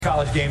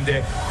College game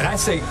day, and I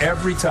say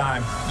every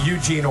time,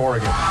 Eugene,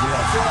 Oregon.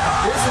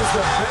 Yeah. This is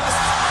the best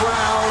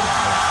crowd.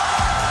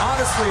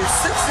 Honestly, it's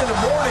 6 in the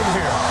morning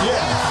here.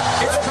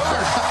 Yeah. It's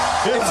dark.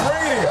 Yeah. It's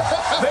raining.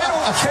 They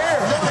don't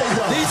care.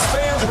 These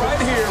fans right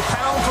here,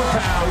 pound for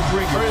pound,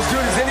 are as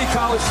good as any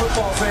college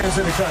football fans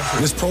in the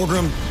country. This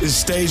program is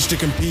staged to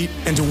compete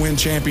and to win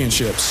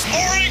championships.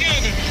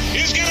 Oregon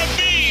is going to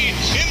be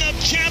in the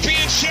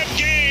championship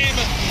game.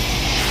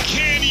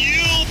 Can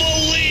you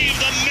believe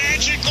the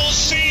magical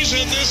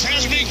season this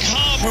has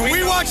become? When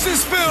we watch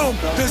this film,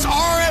 does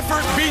our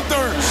effort beat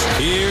theirs?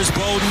 Here's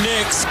Bo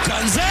Nix.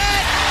 Guns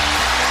it!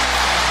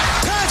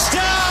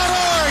 Touchdown,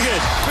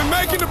 Oregon! Been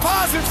making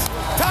deposits.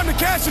 Time to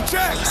cash a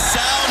check.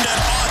 Sound at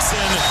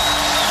Austin,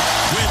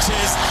 which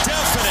is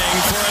deafening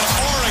for an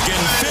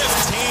Oregon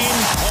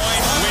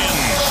 15-point win.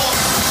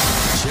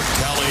 Chip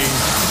Kelly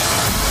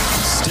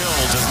still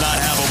does not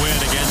have a win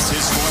against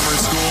his former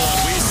school,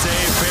 and we say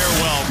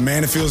farewell.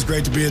 Man, it feels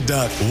great to be a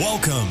Duck.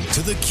 Welcome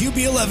to the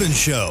QB11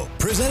 Show,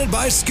 presented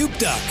by Scoop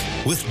Duck,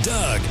 with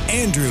Doug,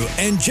 Andrew,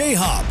 and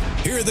J-Hop.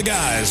 Here are the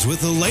guys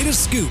with the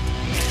latest scoop.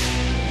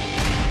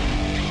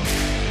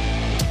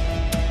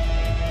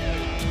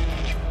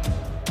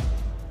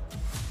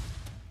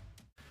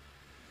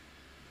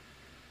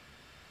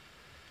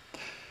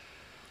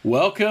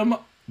 Welcome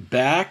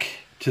back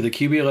to the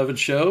QB11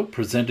 Show,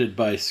 presented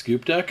by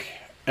Scoop Duck.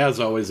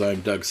 As always,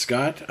 I'm Doug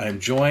Scott. I'm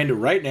joined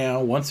right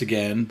now, once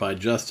again, by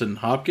Justin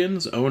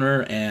Hopkins,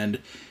 owner and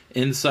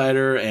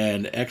insider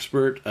and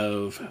expert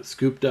of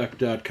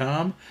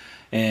ScoopDuck.com.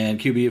 And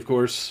QB, of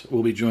course,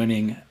 will be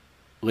joining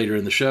later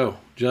in the show.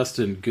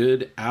 Justin,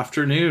 good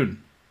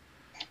afternoon.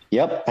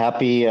 Yep,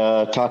 happy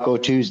Taco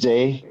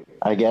Tuesday,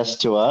 I guess,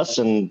 to us.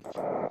 And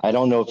I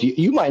don't know if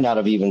you might not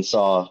have even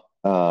saw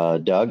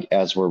Doug,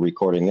 as we're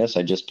recording this.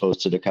 I just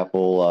posted a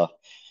couple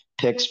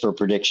picks for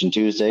Prediction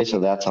Tuesday, so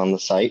that's on the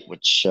site,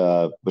 which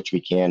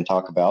we can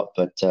talk about.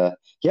 But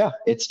yeah,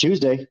 it's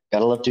Tuesday.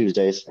 Gotta love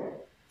Tuesdays.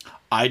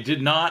 I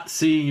did not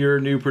see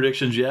your new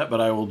predictions yet, but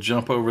I will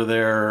jump over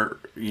there,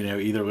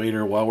 either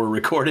later while we're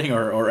recording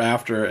or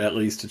after, at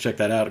least, to check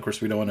that out. Of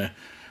course, we don't want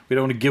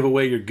to give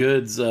away your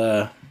goods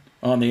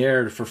on the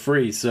air for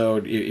free.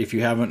 So if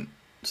you haven't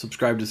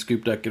subscribed to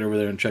Scoop Duck, get over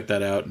there and check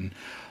that out. And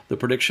the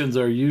predictions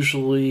are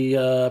usually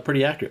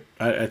pretty accurate.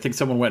 I think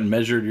someone went and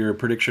measured your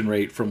prediction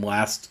rate from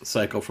last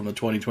cycle from the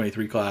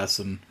 2023 class,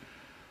 and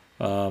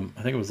I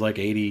think it was like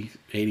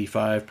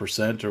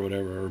 85% or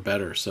whatever, or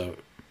better. So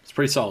it's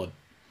pretty solid.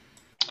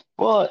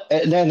 Well,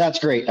 then that's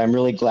great. I'm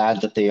really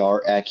glad that they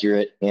are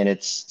accurate, and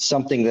it's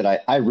something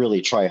that I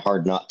really try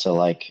hard not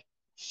to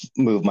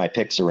move my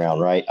picks around,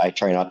 right? I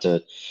try not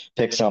to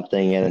pick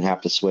something and then have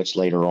to switch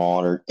later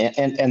on,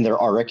 and there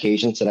are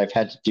occasions that I've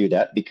had to do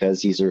that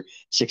because these are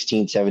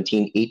 16,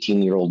 17,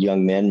 18-year-old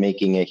young men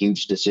making a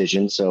huge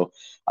decision. So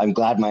I'm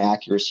glad my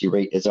accuracy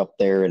rate is up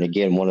there. And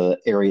again, one of the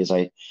areas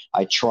I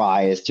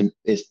try is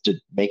to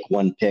make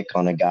one pick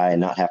on a guy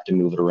and not have to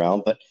move it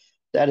around. But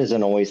that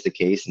isn't always the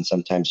case, and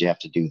sometimes you have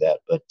to do that.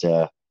 But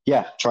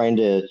yeah, trying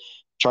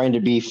to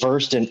be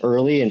first and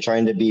early and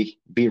trying to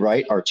be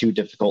right are two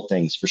difficult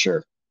things for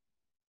sure.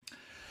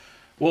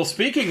 Well,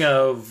 speaking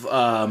of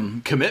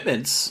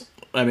commitments,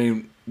 I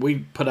mean, we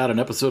put out an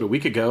episode a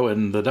week ago,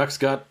 and the Ducks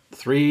got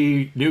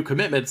 3 new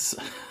commitments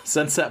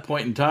since that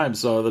point in time.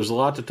 So there's a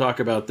lot to talk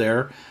about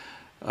there.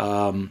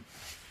 Well,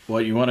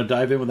 you want to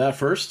dive in with that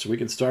first? We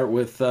can start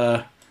with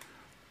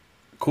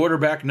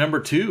quarterback number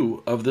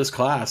 2 of this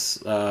class.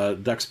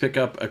 Ducks pick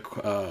up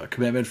a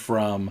commitment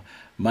from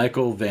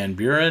Michael Van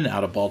Buren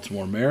out of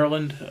Baltimore,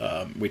 Maryland.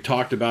 We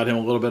talked about him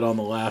a little bit on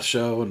the last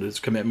show, and his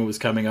commitment was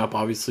coming up.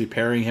 Obviously,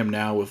 pairing him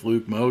now with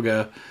Luke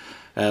Moga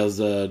as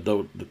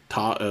the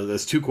top,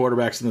 as 2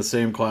 quarterbacks in the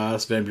same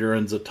class. Van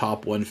Buren's a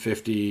top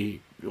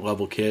 150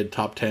 level kid,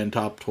 top 10,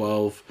 top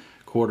 12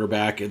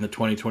 quarterback in the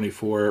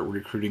 2024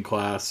 recruiting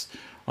class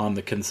on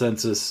the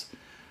consensus.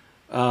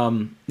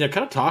 Kind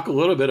of talk a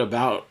little bit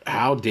about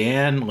how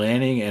Dan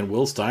Lanning and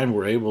Will Stein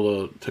were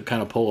able to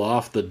kind of pull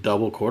off the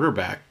double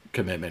quarterback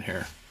commitment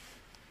here.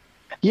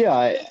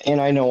 Yeah, and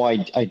I know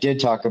I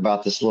did talk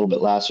about this a little bit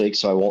last week,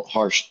 so I won't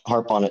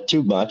harp on it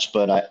too much,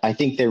 but I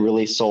think they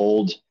really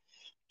sold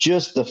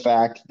just the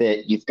fact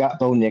that you've got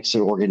Bo Nix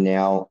at Oregon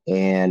now,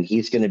 and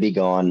he's going to be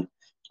gone.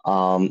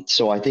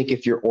 So I think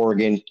if you're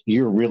Oregon,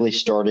 you're really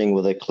starting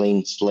with a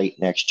clean slate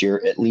next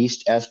year, at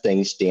least as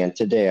things stand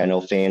today. I know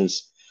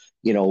fans,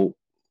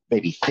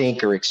 maybe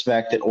think or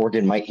expect that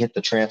Oregon might hit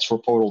the transfer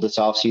portal this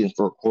offseason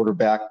for a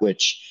quarterback,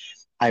 which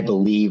I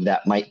believe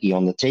that might be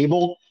on the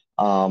table.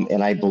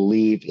 And I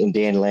believe in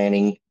Dan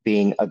Lanning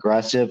being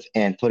aggressive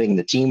and putting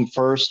the team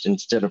first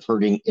instead of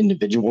hurting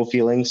individual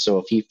feelings. So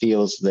if he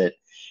feels that,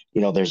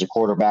 there's a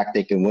quarterback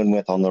they can win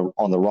with on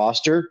the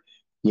roster,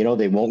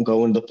 they won't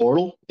go into the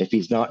portal. If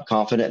he's not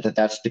confident that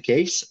that's the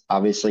case,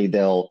 obviously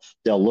they'll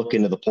look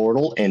into the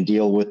portal and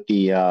deal with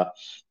the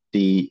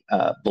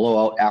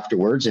blowout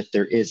afterwards, if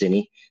there is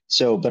any.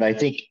 So, but I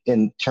think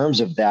in terms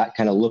of that,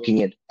 kind of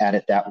looking at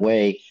it that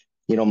way,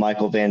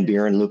 Michael Van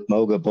Buren, Luke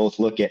Moga both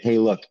look at, hey,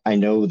 look, I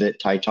know that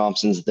Ty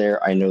Thompson's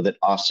there. I know that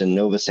Austin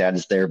Novosad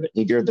is there, but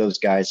neither of those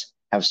guys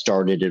have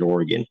started at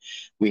Oregon.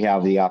 We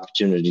have the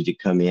opportunity to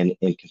come in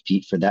and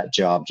compete for that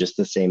job just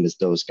the same as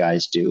those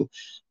guys do.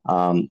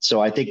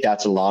 So I think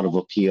that's a lot of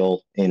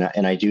appeal. And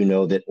I do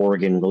know that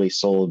Oregon really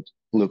sold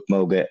Luke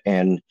Moga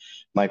and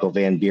Michael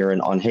Van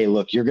Buren on, hey,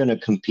 look, you're going to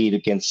compete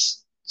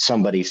against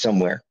somebody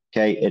somewhere.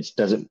 Okay. It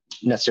doesn't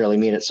necessarily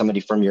mean it's somebody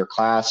from your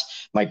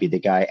class. Might be the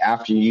guy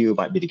after you,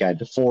 might be the guy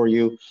before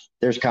you.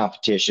 There's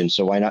competition.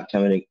 So why not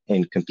come in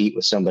and compete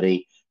with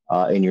somebody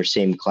in your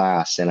same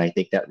class? And I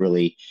think that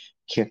really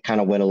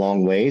kind of went a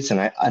long ways.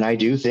 And I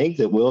do think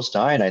that Will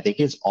Stein, I think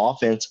his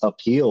offense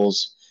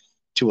appeals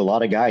to a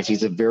lot of guys.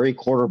 He's a very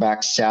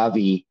quarterback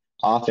savvy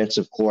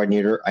offensive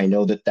coordinator. I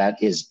know that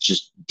is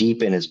just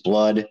deep in his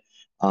blood.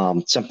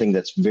 Something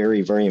that's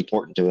very, very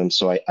important to him.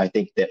 So I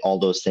think that all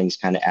those things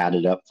kind of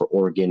added up for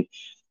Oregon,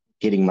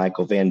 getting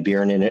Michael Van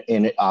Buren in it.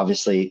 And it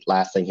obviously,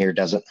 last thing here,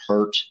 doesn't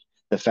hurt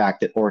the fact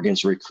that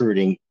Oregon's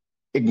recruiting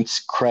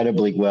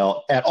incredibly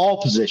well at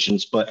all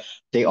positions, but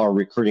they are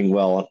recruiting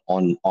well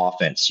on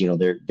offense.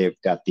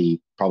 They've got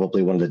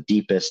probably one of the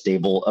deepest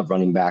stable of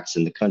running backs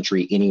in the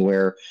country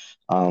anywhere.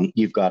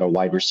 You've got a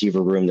wide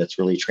receiver room that's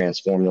really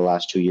transformed the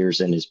last 2 years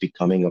and is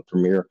becoming a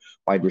premier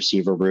wide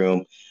receiver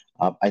room.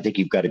 I think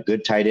you've got a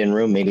good tight end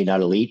room, maybe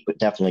not elite, but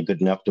definitely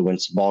good enough to win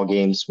some ball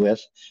games with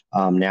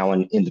now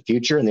and in the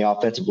future. And the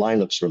offensive line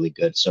looks really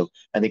good. So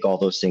I think all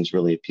those things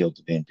really appealed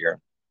to Van Buren.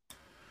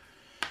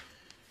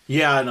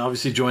 Yeah, and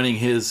obviously joining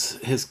his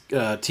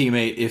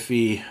teammate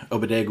Ife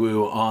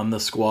Obadegwu on the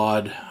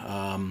squad,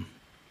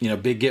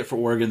 big get for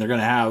Oregon. They're going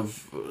to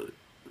have,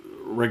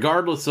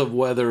 regardless of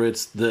whether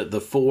it's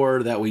the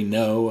four that we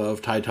know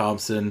of, Ty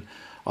Thompson,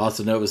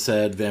 Austin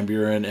Novosad, Van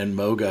Buren, and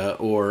Moga,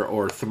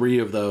 or three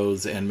of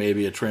those and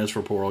maybe a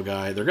transfer portal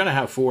guy, they're going to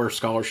have four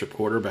scholarship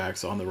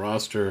quarterbacks on the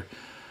roster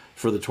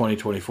for the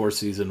 2024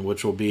 season,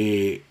 which will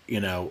be,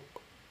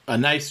 a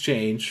nice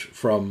change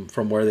from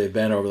where they've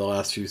been over the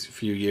last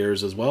few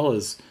years, as well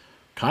as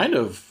kind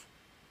of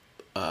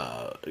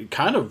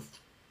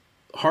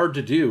hard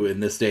to do in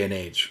this day and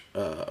age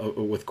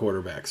with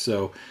quarterbacks.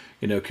 So,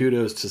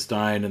 kudos to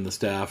Stein and the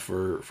staff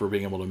for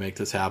being able to make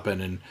this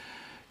happen.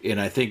 And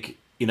I think,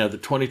 the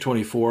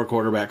 2024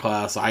 quarterback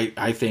class,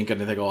 I think a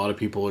lot of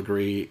people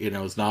agree,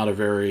 is not a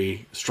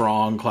very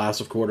strong class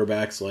of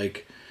quarterbacks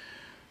like,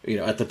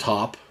 at the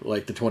top,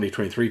 like the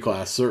 2023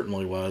 class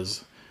certainly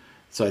was.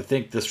 So I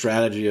think the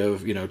strategy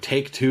of,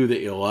 take two that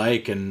you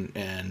like, and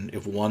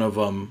if one of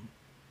them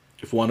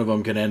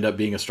can end up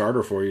being a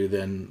starter for you,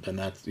 then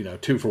that's,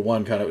 2 for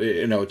 1 kind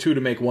of, 2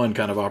 to make 1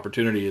 kind of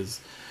opportunity is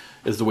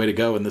the way to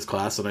go in this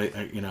class. And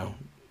I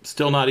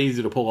still not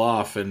easy to pull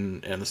off,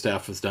 and the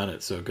staff has done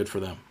it. So good for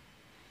them.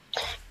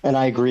 And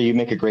I agree. You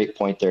make a great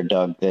point there,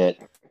 Doug, that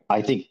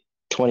I think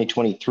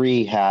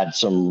 2023 had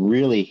some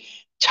really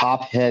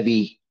top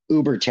heavy,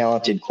 uber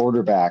talented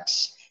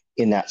quarterbacks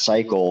in that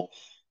cycle.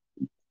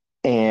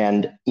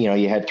 And,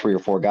 you had 3 or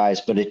 4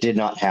 guys, but it did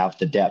not have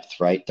the depth,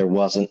 right? There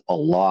wasn't a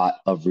lot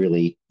of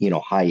really,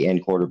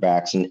 high-end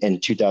quarterbacks. And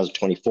in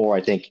 2024,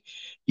 I think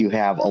you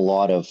have a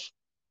lot of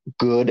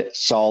good,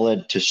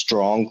 solid to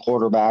strong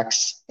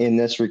quarterbacks in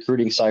this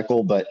recruiting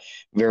cycle, but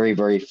very,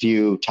 very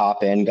few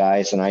top-end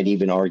guys. And I'd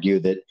even argue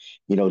that,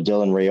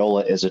 Dylan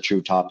Raiola is a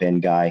true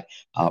top-end guy.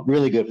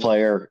 Really good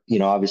player,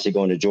 obviously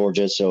going to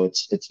Georgia, so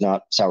it's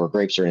not sour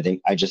grapes or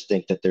anything. I just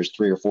think that there's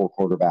 3 or 4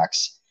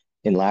 quarterbacks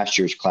in last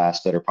year's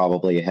class that are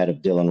probably ahead of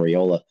Dylan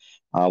Raiola,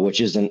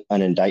 which isn't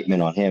an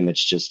indictment on him.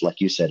 It's just,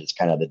 like you said, it's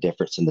kind of the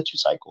difference in the 2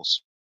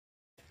 cycles.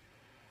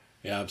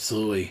 Yeah,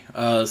 absolutely.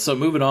 So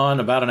moving on,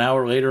 about an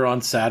hour later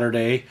on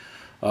Saturday,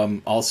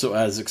 also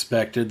as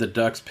expected, the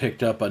Ducks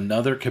picked up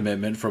another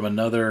commitment from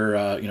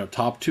another,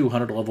 top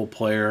 200 level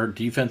player,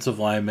 defensive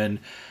lineman,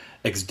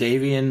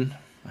 Xdavian.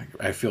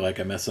 I feel like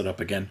I mess it up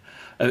again.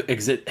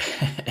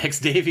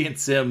 Xdavian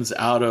Sims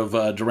out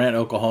of Durant,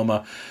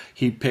 Oklahoma.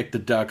 He picked the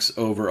Ducks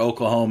over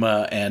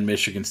Oklahoma and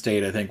Michigan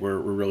State. I think we're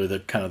really the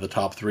kind of the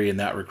top 3 in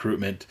that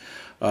recruitment.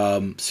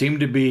 Seemed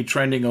to be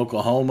trending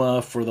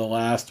Oklahoma for the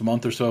last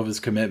month or so of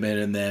his commitment,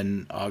 and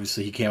then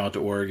obviously he came out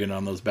to Oregon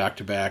on those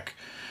back-to-back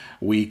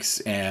weeks,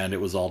 and it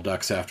was all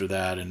Ducks after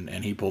that,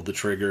 and he pulled the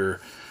trigger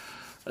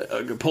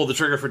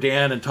for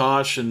Dan and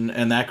Tosh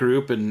and that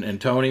group and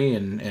Tony,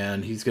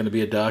 and he's going to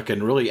be a Duck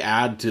and really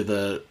add to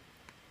the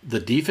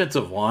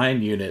defensive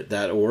line unit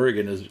that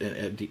Oregon is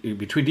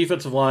between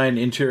defensive line,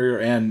 interior,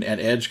 and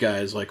edge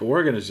guys. Like,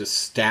 Oregon is just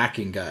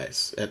stacking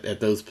guys at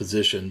those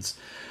positions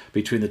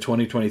between the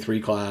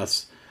 2023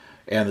 class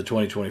and the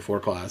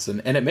 2024 class.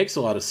 And it makes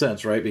a lot of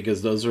sense, right?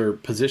 Because those are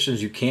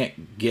positions you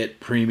can't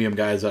get premium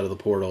guys out of the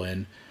portal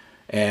in.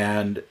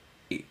 And,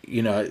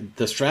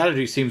 the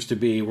strategy seems to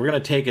be, we're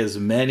going to take as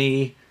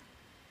many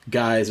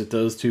guys at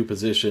those 2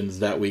 positions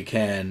that we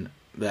can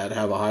that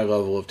have a high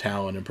level of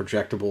talent and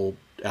projectable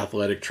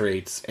athletic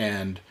traits,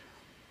 and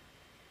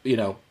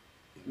enough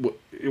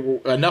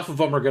of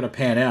them are going to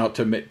pan out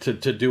to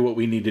do what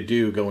we need to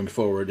do going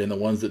forward, and the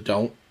ones that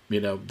don't.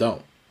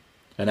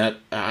 And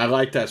I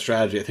like that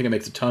strategy. I think it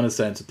makes a ton of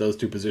sense at those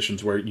two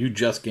positions where you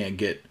just can't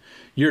get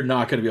 – you're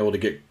not going to be able to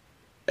get,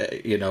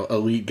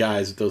 elite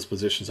guys at those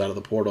positions out of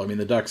the portal. I mean,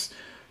 the Ducks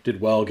did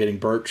well getting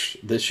Birch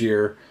this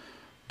year,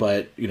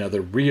 but,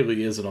 there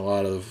really isn't a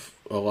lot of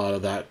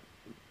that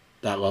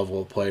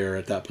level of player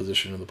at that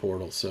position in the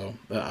portal. So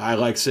I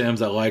like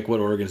Sims. I like what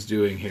Oregon's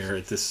doing here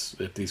at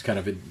these kind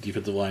of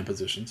defensive line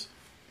positions.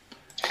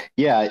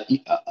 Yeah,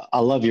 I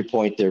love your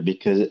point there,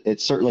 because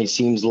it certainly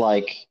seems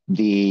like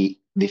the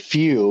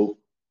few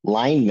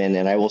linemen,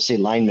 and I will say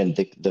linemen,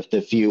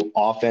 the few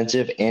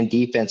offensive and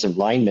defensive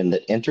linemen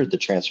that entered the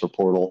transfer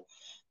portal,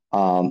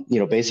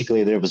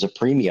 basically there was a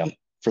premium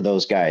for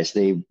those guys.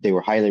 They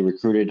were highly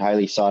recruited,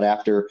 highly sought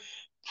after,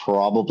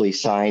 probably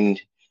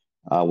signed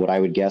what I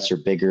would guess are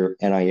bigger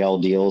NIL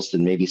deals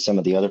than maybe some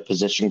of the other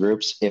position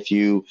groups. If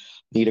you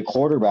need a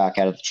quarterback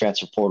out of the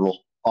transfer portal,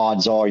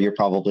 odds are you're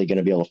probably going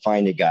to be able to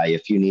find a guy.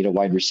 If you need a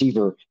wide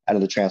receiver out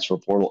of the transfer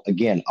portal,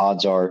 again,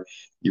 odds are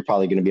you're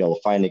probably going to be able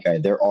to find a guy.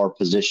 There are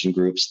position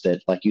groups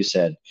that, like you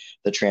said,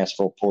 the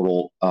transfer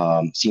portal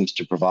seems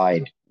to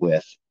provide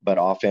with, but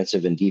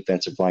offensive and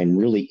defensive line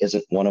really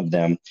isn't one of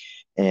them.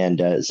 And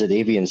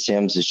Xadavian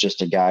Sims is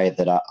just a guy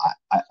that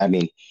I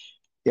mean,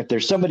 if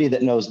there's somebody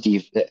that knows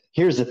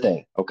here's the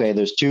thing, okay?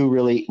 There's two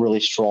really,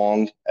 really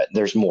strong,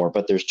 there's more,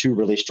 but there's two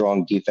really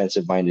strong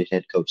defensive-minded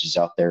head coaches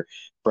out there,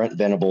 Brent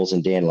Venables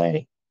and Dan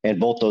Lanning. And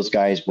both those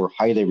guys were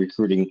highly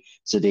recruiting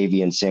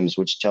Xadavian Sims,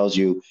 which tells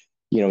you,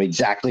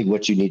 exactly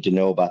what you need to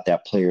know about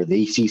that player.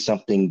 They see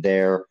something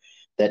there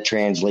that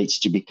translates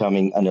to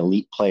becoming an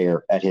elite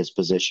player at his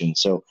position.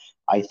 So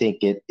I think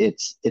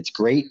it's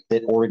great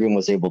that Oregon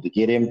was able to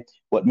get him.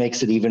 What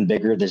makes it even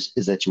bigger is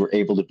that you were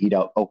able to beat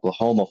out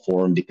Oklahoma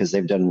for him, because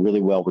they've done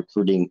really well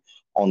recruiting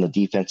on the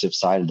defensive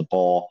side of the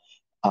ball.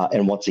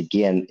 And once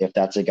again, if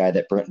that's a guy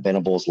that Brent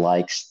Venables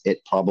likes,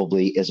 it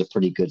probably is a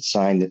pretty good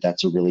sign that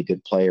that's a really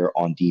good player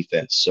on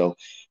defense. So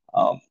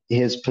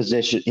his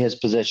position,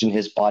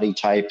 his body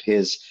type,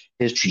 his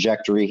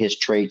trajectory, his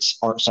traits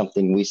aren't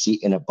something we see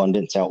in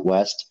abundance out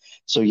west.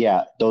 So,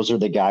 yeah, those are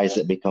the guys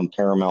that become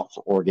paramount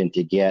for Oregon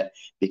to get,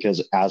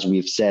 because as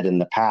we've said in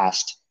the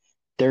past,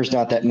 there's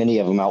not that many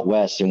of them out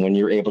west. And when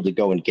you're able to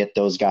go and get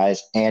those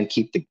guys and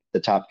keep the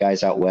top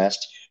guys out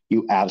west,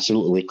 you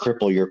absolutely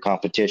cripple your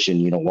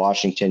competition.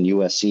 Washington,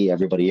 USC,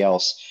 everybody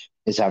else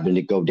is having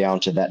to go down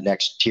to that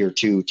next tier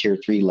 2, tier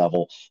 3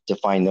 level to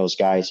find those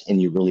guys,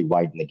 and you really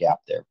widen the gap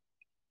there.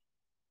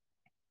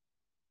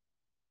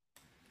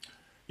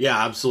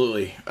 Yeah,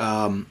 absolutely.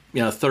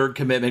 Third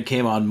commitment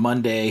came on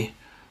Monday.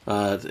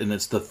 And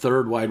it's the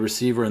third wide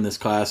receiver in this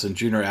class, and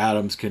Junior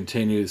Adams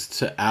continues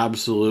to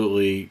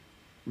absolutely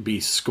be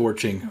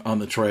scorching on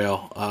the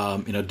trail.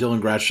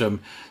 Dylan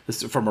Gresham,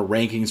 this, from a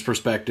rankings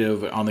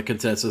perspective, on the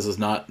consensus is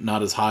not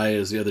as high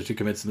as the other two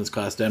commits in this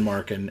class,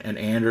 Denmark and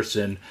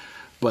Anderson.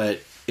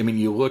 But, I mean,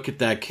 you look at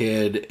that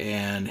kid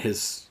and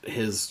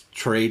his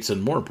traits,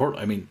 and more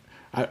importantly, I mean,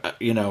 I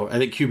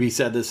think QB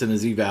said this in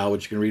his eval,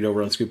 which you can read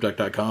over on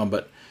scoopduck.com,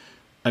 but,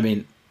 I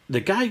mean,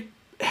 the guy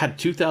had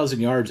 2,000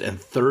 yards and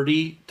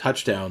 30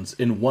 touchdowns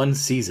in one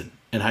season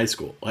in high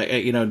school.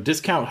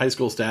 Discount high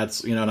school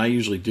stats, and I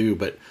usually do,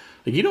 but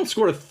you don't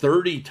score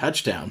 30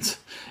 touchdowns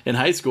in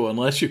high school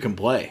unless you can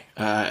play,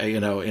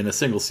 in a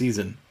single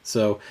season.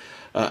 So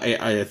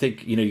I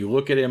think, you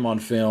look at him on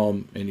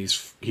film, and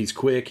he's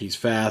quick, he's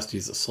fast,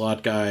 he's a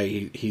slot guy.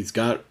 He's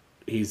got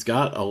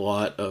a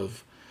lot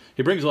of,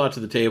 he brings a lot to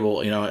the table.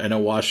 I know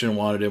Washington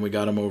wanted him. We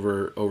got him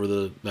over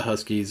the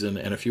Huskies and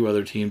a few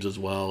other teams as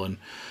well. And,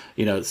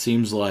 it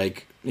seems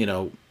like,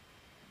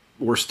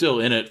 we're still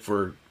in it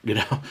for,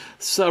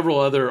 several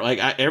other,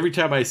 every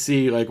time I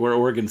see where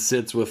Oregon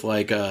sits with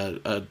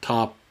a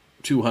top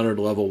 200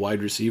 level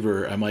wide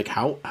receiver, I'm like,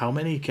 how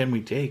many can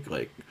we take?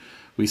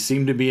 We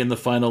seem to be in the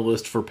final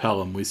list for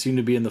Pelham. We seem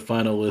to be in the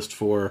final list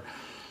for,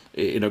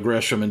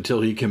 Gresham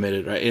until he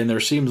committed, right? And there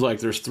seems like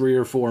there's 3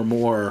 or 4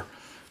 more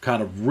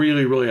kind of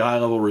really, really high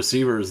level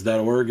receivers that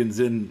Oregon's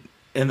in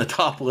the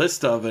top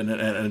list of. And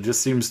it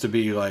just seems to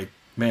be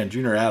man,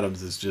 Junior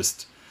Adams is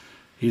just,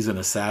 he's an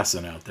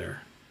assassin out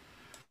there.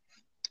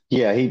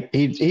 Yeah,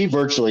 he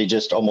virtually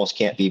just almost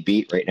can't be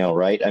beat right now,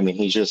 right? I mean,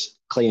 he's just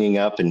cleaning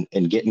up and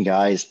getting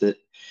guys that,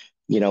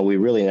 we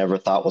really never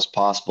thought was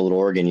possible at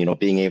Oregon,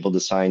 being able to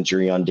sign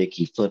Jurion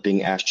Dickey,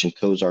 flipping Ashton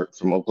Cozart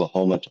from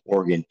Oklahoma to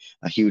Oregon,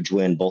 a huge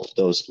win, both of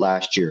those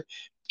last year,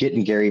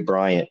 getting Gary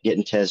Bryant,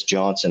 getting Tez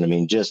Johnson. I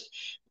mean, just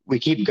we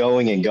keep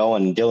going and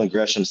going, and Dylan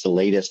Gresham's the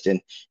latest,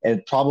 and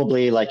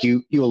probably, like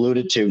you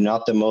alluded to,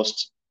 not the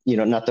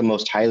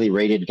most highly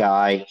rated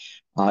guy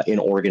in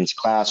Oregon's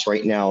class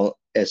right now.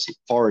 As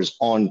far as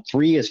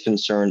On3 is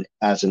concerned,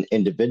 as an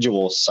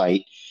individual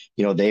site,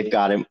 they've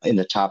got him in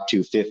the top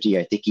 250.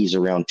 I think he's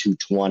around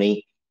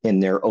 220 in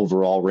their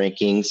overall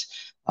rankings.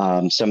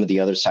 Some of the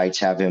other sites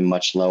have him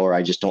much lower.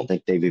 I just don't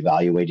think they've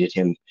evaluated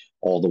him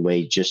all the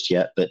way just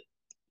yet. But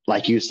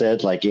like you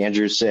said, like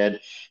Andrew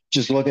said,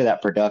 just look at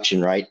that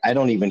production, right? I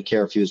don't even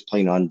care if he was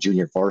playing on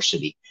junior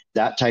varsity.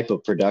 That type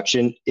of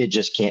production, it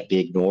just can't be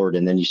ignored.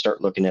 And then you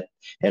start looking at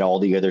all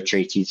the other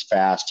traits. He's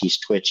fast, he's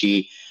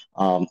twitchy.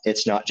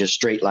 It's not just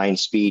straight line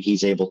speed.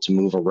 He's able to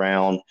move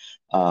around,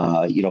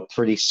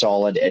 pretty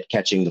solid at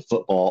catching the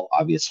football,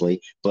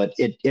 obviously, but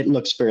it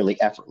looks fairly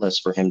effortless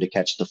for him to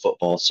catch the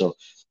football. So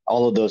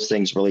all of those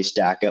things really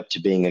stack up to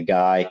being a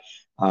guy.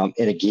 And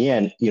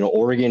again,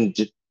 Oregon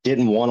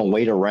didn't want to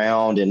wait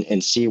around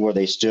and see where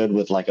they stood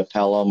with like a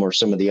Pelham or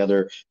some of the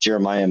other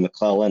Jeremiah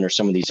McClellan or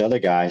some of these other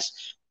guys.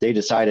 They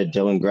decided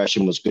Dylan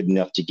Gresham was good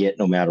enough to get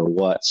no matter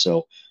what.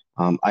 So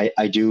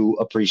I do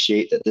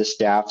appreciate that this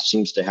staff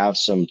seems to have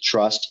some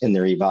trust in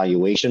their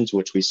evaluations,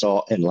 which we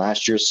saw in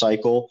last year's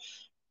cycle.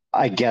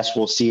 I guess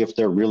we'll see if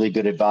they're really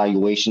good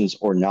evaluations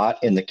or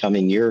not in the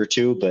coming year or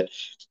two. But,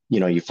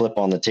 you flip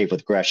on the tape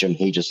with Gresham,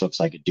 he just looks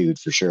like a dude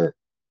for sure.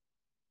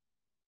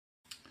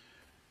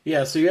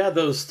 Yeah, so you had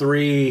those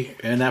three,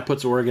 and that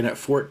puts Oregon at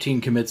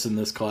 14 commits in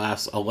this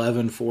class,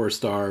 11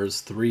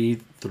 4-stars,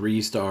 3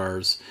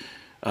 3-stars.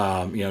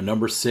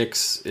 Number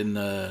 6 in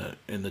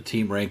the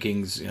team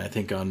rankings, I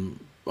think on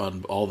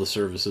all the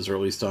services, or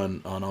at least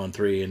on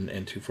On3 and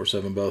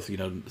 247 both,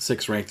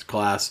 6th ranked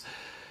class.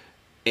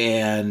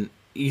 And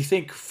you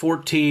think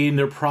 14,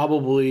 they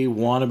probably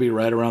want to be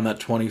right around that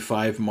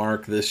 25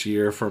 mark this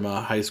year from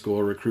a high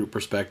school recruit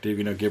perspective,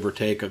 give or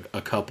take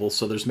a couple.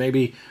 So there's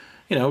maybe,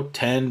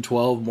 10,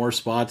 12 more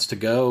spots to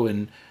go.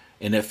 And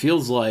it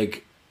feels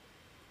like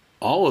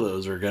all of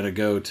those are going to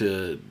go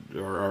to,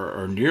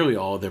 or nearly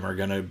all of them are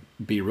going to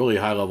be really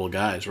high-level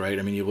guys, right?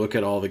 I mean, you look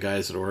at all the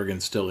guys that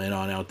Oregon's still in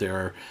on out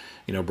there,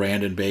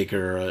 Brandon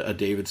Baker, a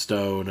David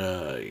Stone,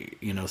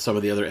 some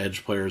of the other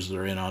edge players that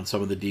are in on,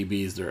 some of the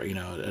DBs,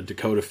 they're,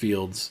 Dakota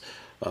Fields,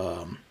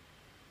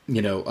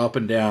 up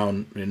and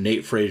down,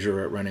 Nate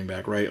Frazier at running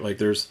back, right? Like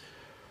there's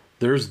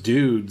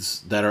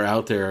dudes that are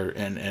out there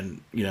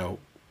and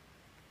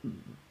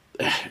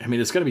I mean,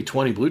 it's going to be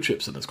 20 blue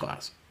chips in this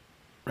class,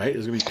 right?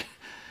 It's going to be...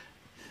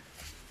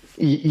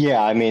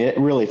 Yeah, I mean, it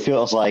really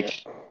feels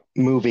like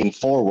moving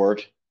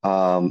forward,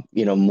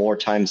 more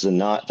times than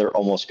not, they're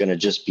almost going to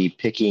just be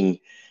picking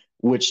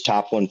which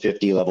top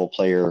 150 level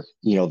player,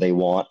 they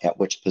want at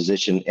which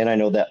position. And I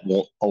know that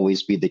won't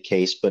always be the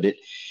case, but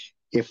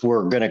if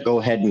we're going to go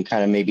ahead and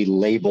kind of maybe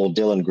label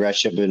Dylan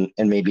Gresham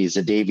and maybe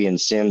Zadavian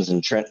Sims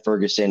and Trent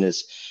Ferguson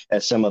as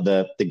some of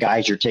the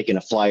guys you're taking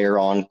a flyer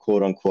on,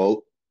 quote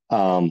unquote,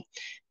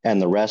 and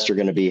the rest are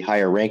going to be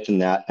higher ranked than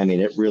that. I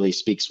mean, it really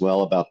speaks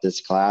well about this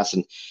class.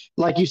 And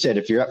like you said,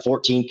 if you're at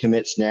 14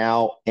 commits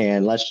now,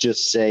 and let's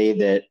say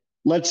that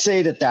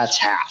that's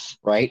half,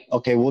 right?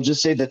 Okay, we'll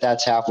just say that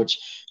that's half, which,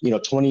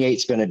 28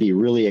 is going to be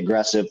really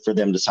aggressive for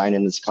them to sign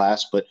in this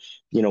class. But,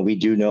 we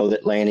do know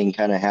that Lanning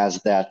kind of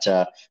has that,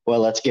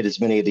 let's get as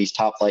many of these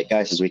top flight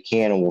guys as we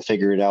can, and we'll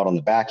figure it out on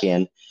the back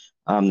end.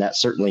 That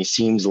certainly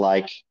seems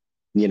like,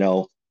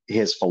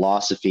 his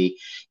philosophy.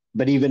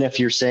 But even if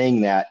you're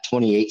saying that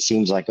 28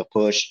 seems like a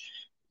push,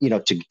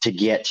 to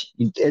get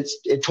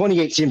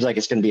 28 seems like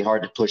it's going to be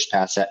hard to push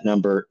past that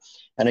number.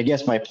 And I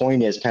guess my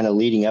point is kind of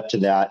leading up to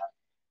that.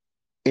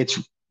 It's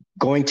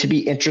going to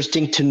be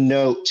interesting to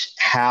note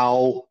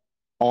how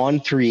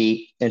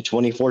On3 and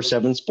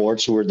 24/7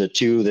 Sports, who are the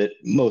two that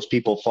most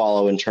people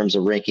follow in terms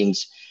of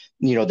rankings,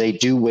 they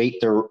do weight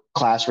their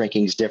class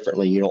rankings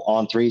differently.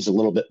 On3 is a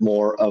little bit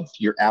more of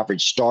your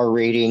average star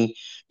rating,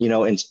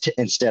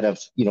 instead of,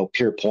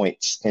 pure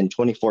points, and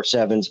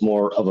 24/7 is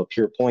more of a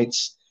pure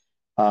points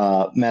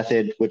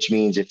method, which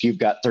means if you've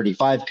got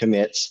 35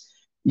 commits,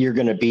 you're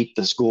going to beat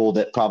the school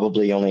that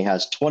probably only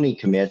has 20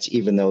 commits,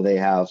 even though they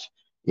have,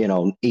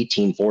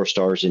 18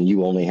 4-stars and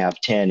you only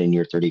have 10 in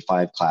your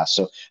 35 class.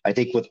 So I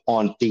think with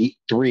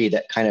On3,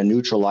 that kind of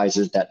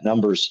neutralizes that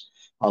numbers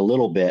a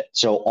little bit.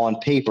 So on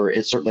paper,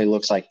 it certainly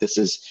looks like this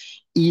is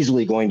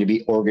easily going to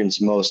be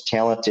Oregon's most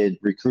talented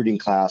recruiting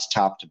class,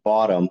 top to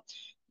bottom.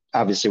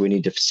 Obviously, we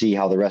need to see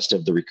how the rest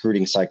of the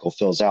recruiting cycle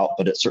fills out,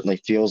 but it certainly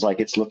feels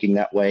like it's looking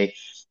that way.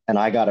 And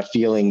I got a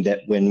feeling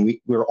that when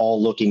we're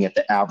all looking at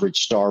the average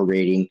star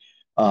rating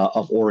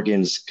of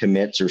Oregon's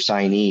commits or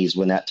signees,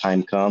 when that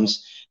time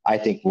comes, I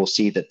think we'll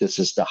see that this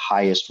is the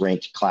highest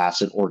ranked class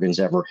that Oregon's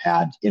ever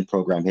had in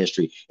program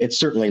history. It's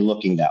certainly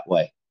looking that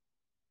way.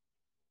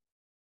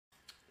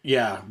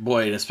 Yeah,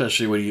 boy, and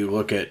especially when you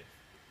look at,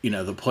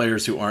 the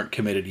players who aren't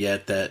committed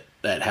yet that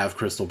have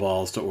crystal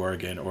balls to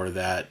Oregon, or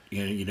that,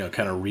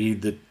 kind of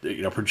read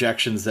the,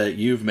 projections that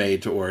you've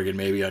made to Oregon,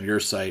 maybe on your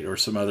site, or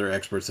some other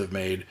experts have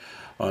made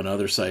on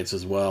other sites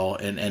as well.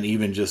 And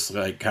even just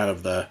like kind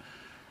of the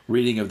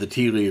reading of the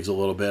tea leaves a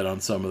little bit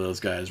on some of those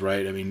guys,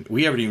 right? I mean,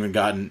 we haven't even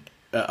gotten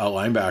a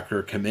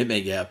linebacker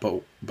commitment yet,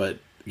 but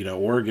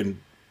Oregon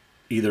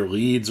either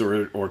leads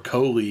or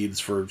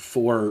co-leads for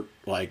 4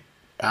 like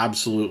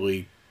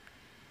absolutely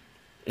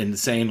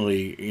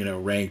insanely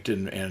ranked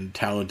and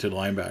talented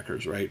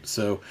linebackers, right?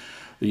 So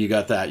you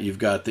got that. You've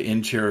got the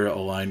interior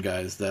line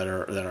guys that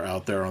are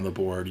out there on the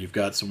board. You've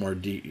got some more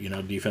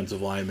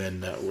defensive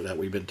linemen that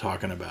we've been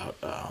talking about.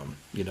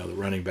 The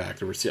running back,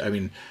 the receiver. I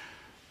mean,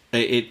 are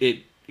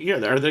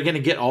they going to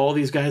get all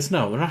these guys?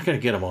 No, they're not going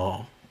to get them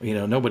all.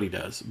 Nobody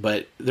does,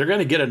 but they're going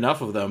to get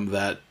enough of them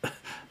that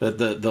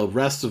the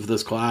rest of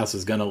this class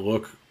is going to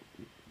look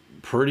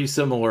pretty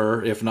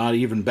similar, if not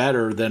even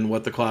better than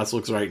what the class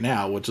looks right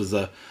now, which is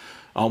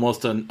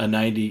almost a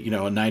 90,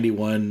 a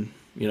 91,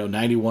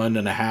 91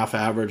 and a half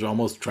average,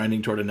 almost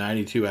trending toward a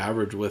 92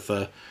 average with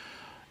a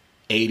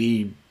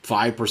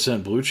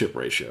 85% blue chip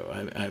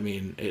ratio. I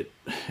mean, it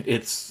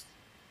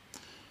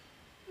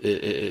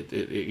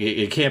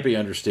can't be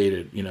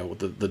understated,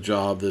 with the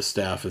job this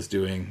staff is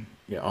doing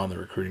on the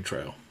recruiting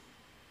trail.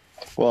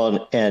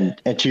 Well, and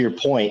to your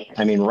point,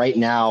 I mean, right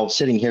now,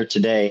 sitting here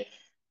today,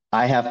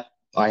 I have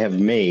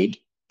made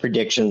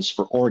predictions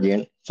for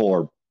Oregon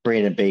for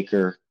Brandon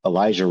Baker,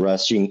 Elijah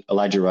Rushing,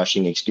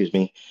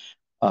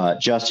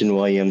 Justin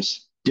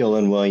Williams,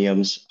 Dylan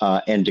Williams,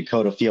 and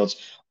Dakota Fields.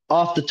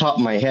 Off the top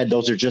of my head,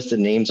 those are just the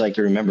names I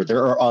can remember.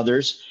 There are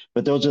others,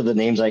 but those are the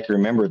names I can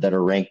remember that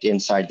are ranked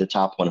inside the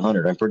top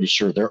 100. I'm pretty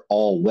sure they're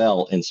all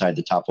well inside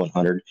the top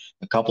 100.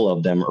 A couple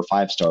of them are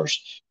 5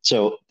 stars.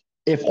 So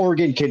if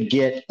Oregon could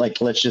get,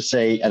 like, let's just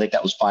say, I think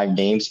that was 5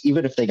 names,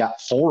 even if they got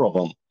 4 of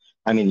them,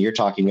 I mean, you're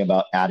talking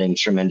about adding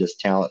tremendous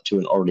talent to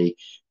an already,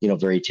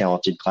 very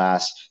talented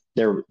class.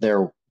 There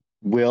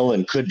will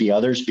and could be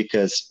others,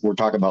 because we're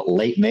talking about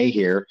late May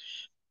here.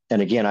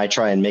 And again, I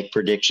try and make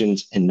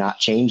predictions and not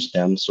change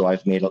them. So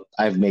I've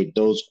made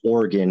those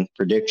Oregon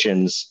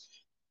predictions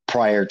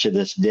prior to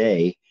this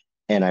day,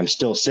 and I'm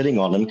still sitting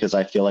on them because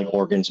I feel like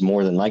Oregon's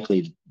more than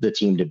likely the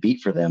team to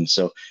beat for them.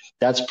 So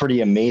that's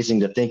pretty amazing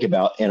to think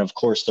about. And of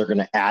course, they're going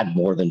to add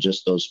more than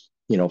just those,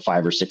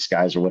 5 or 6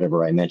 guys or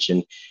whatever I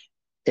mentioned.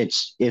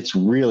 It's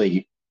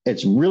really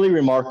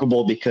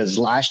remarkable, because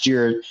last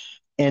year,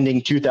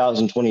 ending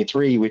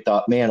 2023, we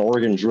thought, man,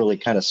 Oregon's really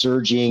kind of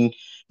surging.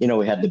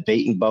 We had the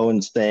Peyton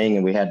Bowens thing,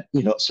 and we had,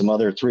 some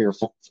other 3 or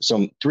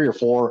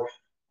 4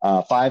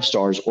 5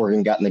 stars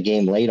Oregon got in the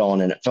game late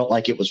on, and it felt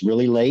like it was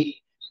really late.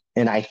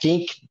 And I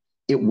think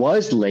it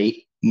was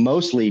late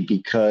mostly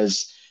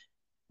because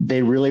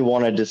they really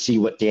wanted to see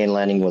what Dan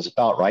Lanning was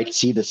about, right?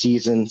 See the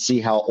season, see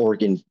how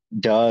Oregon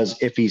does,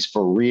 if he's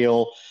for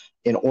real.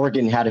 And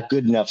Oregon had a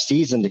good enough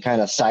season to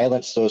kind of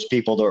silence those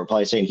people that were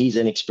probably saying he's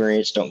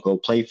inexperienced, don't go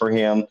play for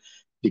him,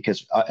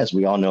 because as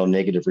we all know,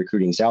 negative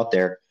recruiting's out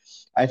there.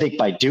 I think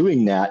by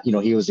doing that,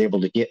 he was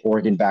able to get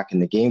Oregon back in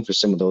the game for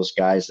some of those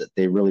guys that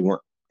they really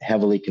weren't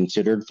heavily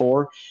considered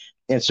for.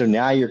 And so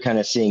now you're kind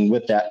of seeing,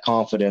 with that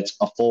confidence,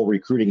 a full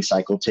recruiting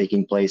cycle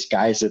taking place,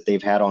 guys that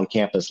they've had on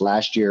campus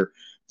last year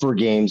for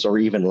games, or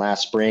even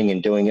last spring,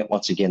 and doing it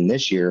once again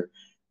this year.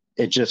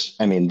 It just,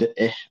 I mean,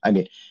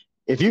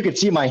 if you could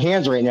see my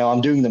hands right now,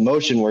 I'm doing the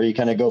motion where you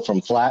kind of go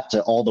from flat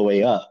to all the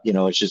way up.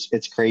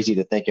 It's crazy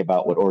to think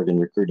about what Oregon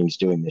recruiting is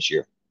doing this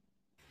year.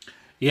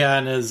 Yeah,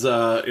 and as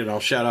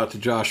shout out to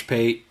Josh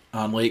Pate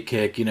on Late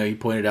Kick. He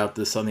pointed out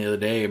this on the other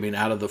day. I mean,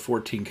 out of the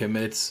 14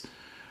 commits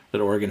that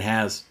Oregon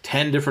has,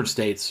 10 different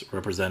states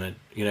represented.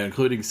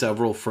 Including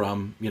several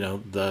from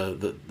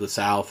the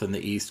South and the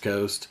East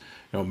Coast.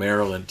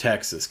 Maryland,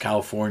 Texas,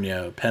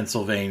 California,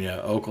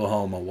 Pennsylvania,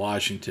 Oklahoma,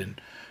 Washington,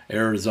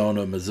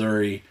 Arizona,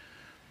 Missouri,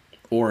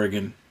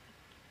 Oregon,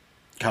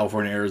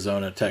 California,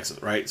 Arizona,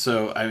 Texas, right?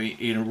 So, I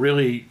mean,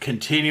 really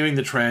continuing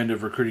the trend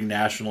of recruiting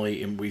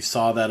nationally, and we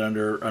saw that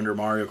under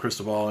Mario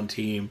Cristobal and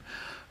team.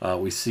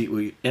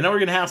 And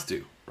Oregon has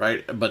to,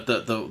 right? But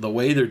the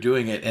way they're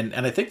doing it,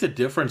 and I think the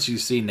difference you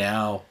see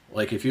now,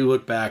 like if you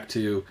look back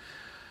to,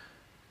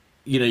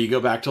 you go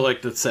back to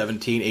like the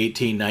 17,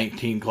 18,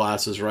 19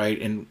 classes,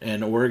 right?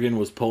 And Oregon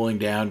was pulling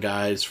down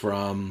guys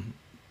from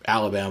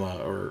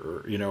Alabama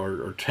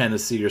or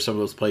Tennessee or some of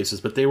those places,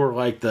 but they were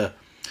like the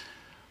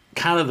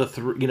kind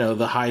of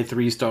the high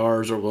 3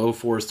 stars or low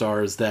 4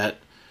 stars that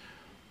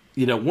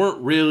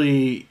weren't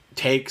really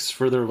takes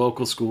for their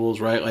local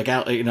schools, right? Like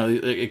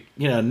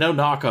no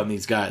knock on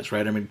these guys,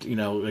 right? I mean,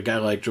 a guy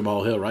like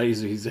Jamal Hill, right?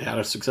 He's had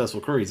a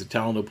successful career, he's a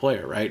talented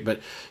player, right?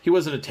 But he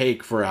wasn't a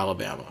take for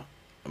Alabama,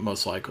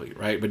 most likely,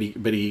 right?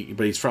 But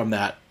he's from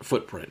that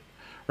footprint.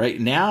 Right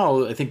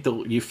now, I think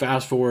you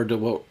fast forward to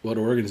what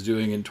Oregon's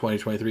doing in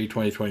 2023,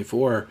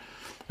 2024.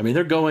 I mean,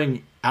 they're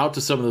going out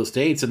to some of those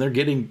states, and they're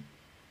getting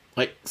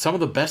like some of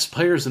the best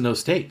players in those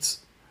states,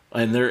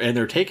 and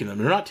they're taking them.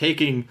 They're not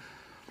taking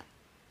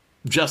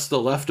just the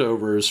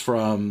leftovers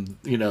from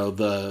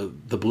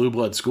the blue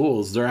blood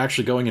schools. They're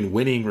actually going and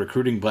winning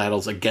recruiting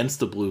battles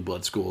against the blue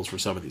blood schools for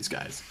some of these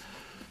guys.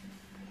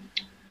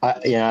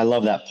 I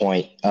love that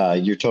point.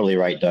 You're totally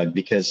right, Doug,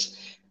 because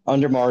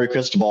under Mario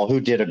Cristobal, who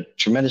did a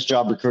tremendous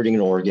job recruiting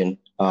in Oregon,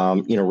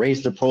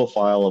 raised the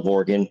profile of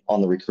Oregon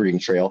on the recruiting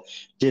trail,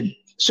 did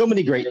so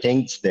many great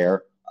things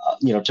there,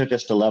 took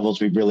us to levels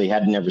we really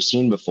had never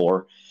seen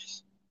before.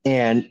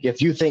 And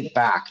if you think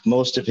back,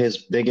 most of his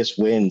biggest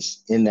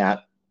wins in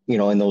that,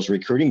 in those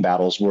recruiting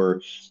battles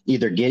were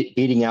either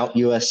beating out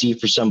USC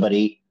for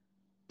somebody,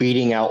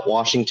 beating out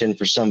Washington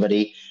for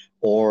somebody,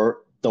 or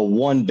the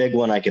one big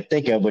one I could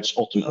think of, which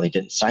ultimately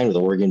didn't sign with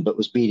Oregon, but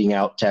was beating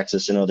out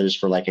Texas and others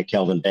for like a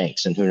Kelvin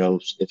Banks. And who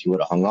knows if he would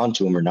have hung on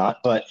to him or not.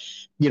 But,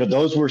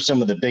 those were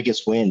some of the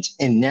biggest wins.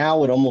 And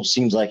now it almost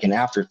seems like an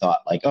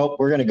afterthought, like, oh,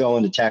 we're going to go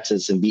into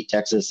Texas and beat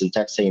Texas and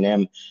Texas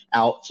A&M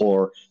out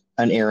for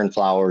an Aaron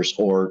Flowers,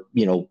 or,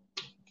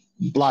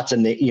 lots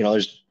of,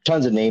 there's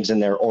tons of names in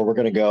there, or we're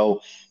going to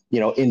go,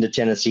 into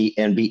Tennessee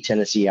and beat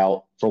Tennessee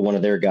out for one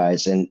of their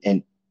guys. And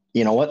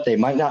you know what? They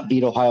might not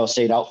beat Ohio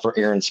State out for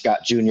Aaron Scott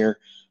Jr.,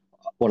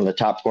 one of the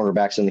top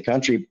cornerbacks in the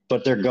country,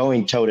 but they're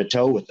going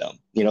toe-to-toe with them.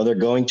 They're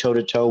going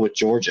toe-to-toe with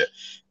Georgia.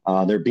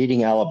 They're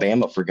beating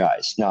Alabama for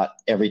guys, not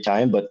every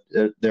time, but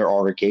there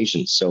are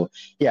occasions. So,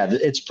 yeah,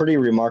 it's pretty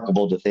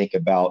remarkable to think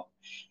about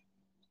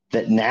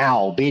that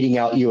now. Beating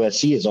out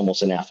USC is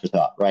almost an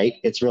afterthought, right?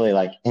 It's really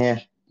like,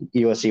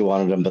 USC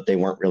wanted them, but they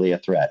weren't really a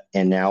threat.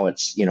 And now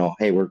it's,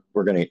 hey, we're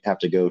going to have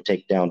to go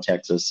take down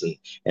Texas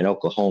and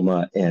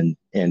Oklahoma and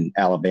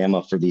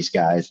Alabama for these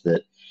guys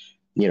that,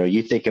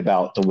 you think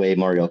about the way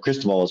Mario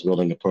Cristobal is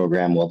building a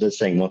program. Well, this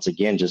thing once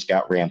again just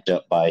got ramped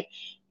up by,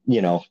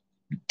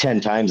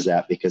 10 times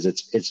that, because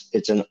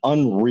it's an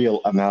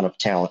unreal amount of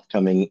talent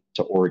coming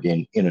to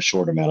Oregon in a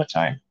short amount of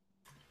time.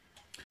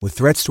 With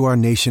threats to our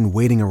nation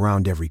waiting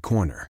around every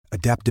corner,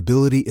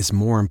 adaptability is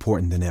more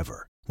important than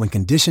ever. When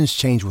conditions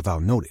change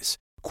without notice,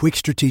 quick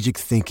strategic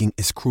thinking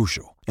is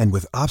crucial. And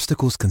with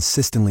obstacles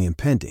consistently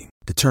impending,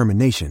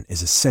 determination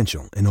is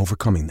essential in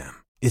overcoming them.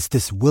 It's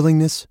this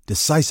willingness,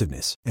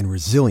 decisiveness, and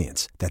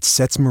resilience that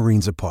sets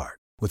Marines apart.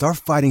 With our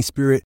fighting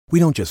spirit, we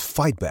don't just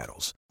fight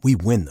battles, we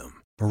win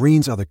them.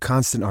 Marines are the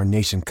constant our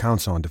nation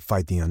counts on to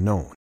fight the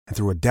unknown. And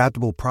through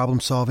adaptable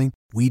problem solving,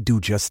 we do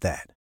just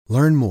that.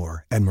 Learn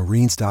more at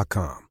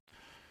marines.com.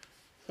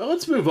 Well,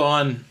 let's move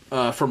on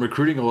from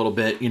recruiting a little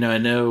bit. I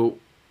know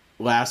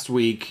last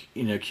week,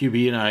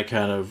 QB and I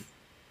kind of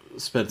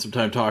spent some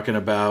time talking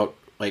about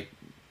like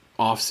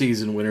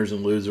off-season winners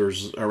and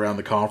losers around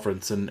the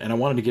conference, and I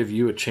wanted to give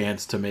you a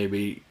chance to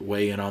maybe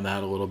weigh in on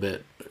that a little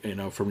bit,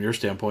 from your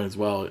standpoint as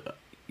well.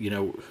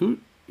 Who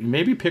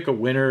maybe pick a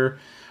winner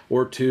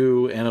or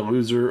two and a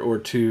loser or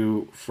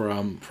two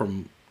from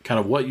kind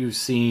of what you've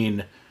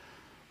seen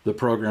the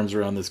programs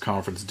around this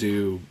conference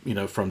do,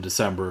 from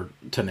December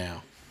to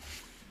now.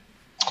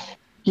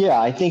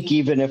 Yeah, I think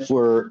even if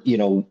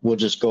we'll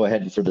just go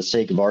ahead and for the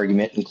sake of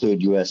argument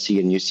include USC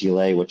and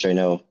UCLA, which I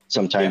know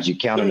sometimes you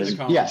count them as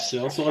yes.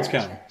 So let's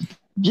count them.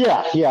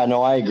 Yeah,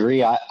 no, I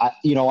agree.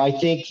 I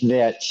think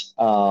that,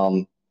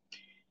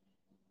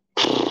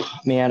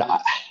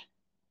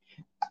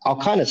 I'll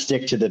kind of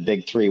stick to the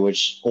big three,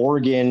 which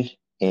Oregon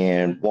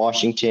and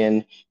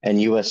Washington and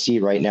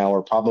USC right now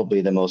are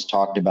probably the most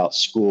talked about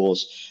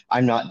schools.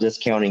 I'm not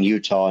discounting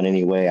Utah in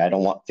any way. I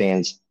don't want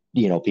fans,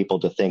 people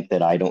to think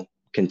that I don't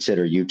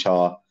consider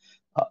Utah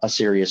a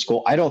serious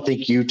school. I don't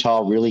think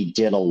Utah really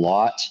did a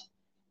lot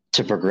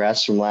to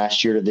progress from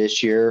last year to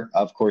this year.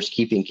 Of course,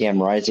 keeping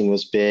Cam Rising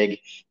was big.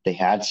 They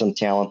had some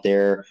talent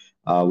there.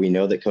 We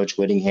know that Coach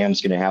Whittingham's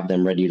going to have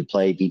them ready to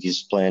play, be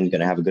disciplined, going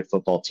to have a good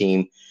football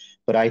team.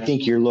 But I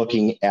think you're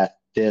looking at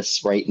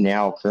this right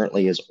now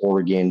currently as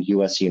Oregon,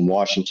 USC, and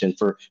Washington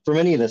for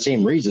many of the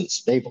same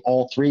reasons. They've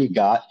all three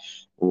got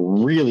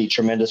really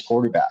tremendous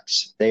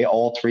quarterbacks. They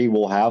all three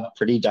will have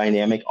pretty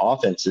dynamic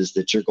offenses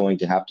that you're going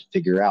to have to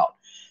figure out.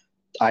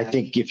 I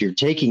think if you're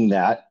taking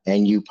that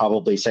and you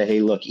probably say,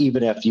 hey, look,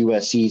 even if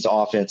USC's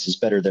offense is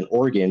better than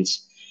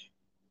Oregon's,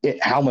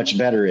 how much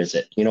better is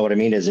it? You know what I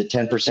mean? Is it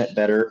 10%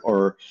 better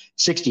or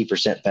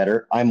 60%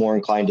 better? I'm more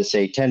inclined to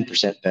say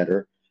 10%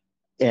 better.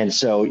 And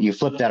so you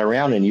flip that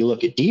around and you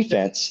look at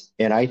defense,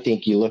 and I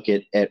think you look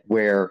at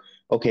where,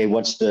 okay,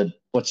 what's the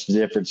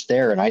difference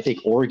there? And I think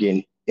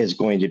Oregon is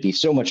going to be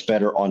so much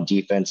better on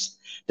defense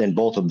than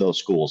both of those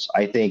schools.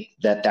 I think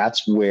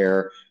that's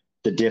where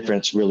the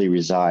difference really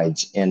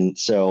resides. And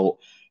so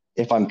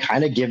if I'm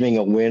kind of giving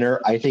a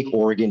winner, I think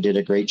Oregon did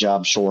a great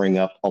job shoring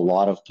up a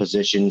lot of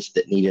positions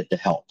that needed the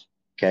help.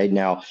 Okay.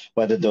 Now,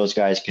 whether those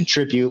guys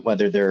contribute,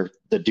 whether they're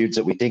the dudes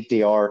that we think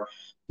they are,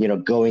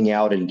 going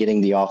out and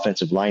getting the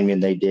offensive linemen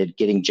they did,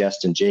 getting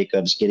Justin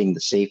Jacobs, getting the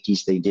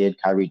safeties they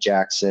did, Kyrie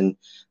Jackson,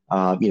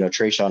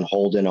 Trayshawn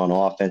Holden on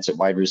offense at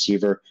wide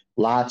receiver,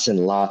 lots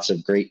and lots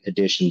of great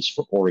additions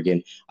for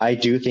Oregon. I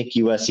do think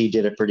USC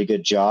did a pretty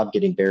good job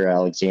getting Bear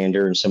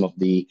Alexander and some of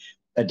the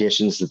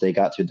additions that they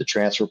got through the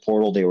transfer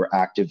portal. They were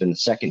active in the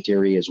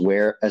secondary as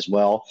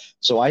well.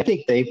 So I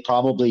think they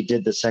probably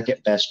did the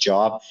second best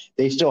job.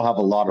 They still have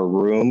a lot of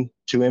room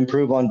to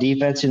improve on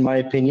defense, in my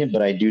opinion,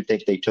 but I do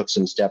think they took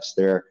some steps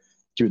there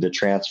through the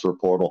transfer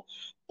portal.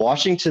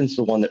 Washington's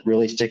the one that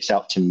really sticks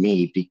out to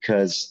me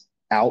because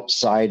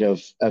outside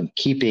of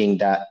keeping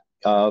that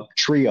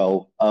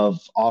trio of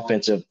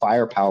offensive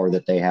firepower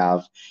that they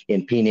have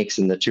in Penix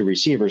and the two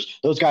receivers,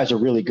 those guys are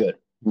really good.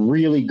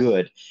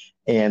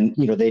 And,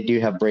 they do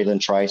have Braylon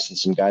Trice and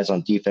some guys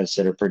on defense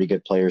that are pretty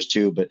good players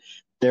too, but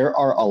there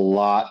are a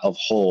lot of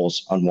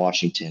holes on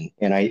Washington.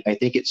 And I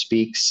think it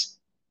speaks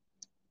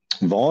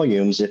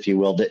volumes, if you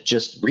will, that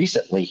just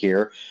recently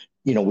here,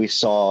 we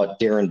saw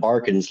Darren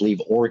Barkins leave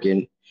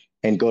Oregon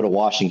and go to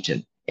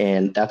Washington.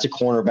 And that's a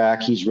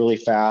cornerback. He's really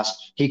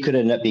fast. He could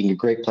end up being a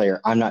great player.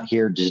 I'm not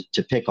here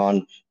to pick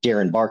on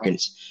Darren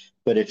Barkins.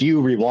 But if you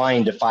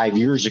rewind to 5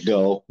 years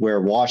ago where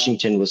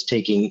Washington was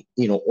taking,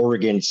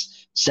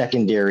 Oregon's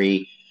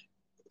secondary,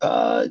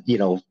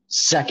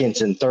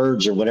 seconds and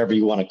thirds or whatever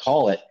you want to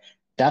call it,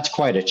 that's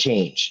quite a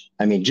change.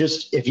 I mean,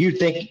 just if you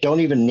think, don't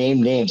even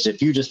name names,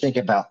 if you just think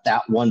about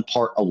that one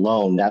part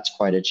alone, that's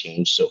quite a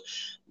change. So,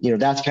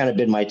 that's kind of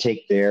been my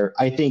take there.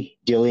 I think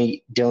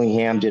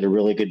Dillingham did a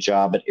really good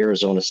job at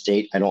Arizona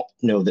State. I don't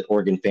know that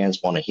Oregon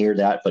fans want to hear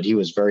that, but he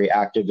was very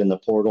active in the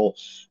portal.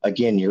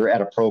 Again, you're at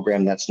a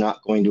program that's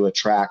not going to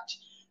attract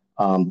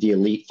the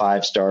elite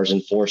 5 stars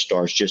and 4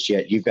 stars just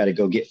yet. You've got to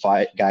go get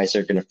 5 guys that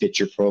are going to fit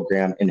your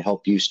program and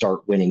help you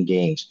start winning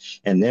games.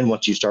 And then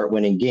once you start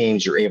winning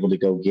games, you're able to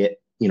go get,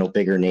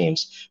 bigger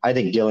names. I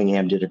think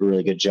Dillingham did a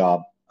really good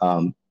job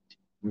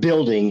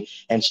building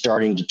and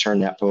starting to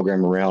turn that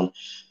program around.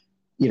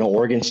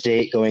 Oregon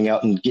State going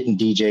out and getting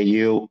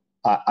DJU.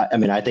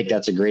 I think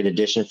that's a great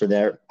addition for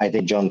there. I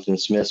think Jonathan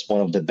Smith's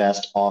one of the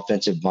best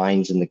offensive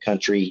minds in the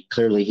country.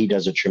 Clearly, he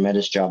does a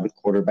tremendous job with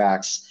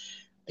quarterbacks.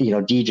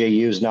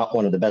 DJU is not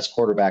one of the best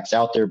quarterbacks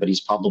out there, but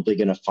he's probably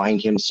going to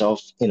find himself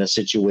in a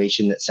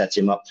situation that sets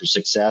him up for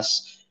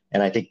success.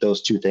 And I think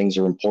those two things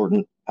are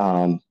important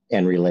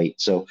and relate.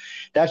 So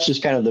that's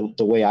just kind of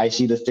the way I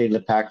see the state of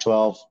the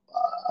Pac-12.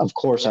 Of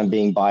course, I'm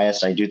being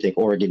biased. I do think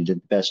Oregon did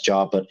the best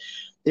job, but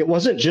it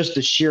wasn't just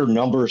the sheer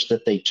numbers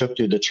that they took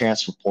through the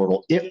transfer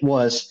portal. It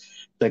was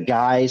the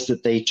guys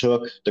that they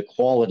took, the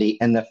quality,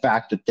 and the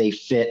fact that they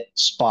fit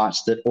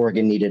spots that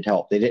Oregon needed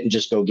help. They didn't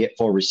just go get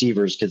 4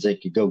 receivers because they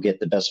could go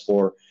get the best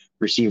 4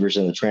 receivers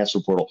in the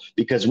transfer portal.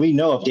 Because we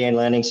know if Dan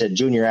Lanning said,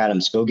 Junior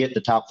Adams, go get the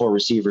top 4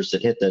 receivers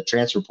that hit the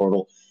transfer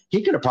portal,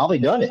 he could have probably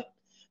done it.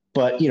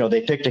 But,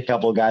 they picked a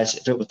couple of guys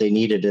that fit what they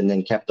needed and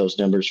then kept those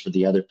numbers for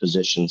the other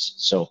positions.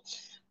 So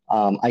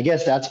I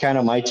guess that's kind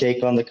of my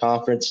take on the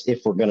conference.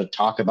 If we're going to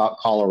talk about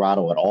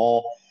Colorado at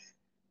all,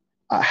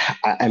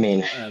 I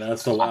mean,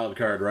 that's the wild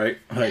card, right?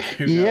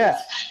 Yeah,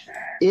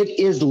 it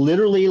is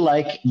literally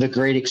like the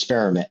great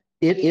experiment.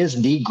 It is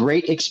the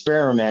great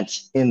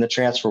experiment in the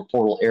transfer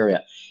portal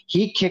area.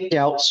 He kicked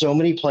out so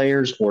many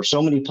players or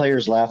so many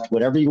players left,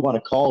 whatever you want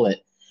to call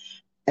it.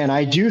 And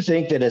I do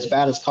think that as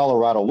bad as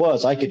Colorado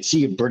was, I could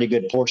see a pretty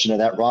good portion of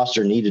that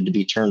roster needed to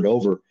be turned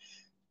over.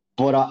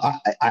 But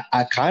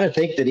I kind of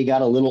think that he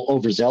got a little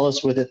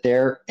overzealous with it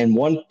there. And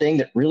one thing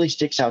that really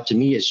sticks out to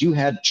me is you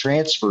had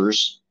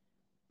transfers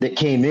that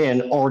came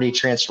in already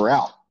transfer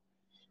out.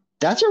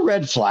 That's a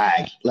red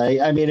flag.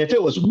 If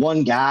it was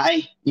one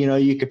guy,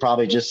 you could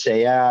probably just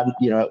say,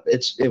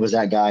 it was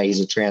that guy. He's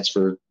a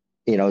transfer,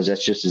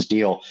 that's just his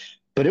deal.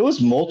 But it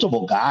was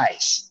multiple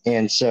guys.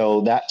 And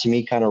so that to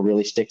me kind of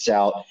really sticks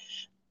out.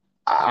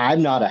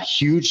 I'm not a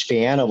huge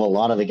fan of a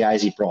lot of the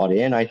guys he brought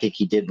in. I think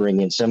he did bring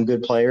in some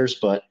good players,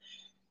 but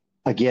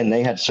again,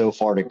 they had so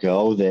far to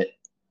go that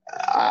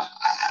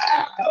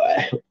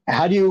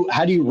how do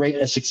you rate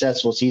a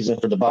successful season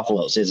for the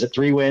Buffaloes? Is it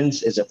 3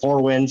 wins? Is it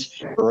 4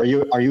 wins? Or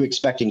are you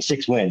expecting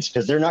 6 wins?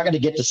 Because they're not going to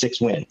get to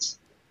 6 wins.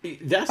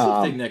 That's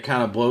the thing that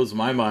kind of blows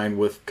my mind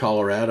with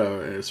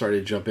Colorado. Sorry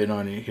to jump in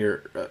on you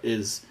here.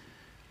 Is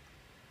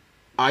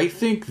I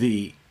think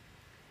the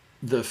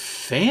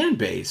fan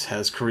base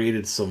has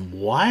created some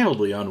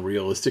wildly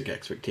unrealistic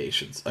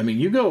expectations. I mean,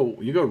 you go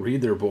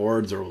read their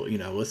boards or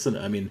listen.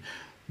 I mean,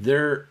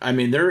 they're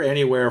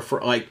anywhere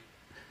for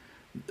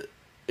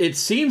it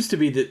seems to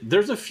be that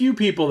there's a few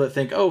people that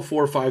think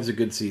 4-5 is a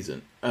good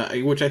season,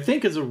 which I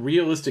think is a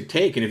realistic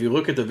take. And if you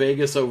look at the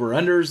Vegas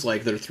over-unders,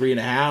 they're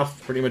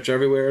 3.5 pretty much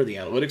everywhere. The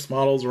analytics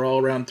models are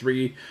all around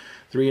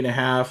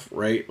 3.5,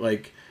 right?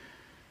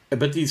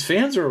 But these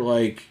fans are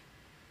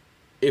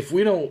if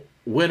we don't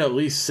win at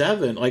least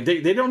 7,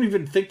 they don't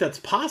even think that's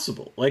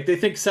possible. They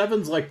think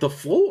 7's the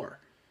floor.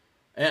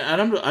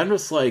 And I'm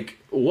just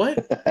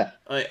what?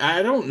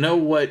 I don't know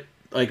what.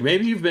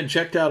 Maybe you've been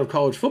checked out of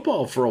college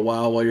football for a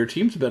while your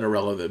team's been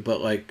irrelevant,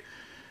 but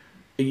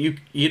did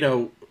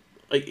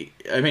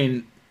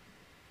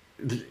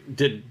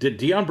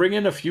Deion bring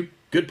in a few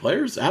good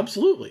players?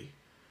 Absolutely.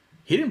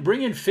 He didn't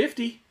bring in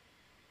 50.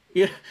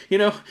 You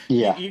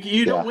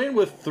don't win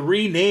with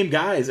 3 named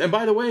guys. And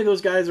by the way,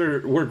 those guys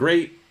were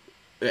great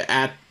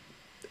at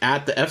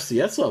the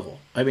FCS level.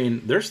 I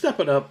mean, they're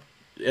stepping up,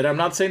 and I'm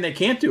not saying they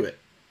can't do it,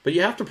 but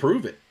you have to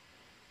prove it.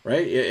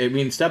 Right? I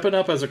mean, stepping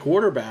up as a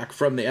quarterback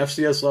from the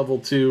FCS level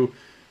to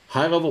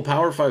high-level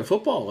Power 5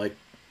 football,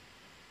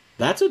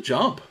 that's a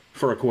jump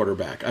for a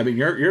quarterback. I mean,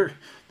 you're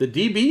the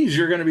DBs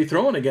you're going to be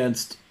throwing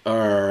against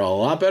are a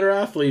lot better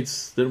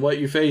athletes than what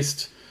you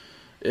faced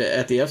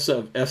at the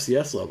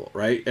FCS level,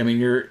 right? I mean,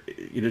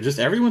 just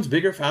everyone's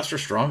bigger, faster,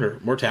 stronger,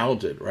 more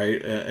talented,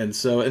 right? And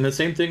the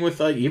same thing with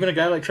even a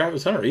guy like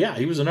Travis Hunter. Yeah,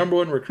 he was the number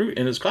 1 recruit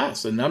in his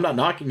class, and I'm not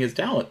knocking his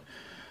talent,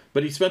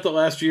 but he spent the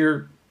last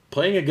year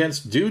playing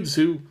against dudes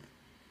who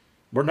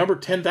were number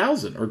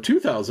 10,000 or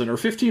 2,000 or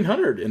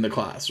 1,500 in the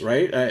class,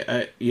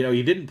 right?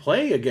 He didn't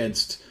play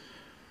against,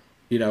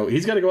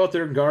 he's got to go out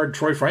there and guard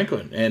Troy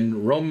Franklin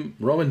and Roman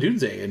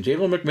Dunze and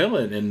Jalen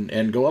McMillan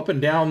and go up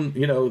and down, the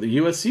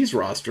USC's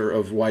roster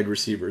of wide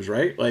receivers,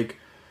 right?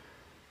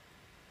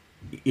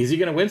 Is he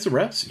going to win some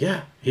reps?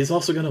 Yeah. He's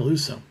also going to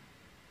lose some.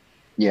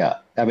 Yeah.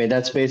 I mean,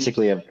 that's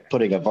basically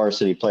putting a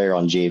varsity player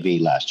on JV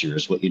last year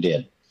is what you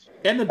did.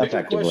 And the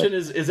bigger question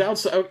is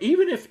outside.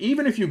 Even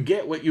if you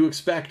get what you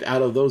expect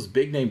out of those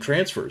big name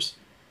transfers,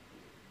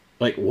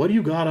 like what do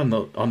you got on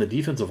the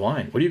defensive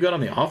line? What do you got on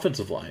the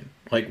offensive line?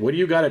 Like what do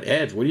you got at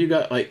edge? What do you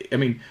got? Like I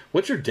mean,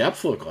 what's your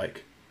depth look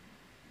like?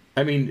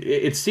 I mean,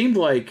 it seemed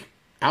like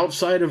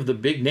outside of the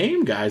big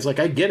name guys, like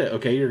I get it.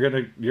 Okay, you're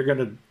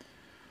gonna.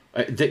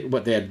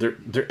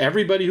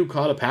 Everybody who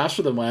caught a pass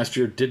for them last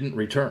year didn't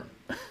return.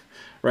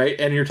 Right,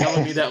 and you're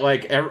telling me that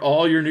like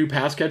all your new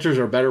pass catchers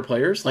are better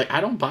players? Like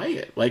I don't buy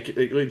it. Like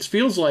it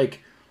feels like,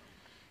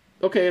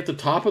 okay, at the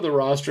top of the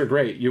roster,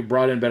 great, you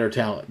brought in better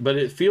talent, but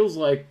it feels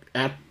like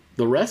at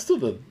the rest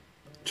of the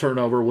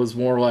turnover was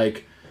more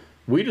like,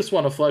 we just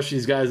want to flush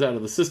these guys out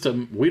of the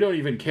system. We don't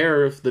even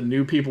care if the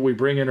new people we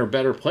bring in are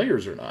better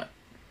players or not.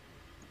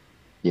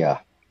 Yeah,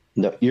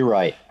 no, you're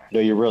right. No,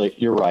 you're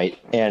right.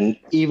 And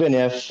even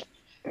if,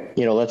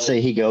 let's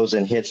say he goes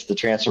and hits the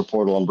transfer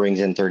portal and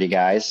brings in 30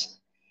 guys.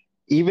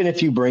 Even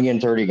if you bring in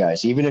 30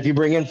 guys, even if you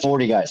bring in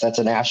 40 guys, that's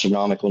an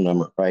astronomical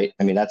number, right?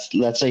 I mean,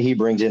 let's say he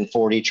brings in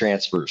 40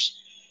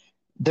 transfers.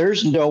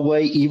 There's no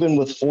way, even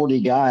with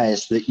 40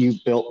 guys, that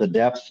you've built the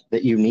depth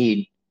that you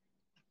need,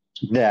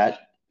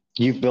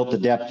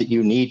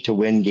 to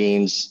win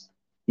games,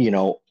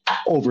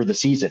 over the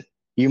season.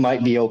 You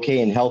might be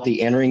okay and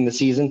healthy entering the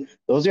season.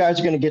 Those guys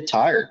are going to get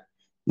tired,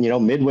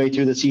 midway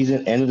through the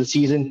season, end of the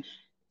season.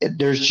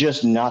 There's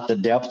just not the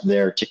depth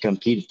there to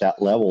compete at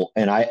that level.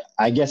 And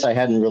I guess I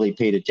hadn't really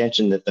paid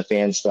attention that the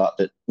fans thought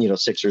that,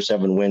 6 or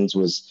 7 wins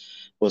was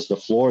the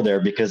floor there,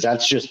 because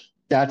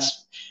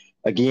that's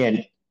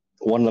again,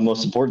 one of the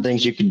most important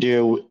things you can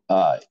do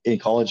in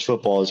college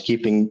football is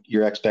keeping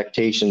your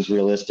expectations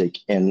realistic.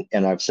 And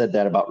I've said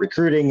that about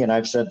recruiting, and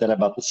I've said that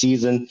about the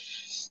season.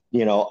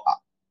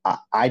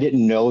 I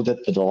didn't know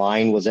that the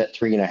line was at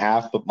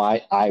 3.5, but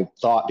I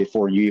thought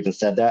before you even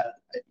said that,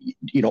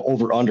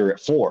 over under at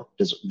 4.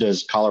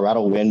 Does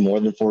Colorado win more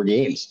than 4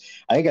 games?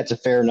 I think that's a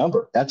fair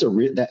number. That's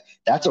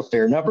a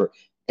fair number.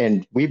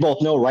 And we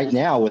both know right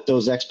now with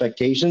those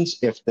expectations,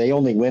 if they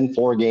only win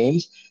 4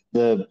 games,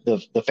 the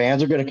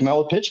fans are going to come out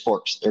with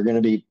pitchforks. They're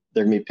going to be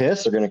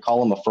pissed. They're going to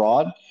call him a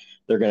fraud.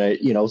 They're going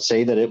to,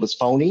 say that it was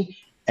phony.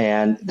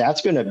 And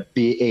that's going to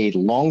be a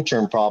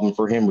long-term problem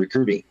for him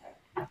recruiting.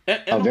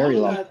 And a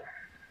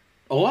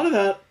lot of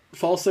that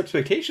false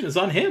expectation is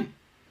on him.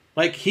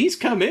 Like he's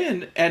come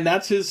in and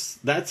that's his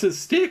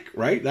stick,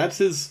 right? That's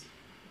his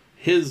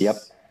yep.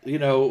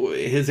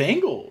 His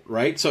angle,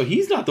 right? So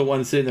he's not the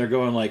one sitting there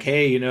going like,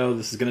 hey,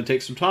 this is going to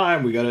take some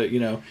time. We got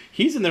to,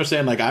 he's in there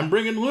saying like, I'm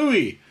bringing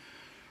Louis.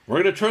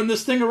 We're going to turn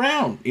this thing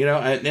around,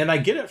 and I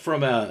get it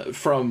from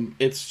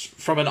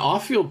an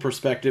off-field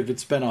perspective.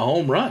 It's been a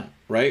home run,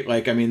 right?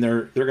 Like, I mean,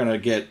 they're going to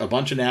get a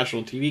bunch of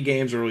national TV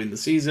games early in the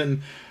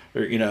season.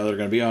 Or, they're going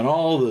to be on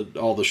all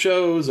the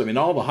shows. I mean,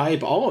 all the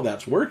hype, all of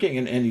that's working,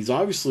 and he's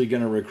obviously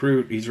going to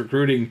recruit. He's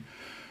recruiting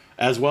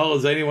as well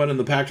as anyone in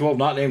the Pac-12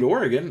 not named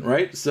Oregon,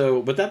 right?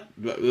 So, but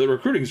the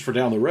recruiting's for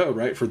down the road,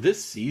 right? For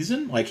this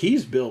season, like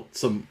he's built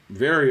some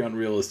very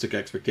unrealistic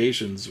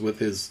expectations with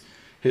his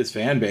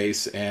fan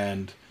base,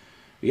 and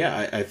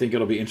yeah, I think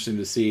it'll be interesting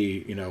to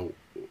see,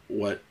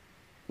 what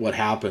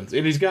happens.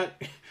 And he's got.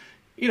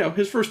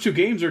 His first 2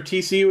 games are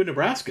TCU and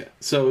Nebraska.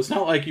 So it's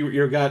not like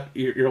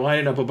you're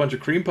lining up a bunch of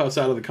cream puffs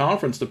out of the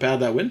conference to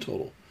pad that win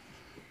total.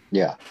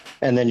 Yeah.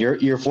 And then your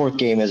 4th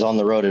game is on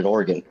the road at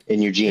Oregon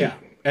in Eugene. Yeah.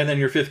 And then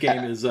your 5th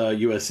game is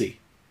USC.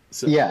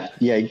 So, yeah,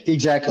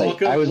 exactly.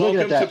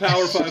 Welcome to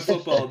Power 5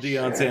 football,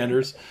 Deion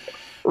Sanders.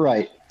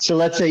 Right. So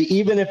let's say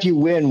even if you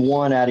win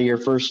 1 out of your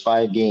first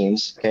 5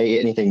 games, okay,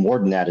 anything more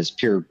than that is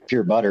pure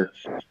butter.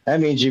 That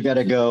means you've got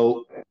to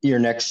go your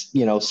next,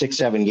 6,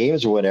 7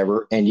 games or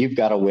whatever, and you've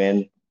got to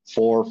win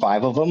 4 or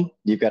 5 of them.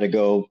 You've got to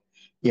go,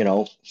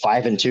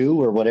 5-2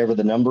 or whatever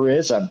the number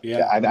is. I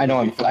know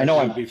I'm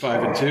be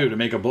 5-2 to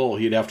make a bowl.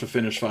 He'd have to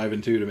finish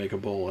 5-2 to make a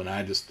bowl, and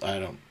I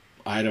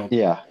don't.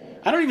 Yeah.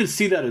 I don't even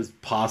see that as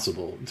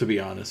possible, to be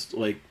honest.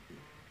 Like,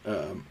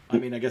 I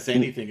mean, I guess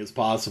anything is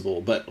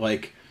possible, but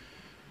like,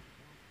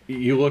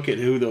 you look at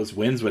who those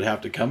wins would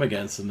have to come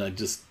against, and I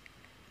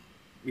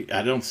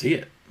don't see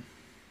it.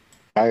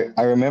 I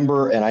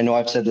remember, and I know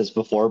I've said this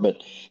before,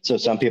 but so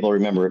some people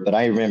remember it, but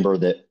I remember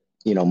that,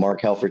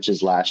 Mark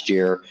Helfrich's last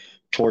year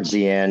towards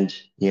the end,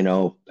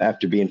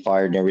 after being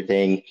fired and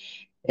everything.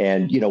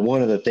 And,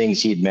 one of the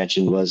things he'd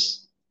mentioned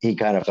was he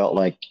kind of felt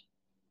like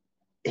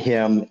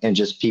him and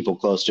just people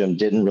close to him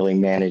didn't really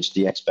manage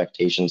the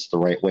expectations the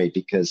right way,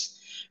 because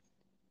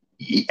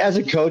as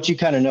a coach, you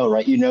kind of know,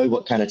 right? You know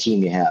what kind of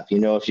team you have.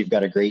 If you've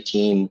got a great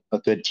team, a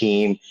good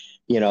team,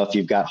 if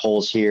you've got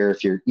holes here,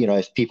 if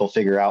if people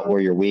figure out where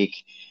you're weak,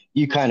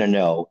 you kind of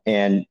know.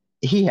 And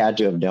he had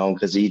to have known,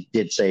 because he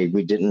did say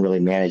we didn't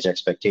really manage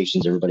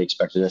expectations. Everybody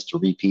expected us to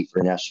repeat for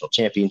a national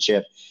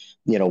championship,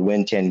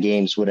 win 10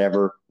 games,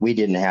 whatever. We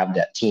didn't have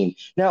that team.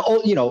 Now,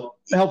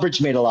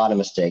 Helfrich made a lot of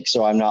mistakes,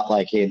 so I'm not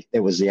like, hey, it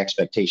was the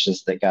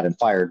expectations that got him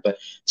fired. But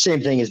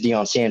same thing as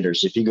Deion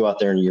Sanders. If you go out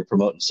there and you're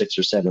promoting 6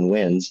 or 7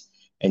 wins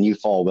and you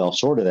fall well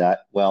short of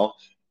that, well,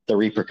 the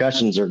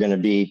repercussions are going to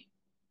be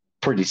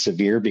pretty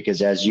severe,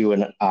 because as you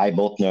and I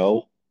both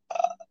know,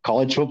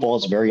 college football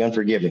is very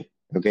unforgiving.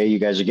 Okay. You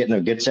guys are getting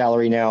a good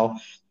salary now.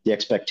 The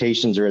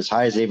expectations are as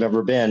high as they've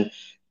ever been.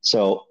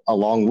 So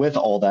along with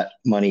all that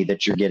money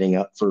that you're getting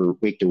up for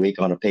week to week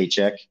on a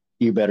paycheck,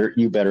 you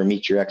better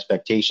meet your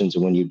expectations.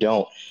 And when you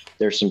don't,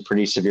 there's some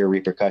pretty severe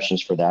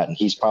repercussions for that. And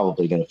he's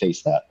probably going to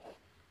face that.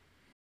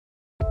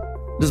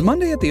 Does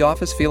Monday at the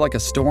office feel like a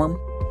storm?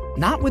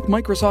 Not with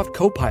Microsoft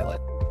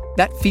Copilot.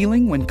 That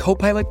feeling when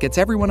Copilot gets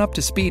everyone up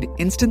to speed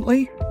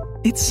instantly?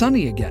 It's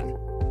sunny again.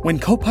 When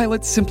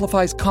Copilot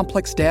simplifies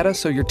complex data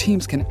so your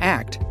teams can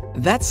act,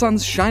 that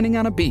sun's shining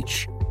on a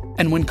beach.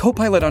 And when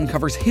Copilot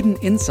uncovers hidden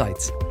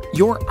insights,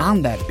 you're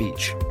on that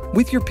beach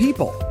with your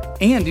people,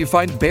 and you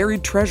find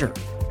buried treasure.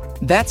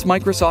 That's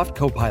Microsoft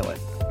Copilot.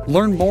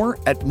 Learn more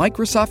at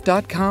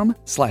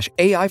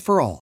Microsoft.com/AI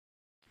for all.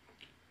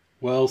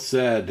 Well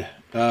said.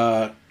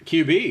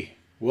 QB,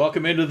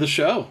 welcome into the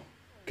show.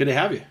 Good to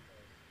have you.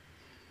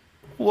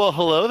 Well,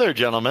 hello there,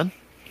 gentlemen.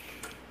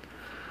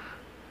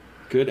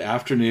 Good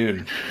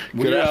afternoon.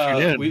 Good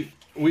afternoon.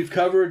 We've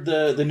covered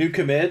the new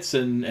commits,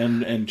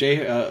 and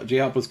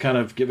J-Hop was kind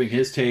of giving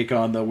his take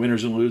on the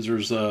winners and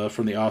losers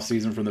from the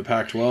offseason from the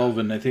Pac-12,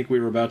 and I think we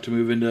were about to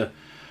move into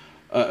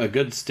a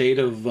good state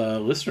of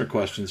listener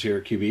questions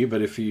here, QB,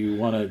 but if you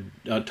want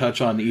to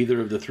touch on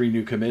either of the three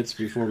new commits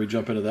before we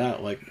jump into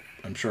that, like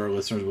I'm sure our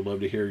listeners would love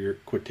to hear your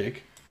quick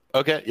take.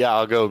 Okay, yeah,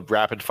 I'll go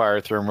rapid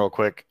fire through them real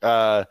quick.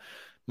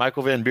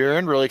 Michael Van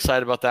Buren, really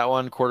excited about that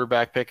one,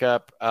 quarterback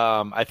pickup.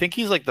 I think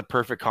he's like the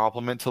perfect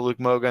complement to Luke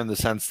Moga in the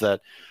sense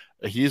that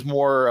he's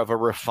more of a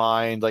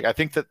refined, I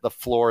think that the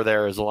floor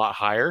there is a lot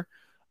higher.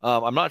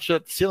 I'm not sure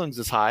that the ceiling's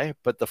as high,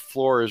 but the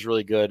floor is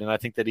really good. And I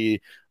think that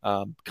he,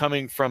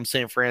 coming from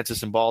St.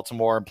 Francis and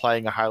Baltimore and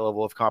playing a high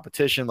level of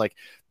competition,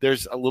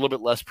 there's a little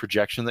bit less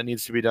projection that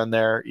needs to be done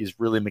there. He's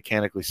really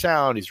mechanically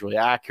sound. He's really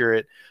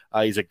accurate.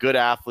 He's a good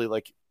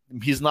athlete.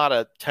 He's not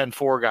a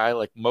 10-4 guy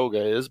like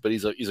Moga is, but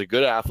he's a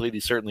good athlete.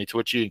 He's certainly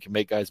twitchy and can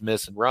make guys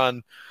miss and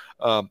run.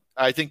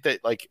 I think that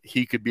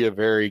he could be a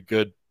very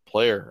good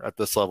player at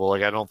this level.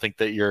 I don't think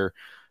that you're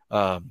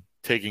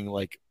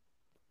taking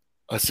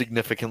a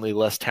significantly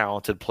less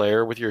talented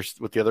player with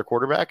the other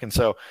quarterback. And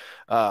so,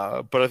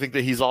 but I think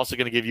that he's also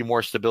going to give you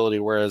more stability.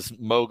 Whereas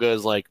Moga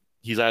is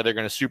he's either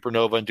going to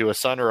supernova into a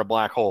sun or a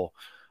black hole.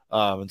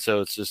 And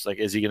so it's just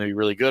is he going to be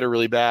really good or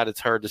really bad?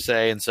 It's hard to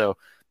say. And so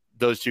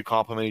those two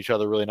complement each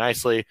other really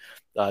nicely.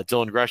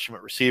 Dylan Gresham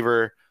at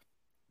receiver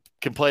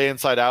can play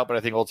inside out, but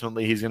I think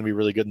ultimately he's going to be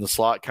really good in the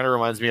slot. Kind of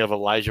reminds me of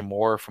Elijah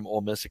Moore from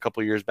Ole Miss a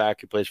couple of years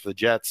back, who plays for the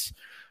Jets.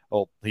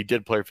 Well, he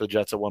did play for the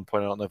Jets at one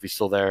point. I don't know if he's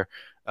still there.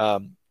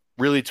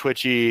 Really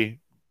twitchy,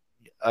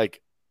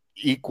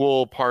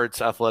 equal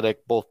parts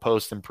athletic, both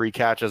post and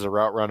pre-catch as a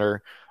route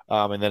runner,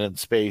 and then in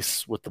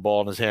space with the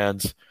ball in his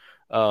hands.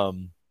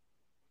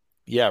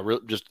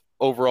 Just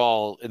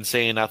overall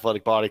insane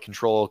athletic body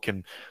control,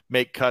 can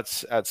make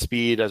cuts at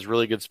speed, has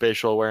really good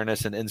spatial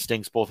awareness and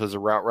instincts, both as a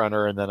route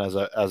runner and then as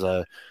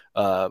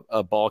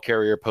a ball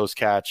carrier post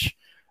catch.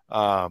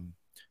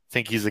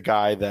 Think he's a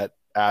guy that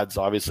adds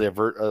obviously a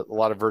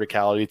lot of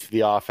verticality to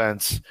the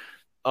offense.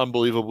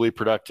 Unbelievably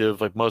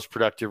productive, most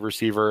productive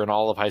receiver in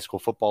all of high school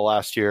football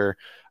last year.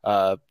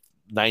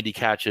 90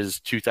 catches,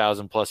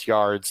 2,000 plus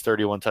yards,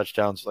 31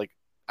 touchdowns,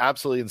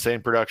 absolutely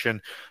insane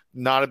production.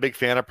 Not a big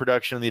fan of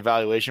production in the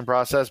evaluation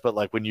process, but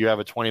when you have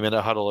a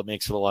 20-minute huddle, it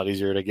makes it a lot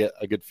easier to get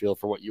a good feel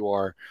for what you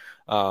are.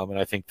 And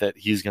I think that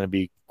he's going to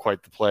be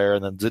quite the player.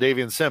 And then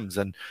Za'Davian Sims.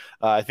 And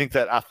I think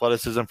that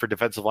athleticism for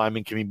defensive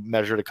linemen can be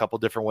measured a couple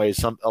different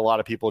ways. A lot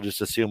of people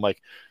just assume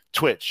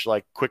twitch,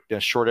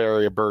 quickness, short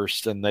area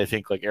burst. And they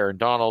think Aaron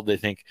Donald, they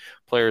think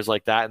players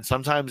like that. And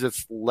sometimes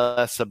it's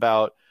less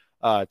about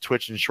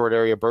twitch and short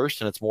area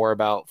burst, and it's more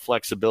about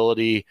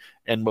flexibility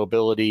and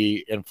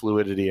mobility and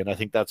fluidity. And I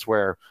think that's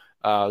where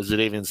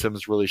Za'Davian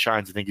Sims really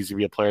shines. I think he's going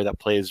to be a player that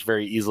plays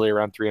very easily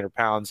around 300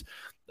 pounds.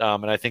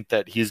 And I think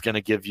that he's going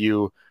to give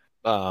you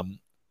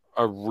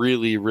a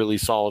really, really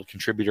solid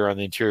contributor on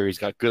the interior. He's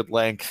got good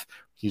length.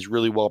 He's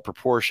really well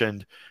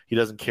proportioned. He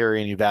doesn't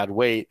carry any bad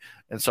weight.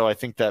 And so I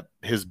think that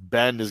his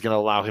bend is going to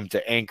allow him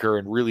to anchor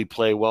and really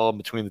play well in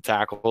between the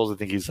tackles. I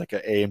think he's an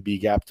A and B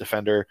gap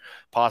defender,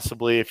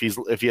 possibly if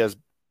he has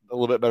a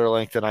little bit better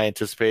length than I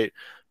anticipate.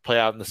 Play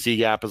out in the C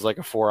gap as a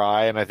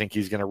 4-eye, and I think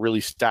he's going to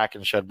really stack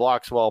and shed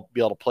blocks well,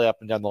 be able to play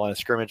up and down the line of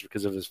scrimmage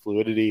because of his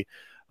fluidity,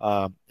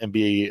 and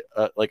be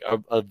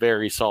a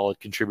very solid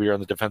contributor on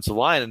the defensive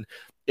line. And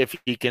if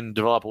he can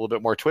develop a little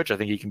bit more twitch, I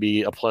think he can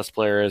be a plus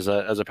player as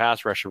a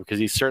pass rusher, because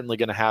he's certainly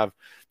going to have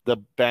the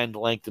bend,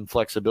 length, and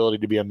flexibility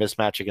to be a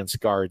mismatch against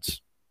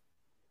guards.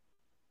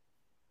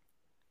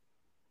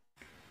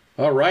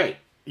 All right.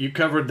 You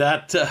covered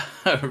that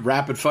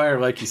rapid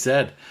fire, like you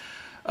said.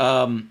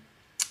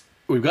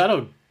 We've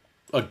got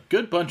a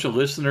good bunch of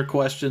listener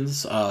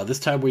questions. This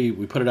time we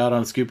put it out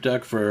on Scoop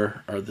Duck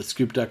for the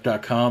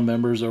ScoopDuck.com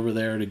members over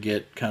there to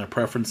get kind of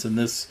preference in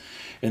this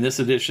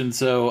edition.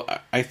 So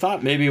I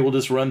thought maybe we'll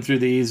just run through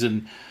these,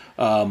 and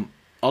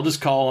I'll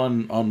just call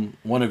on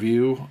one of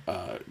you,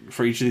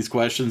 for each of these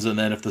questions, and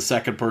then if the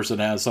second person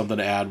has something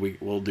to add,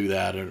 we'll do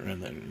that,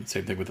 and then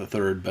same thing with the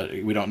third. But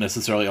we don't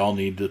necessarily all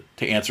need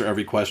to answer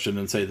every question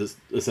and say this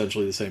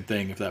essentially the same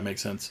thing, if that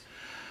makes sense.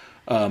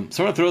 So I'm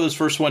gonna throw this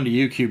first one to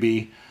you,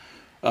 QB.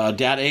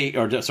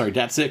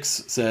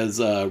 Dat6 says,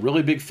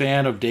 really big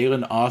fan of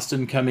Dalen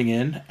Austin coming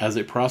in as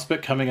a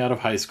prospect coming out of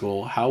high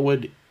school. How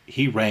would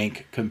he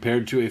rank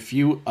compared to a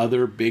few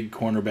other big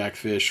cornerback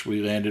fish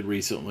we landed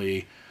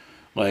recently,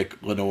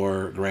 like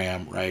Lenoir,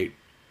 Graham, right?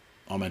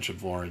 I'll mention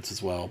Florence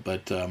as well,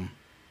 but kind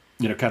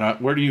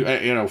of where do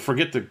you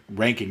forget the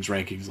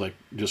rankings, like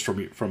just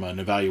from an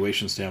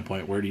evaluation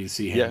standpoint, where do you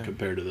see him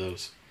compared to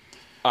those?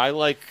 I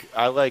like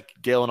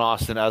Dalen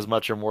Austin as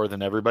much or more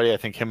than everybody. I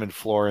think him and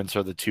Florence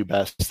are the two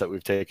best that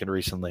we've taken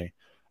recently,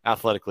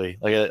 athletically.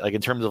 Like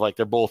in terms of like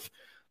they're both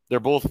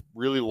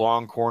really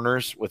long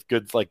corners with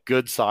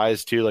good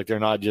size too. Like they're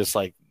not just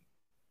like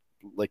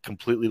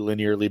completely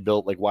linearly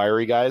built like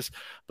wiry guys,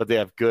 but they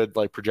have good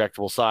like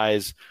projectable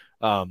size.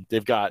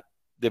 They've got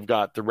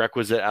the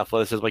requisite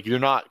athleticism. Like you're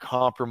not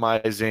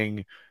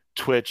compromising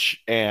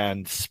twitch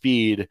and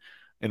speed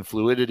and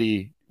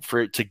fluidity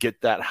for it to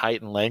get that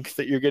height and length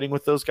that you're getting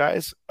with those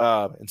guys.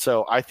 And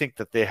so I think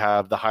that they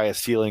have the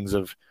highest ceilings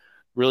of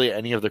really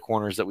any of the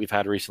corners that we've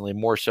had recently,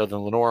 more so than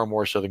Lenoir,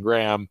 more so than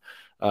Graham,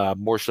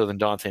 more so than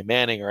Dante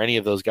Manning or any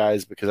of those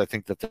guys, because I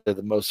think that they're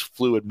the most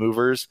fluid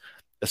movers,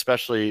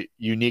 especially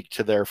unique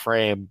to their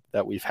frame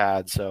that we've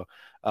had. So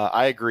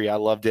I agree. I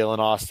love Dalen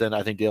Austin.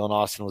 I think Dalen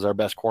Austin was our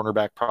best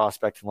cornerback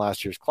prospect in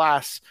last year's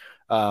class.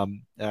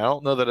 And I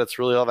don't know that it's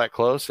really all that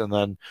close. And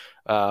then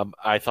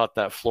I thought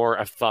the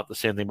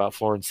same thing about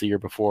Florence the year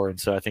before. And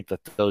so I think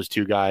that those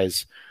two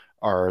guys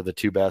are the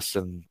two best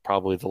in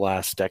probably the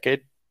last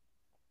decade.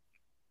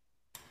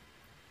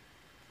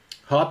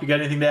 Hop, you got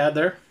anything to add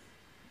there?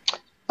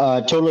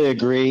 Totally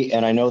agree.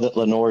 And I know that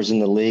Lenoir's in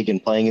the league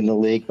and playing in the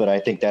league, but I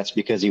think that's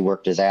because he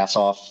worked his ass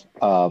off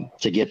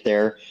to get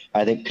there.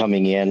 I think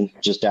coming in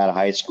just out of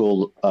high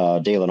school,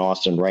 Dalen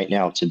Austin right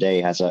now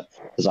today has a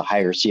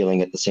higher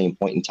ceiling at the same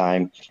point in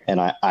time. And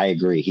I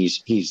agree.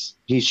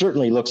 He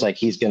certainly looks like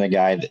he's going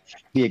to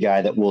be a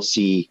guy that we'll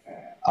see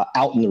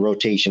out in the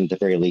rotation at the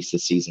very least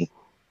this season.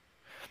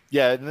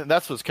 Yeah, and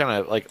that's what's kind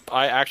of like,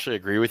 I actually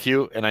agree with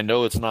you. And I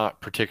know it's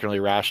not particularly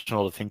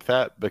rational to think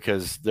that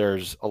because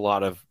there's a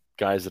lot of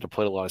guys that have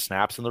played a lot of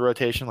snaps in the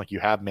rotation. Like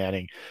you have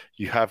Manning,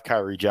 you have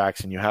Kyrie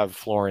Jackson, you have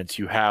Florence,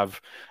 you have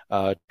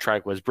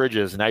Trikweze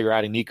Bridges, and now you're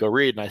adding Nico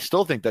Reed. And I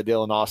still think that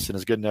Dalen Austin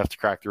is good enough to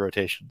crack the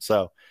rotation.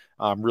 So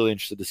I'm really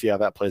interested to see how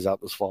that plays out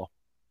this fall.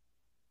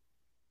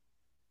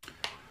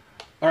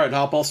 All right,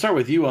 Hop, I'll start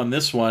with you on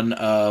this one.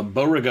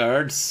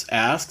 Beauregard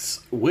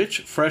asks,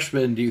 which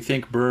freshmen do you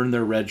think burned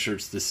their red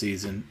shirts this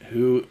season?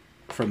 Who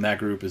from that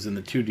group is in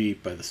the too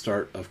deep by the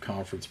start of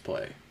conference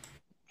play?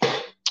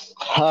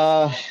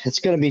 It's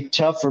going to be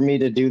tough for me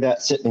to do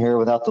that sitting here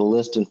without the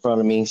list in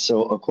front of me.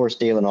 So, of course,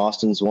 Dalen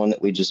Austin's one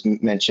that we just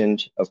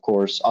mentioned. Of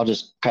course, I'll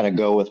just kind of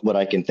go with what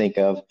I can think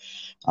of.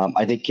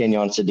 I think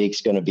Kenyon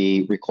Sadiq's going to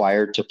be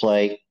required to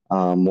play,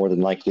 more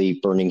than likely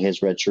burning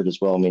his red shirt as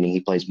well, meaning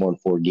he plays more than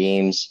 4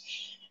 games.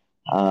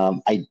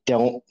 I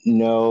don't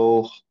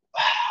know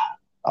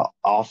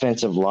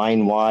offensive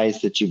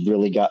line-wise that you've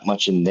really got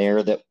much in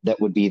there that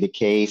would be the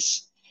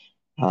case.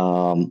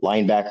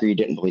 Linebacker, you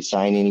didn't really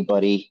sign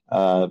anybody.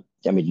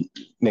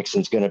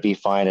 Mixon's going to be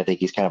fine. I think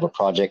he's kind of a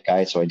project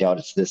guy, so I doubt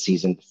it's this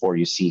season before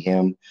you see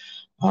him.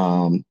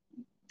 I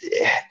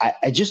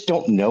just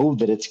don't know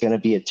that it's going to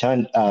be a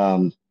ton.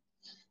 I'm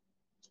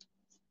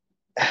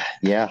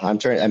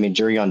trying.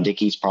 Jurion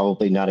Dickey's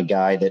probably not a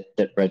guy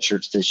that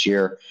redshirts this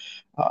year.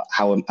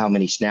 How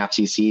many snaps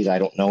he sees, I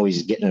don't know.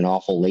 He's getting an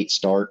awful late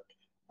start.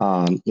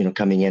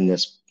 Coming in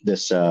this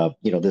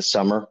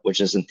summer, which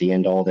isn't the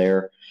end all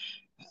there.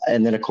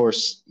 And then, of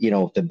course,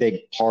 the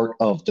big part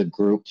of the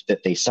group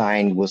that they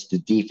signed was the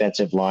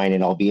defensive line,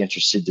 and I'll be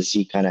interested to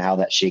see kind of how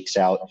that shakes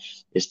out.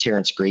 Is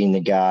Terrence Green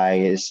the guy?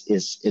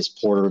 Is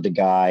Porter the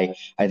guy?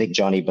 I think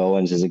Johnny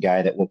Bowens is a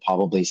guy that we'll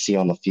probably see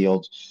on the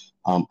field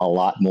a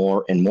lot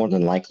more, and more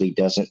than likely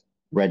doesn't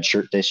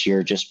redshirt this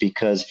year just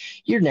because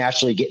you're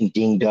naturally getting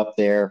dinged up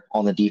there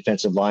on the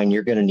defensive line.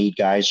 You're going to need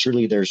guys.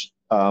 Surely there's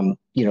some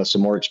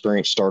more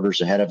experienced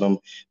starters ahead of them,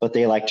 but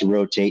they like to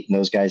rotate, and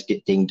those guys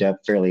get dinged up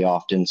fairly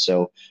often.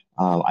 So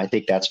I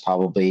think that's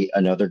probably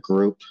another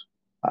group.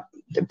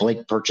 The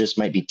Blake Purchase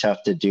might be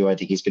tough to do. I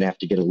think he's going to have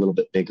to get a little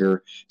bit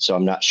bigger. So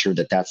I'm not sure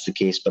that that's the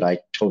case, but I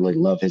totally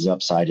love his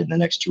upside in the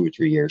next 2 or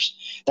 3 years.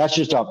 That's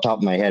just off the top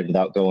of my head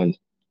without going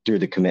through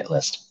the commit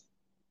list.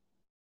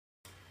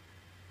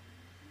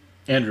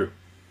 Andrew.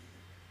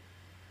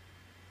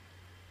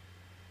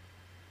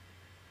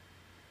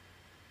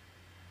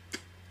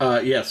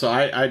 So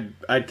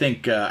I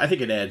think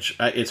an edge.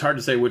 It's hard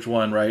to say which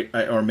one, right?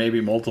 Or maybe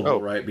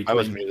multiple, right? I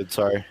was muted.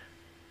 Sorry.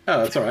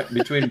 Oh, that's all right.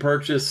 Between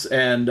Purchase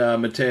and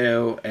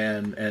Mateo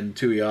and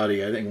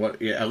Tuioti, I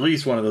think at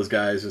least one of those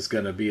guys is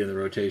going to be in the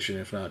rotation,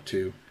 if not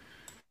 2.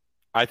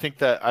 I think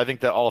that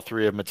all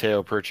 3 of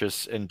Mateo,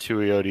 Purchase, and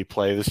Tuioti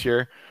play this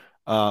year,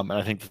 and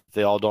I think that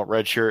they all don't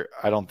redshirt.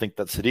 I don't think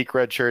that Sadiq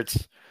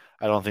redshirts.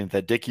 I don't think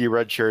that Dickey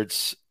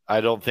redshirts.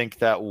 I don't think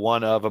that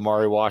one of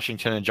Amari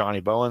Washington and Johnny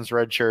Bowen's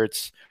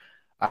redshirts.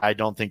 I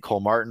don't think Cole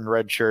Martin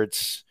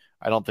redshirts.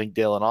 I don't think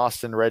Dalen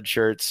Austin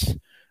redshirts.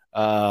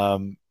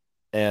 And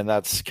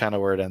that's kind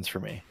of where it ends for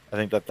me. I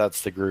think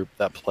that's the group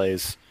that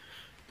plays.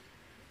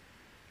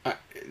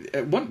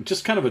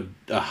 Just kind of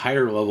a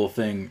higher level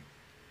thing,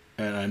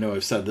 and I know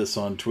I've said this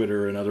on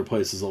Twitter and other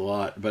places a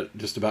lot, but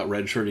just about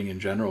redshirting in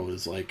general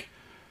is like,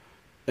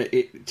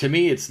 to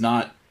me, it's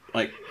not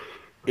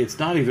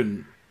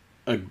even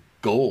a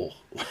goal.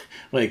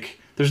 Like,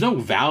 there's no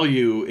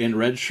value in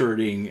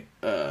redshirting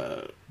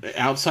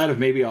outside of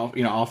maybe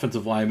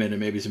offensive linemen and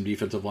maybe some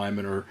defensive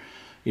linemen or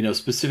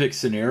specific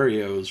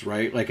scenarios,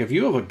 right? Like, if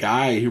you have a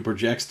guy who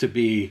projects to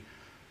be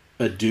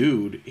a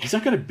dude, he's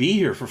not going to be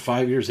here for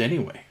 5 years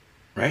anyway,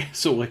 right?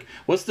 So, like,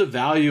 what's the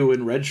value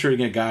in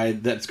redshirting a guy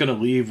that's going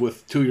to leave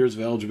with 2 years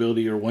of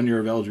eligibility or 1 year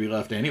of eligibility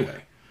left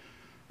anyway?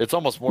 It's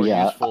almost more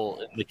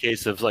useful in the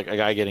case of like a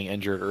guy getting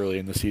injured early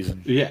in the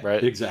season. Yeah,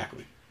 right.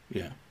 Exactly.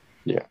 Yeah.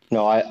 Yeah.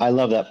 No, I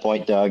love that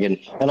point, Doug. And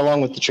along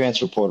with the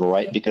transfer portal,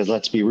 right? Because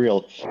let's be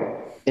real,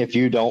 if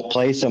you don't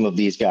play some of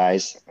these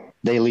guys,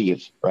 they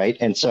leave, right?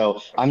 And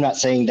so I'm not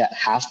saying that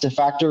has to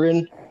factor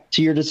in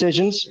to your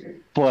decisions,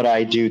 but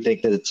I do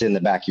think that it's in the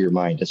back of your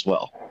mind as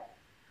well.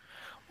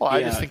 Well,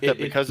 I just think that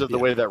because of the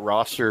way that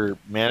roster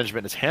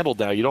management is handled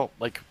now, you don't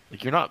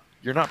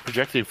you're not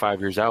projecting 5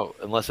 years out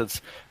unless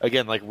it's,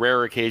 again, like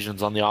rare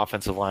occasions on the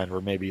offensive line where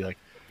maybe like,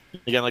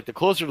 again, like the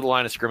closer to the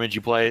line of scrimmage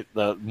you play,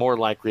 the more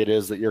likely it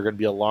is that you're going to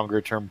be a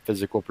longer term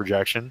physical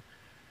projection.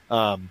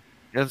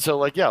 And so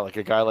like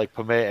a guy like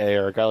Pamee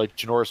or a guy like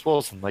Janoris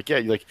Wilson,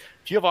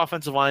 if you have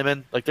offensive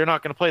linemen, like they're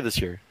not going to play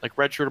this year, like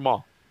redshirt them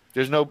all.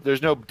 There's no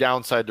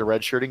downside to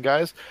redshirting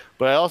guys,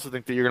 but I also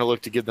think that you're going to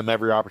look to give them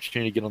every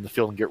opportunity to get on the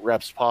field and get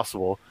reps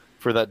possible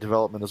for that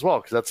development as well,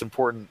 because that's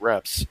important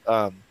reps.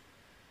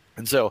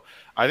 And so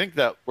I think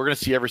that we're going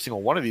to see every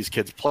single one of these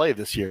kids play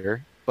this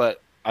year,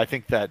 but I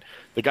think that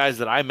the guys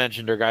that I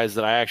mentioned are guys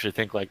that I actually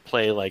think like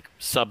play like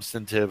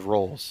substantive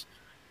roles.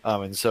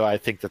 And so I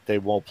think that they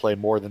won't play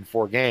more than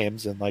 4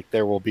 games, and like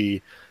there will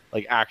be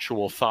like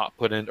actual thought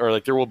put in, or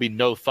like there will be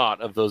no thought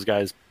of those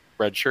guys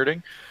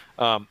redshirting.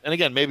 And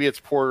again, maybe it's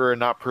Porter and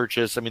not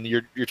Purchase. I mean,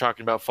 you're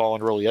talking about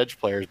fallen early edge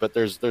players, but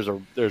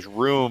there's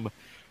room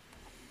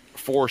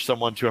for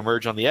someone to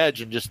emerge on the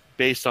edge, and just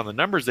based on the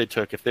numbers they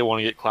took, if they want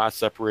to get class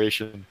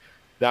separation,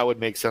 that would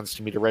make sense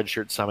to me to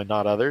redshirt some and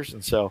not others.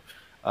 And so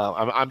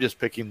I'm just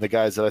picking the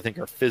guys that I think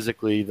are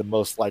physically the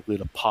most likely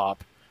to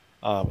pop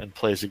and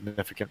play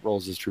significant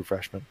roles as true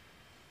freshmen.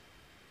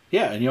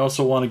 Yeah, and you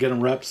also want to get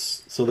them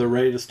reps so they're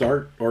ready to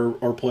start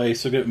or play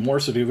more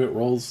significant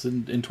roles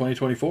in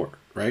 2024,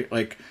 right?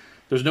 Like,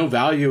 there's no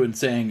value in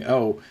saying,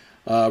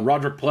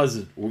 Roderick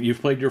Pleasant, you've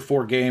played your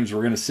 4 games,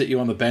 we're going to sit you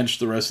on the bench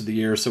the rest of the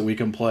year so we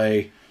can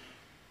play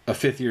a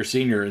 5th-year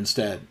senior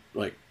instead.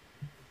 Like,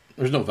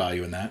 there's no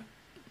value in that.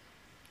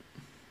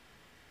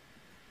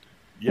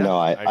 Yeah, no,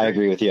 I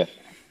agree with you.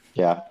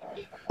 Yeah.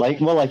 Like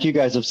you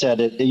guys have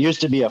said, it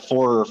used to be a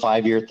 4 or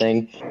 5 year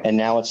thing, and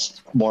now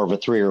it's more of a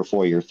 3 or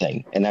 4 year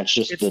thing. And that's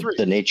just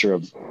the nature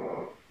of.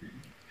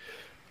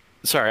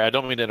 Sorry, I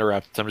don't mean to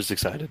interrupt. I'm just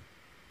excited.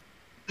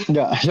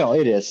 No,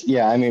 it is.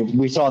 Yeah, I mean,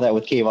 we saw that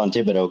with Kayvon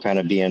Thibodeau kind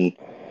of being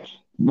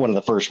one of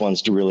the first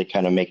ones to really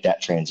kind of make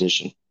that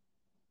transition.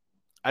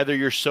 Either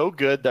you're so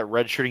good that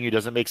redshirting you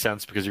doesn't make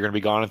sense because you're going to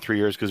be gone in 3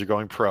 years because you're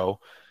going pro,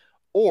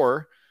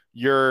 or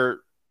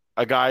you're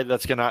a guy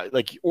that's going to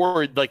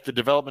the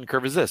development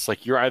curve is this.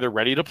 Like, you're either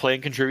ready to play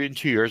and contribute in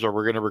 2 years, or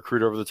we're going to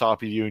recruit over the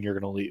top of you and you're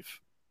going to leave.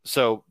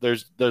 So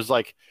there's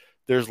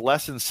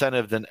less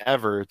incentive than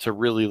ever to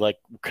really like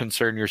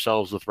concern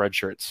yourselves with red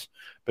shirts,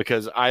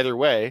 because either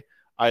way,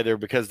 either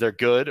because they're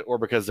good or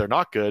because they're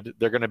not good,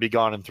 they're going to be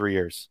gone in 3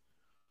 years.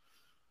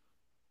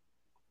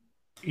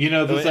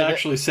 This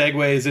actually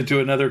segues into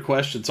another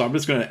question. So I'm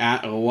just going to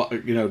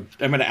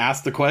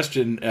ask the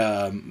question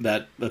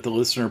that the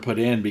listener put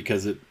in,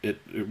 because it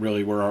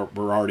really we're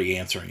already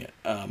answering it.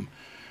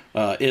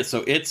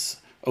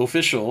 It's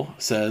official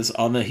says,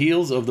 on the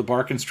heels of the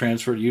Barkins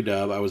transfer to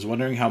UW, I was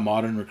wondering how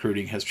modern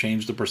recruiting has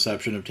changed the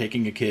perception of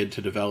taking a kid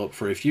to develop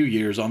for a few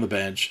years on the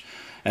bench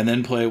and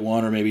then play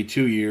 1 or maybe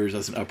 2 years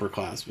as an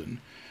upperclassman.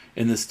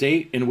 In the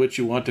state in which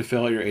you want to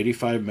fill your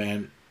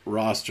 85-man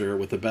roster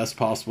with the best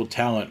possible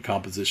talent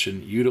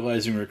composition,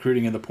 utilizing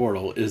recruiting in the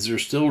portal, is there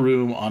still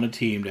room on a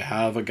team to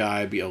have a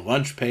guy be a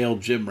lunch pail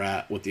gym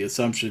rat with the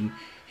assumption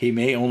he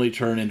may only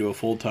turn into a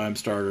full-time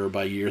starter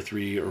by year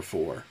 3 or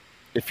 4?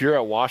 If you're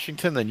at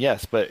Washington, then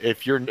yes. But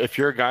if you're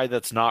a guy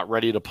that's not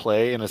ready to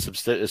play in a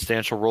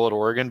substantial role at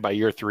Oregon by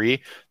year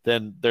 3,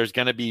 then there's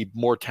going to be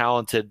more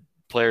talented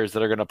players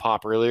that are going to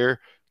pop earlier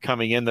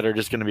coming in that are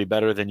just going to be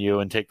better than you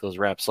and take those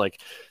reps.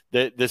 Like,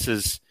 this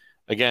is,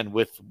 again,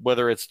 with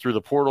whether it's through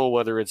the portal,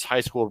 whether it's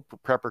high school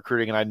prep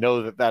recruiting, and I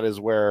know that is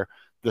where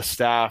the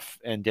staff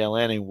and Dan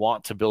Lanning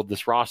want to build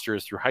this roster,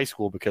 is through high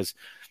school, because,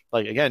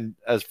 like, again,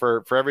 as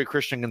for every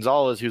Christian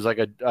Gonzalez who's like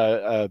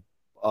a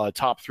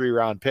top 3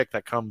 round pick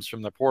that comes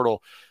from the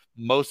portal,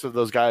 most of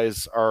those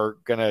guys are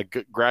going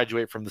to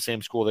graduate from the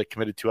same school they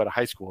committed to out of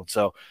high school. And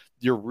so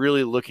you're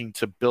really looking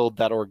to build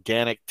that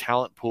organic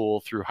talent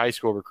pool through high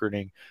school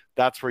recruiting.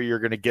 That's where you're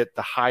going to get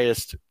the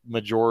highest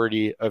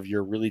majority of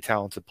your really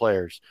talented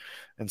players.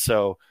 And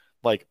so,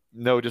 like,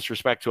 no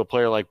disrespect to a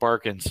player like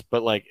Barkins,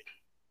 but like,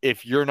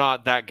 if you're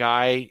not that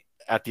guy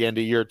at the end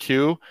of year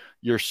 2,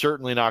 you're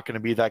certainly not going to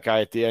be that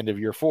guy at the end of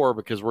year 4,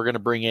 because we're going to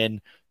bring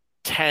in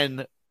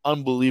 10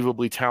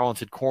 unbelievably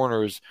talented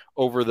corners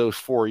over those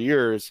 4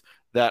 years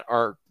that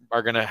are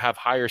going to have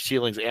higher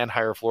ceilings and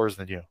higher floors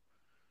than you.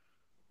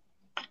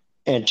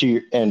 And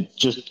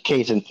just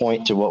case in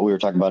point to what we were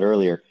talking about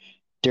earlier,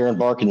 Darren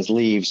Barkins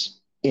leaves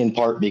in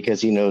part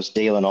because he knows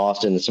Dalen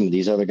Austin and some of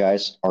these other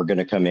guys are going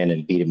to come in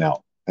and beat him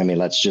out. I mean,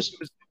 that's just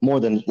more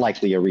than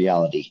likely a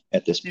reality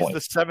at this point.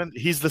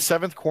 He's the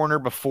 7th corner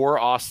before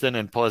Austin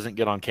and Pleasant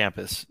get on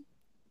campus,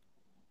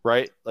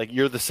 right? Like,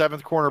 you're the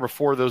 7th corner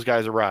before those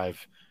guys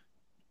arrive.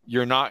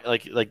 You're not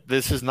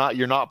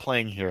you're not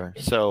playing here.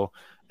 So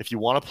if you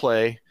want to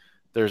play,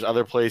 there's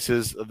other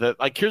places that,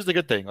 like, here's the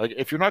good thing. Like,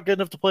 if you're not good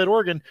enough to play at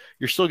Oregon,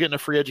 you're still getting a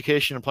free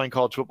education and playing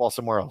college football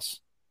somewhere else.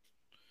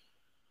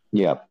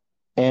 Yeah.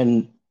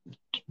 And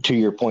to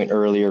your point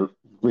earlier,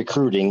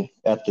 recruiting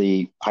at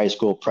the high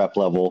school prep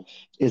level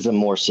is a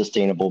more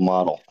sustainable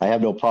model. I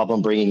have no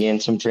problem bringing in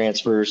some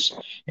transfers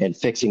and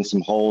fixing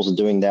some holes and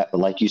doing that. But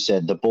like you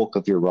said, the bulk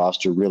of your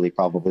roster really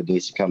probably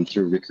needs to come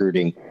through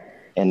recruiting.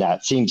 And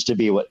that seems to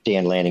be what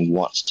Dan Lanning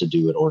wants to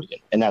do at Oregon.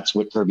 And that's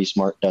what Kirby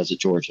Smart does at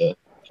Georgia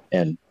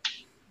and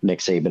Nick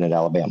Saban at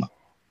Alabama.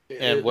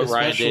 And what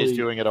Ryan Day is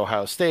doing at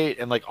Ohio State.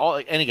 And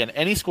again,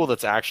 any school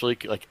that's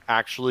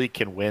actually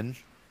can win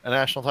a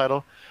national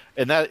title.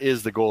 And that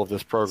is the goal of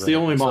this program. It's the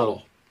only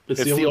model.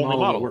 It's the only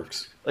model that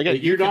works. Again,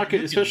 you're not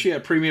getting, especially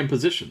at premium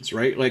positions,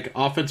 right? Like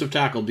offensive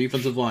tackle,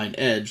 defensive line,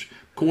 edge,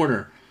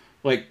 corner.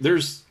 Like,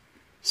 there's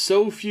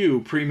so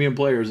few premium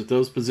players at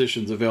those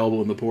positions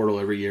available in the portal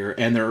every year,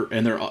 and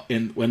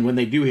when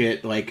they do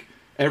hit, like,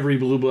 every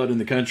blue blood in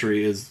the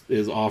country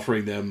is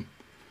offering them.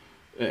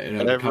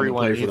 And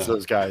everyone needs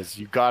those guys.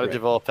 You got to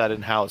develop that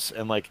in house.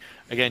 And like,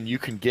 again, you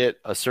can get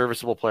a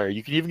serviceable player.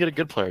 You can even get a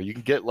good player. You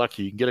can get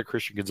lucky. You can get a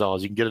Christian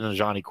Gonzalez. You can get an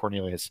Ajani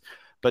Cornelius.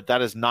 But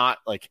that is not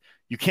like,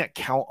 you can't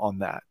count on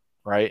that,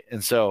 right?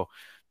 And so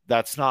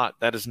that is not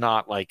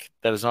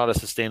a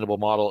sustainable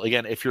model.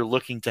 Again, if you're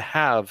looking to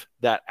have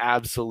that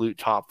absolute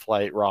top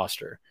flight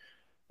roster.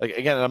 Like,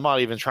 again, I'm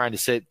not even trying to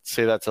say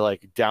that to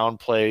like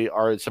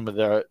downplay some of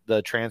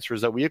the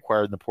transfers that we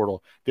acquired in the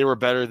portal. They were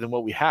better than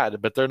what we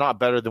had, but they're not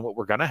better than what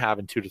we're going to have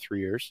in 2 to 3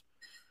 years.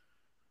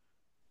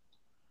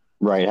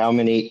 Right. How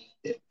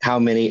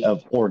many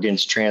of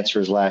Oregon's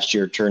transfers last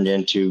year turned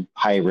into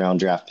high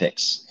round draft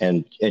picks?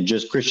 And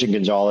just Christian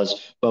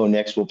Gonzalez, Bo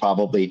Nix will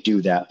probably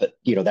do that, but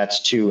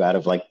that's 2 out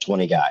of like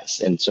 20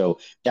 guys. And so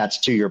that's,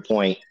 to your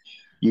point,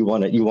 you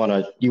want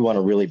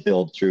to really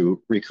build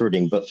through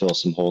recruiting, but fill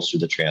some holes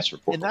through the transfer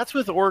portal. And that's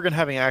with Oregon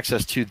having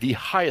access to the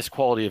highest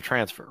quality of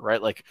transfer, right?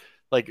 Like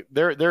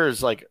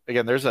there's like,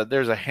 again, there's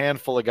a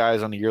handful of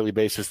guys on a yearly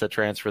basis that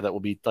transfer that will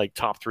be like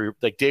top 3,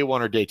 like day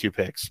 1 or day 2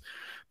 picks.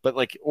 But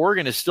like,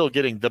 Oregon is still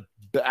getting the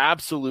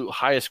absolute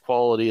highest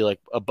quality, like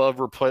above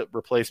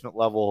replacement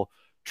level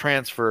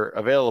transfer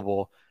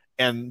available.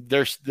 And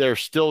they're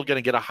still going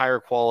to get a higher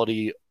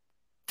quality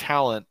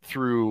talent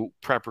through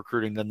prep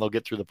recruiting than they'll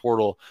get through the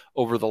portal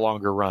over the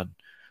longer run.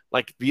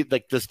 Like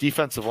this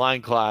defensive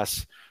line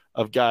class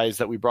of guys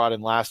that we brought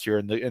in last year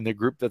and the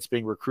group that's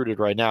being recruited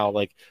right now,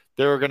 like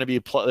there are going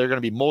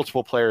to be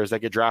multiple players that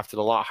get drafted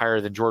a lot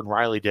higher than Jordan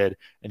Riley did,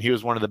 and he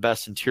was one of the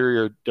best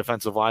interior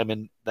defensive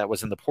linemen that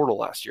was in the portal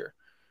last year.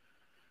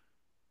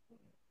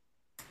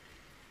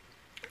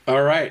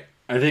 All right,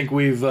 I think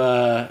we've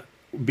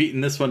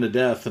beaten this one to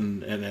death,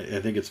 and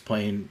I think it's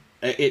plain.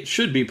 It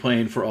should be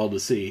plain for all to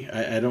see.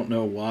 I don't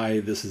know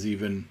why this is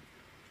even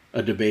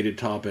a debated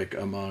topic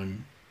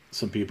among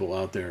some people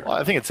out there. Well,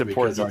 I think it's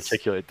important to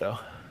articulate, though.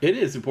 It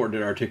is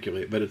important to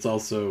articulate, but it's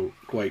also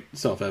quite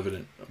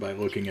self-evident by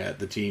looking at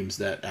the teams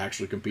that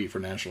actually compete for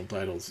national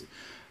titles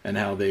and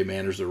how they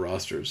manage their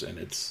rosters, and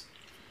it's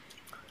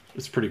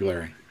pretty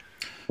glaring.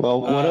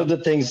 Well, one of the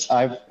things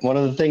I've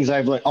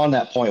learned on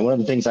that point, one of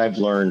the things I've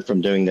learned from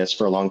doing this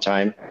for a long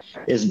time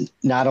is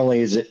not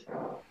only is it,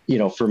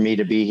 for me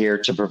to be here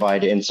to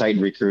provide insight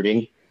and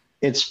recruiting,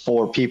 it's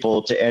for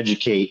people to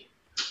educate,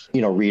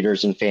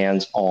 readers and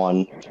fans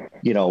on,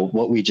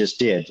 what we just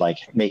did, like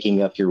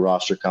making up your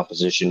roster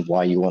composition,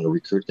 why you want to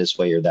recruit this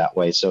way or that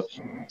way. So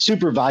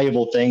super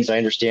valuable things. I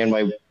understand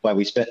why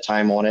we spent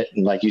time on it.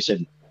 And like you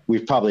said,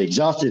 we've probably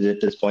exhausted it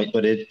at this point,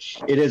 but it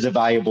is a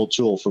valuable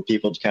tool for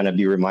people to kind of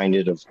be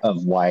reminded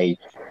of why,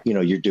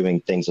 you're doing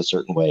things a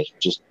certain way.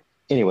 Just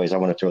anyways, I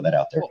want to throw that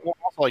out there. Well,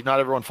 also, like, not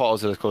everyone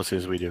follows it as closely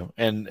as we do.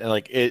 And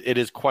like, it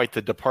is quite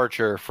the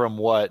departure from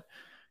what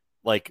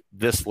like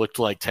this looked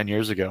like 10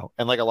 years ago.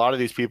 And like a lot of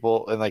these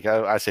people, and like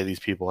I say these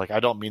people, like I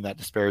don't mean that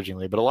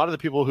disparagingly, but a lot of the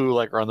people who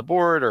like are on the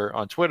board or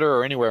on Twitter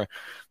or anywhere,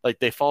 like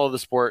they follow the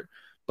sport,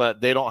 but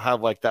they don't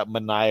have like that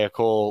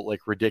maniacal,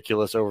 like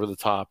ridiculous, over the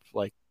top,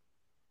 like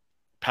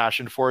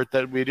passion for it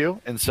that we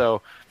do. And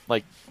so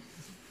like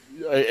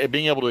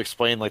being able to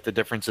explain like the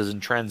differences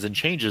and trends and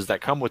changes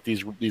that come with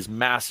these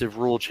massive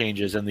rule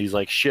changes and these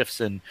like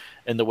shifts in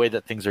the way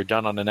that things are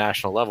done on a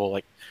national level.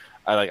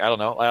 I don't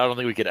know. I don't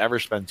think we could ever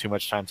spend too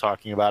much time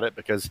talking about it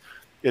because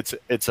it's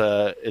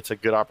a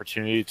good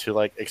opportunity to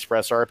like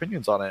express our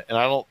opinions on it. And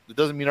it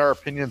doesn't mean our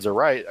opinions are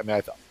right. I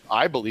mean,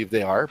 I believe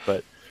they are,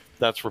 but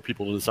that's for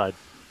people to decide.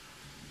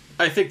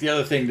 I think the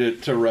other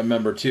thing to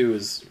remember too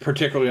is,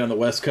 particularly on the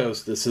West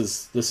Coast, this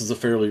is a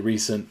fairly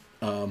recent,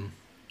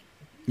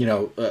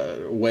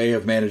 way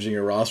of managing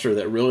a roster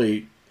that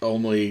really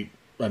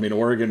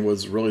Oregon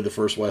was really the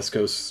first West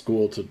Coast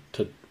school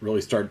to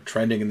really start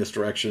trending in this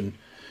direction.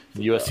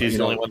 USC is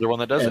the only one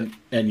that does it,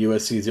 and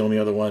USC is the only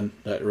other one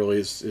that really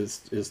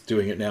is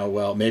doing it now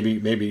well.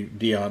 Maybe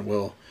Dion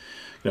will,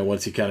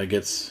 once he kind of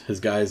gets his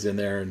guys in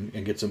there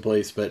and gets in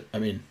place. But I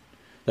mean,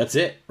 that's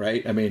it,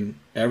 right? I mean,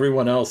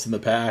 everyone else in the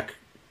pack,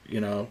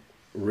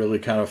 really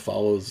kind of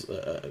follows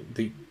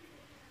the,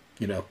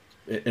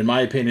 in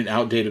my opinion,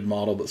 outdated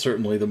model, but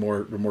certainly the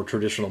more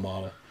traditional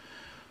model.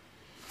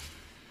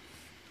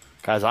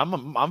 Guys,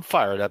 I'm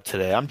fired up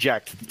today. I'm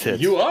jacked to the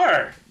tits. You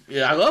are.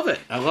 Yeah, I love it.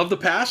 I love the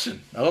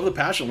passion.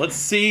 Let's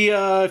see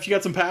if you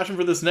got some passion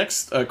for this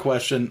next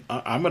question.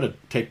 I'm going to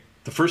take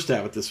the first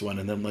stab at this one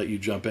and then let you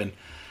jump in.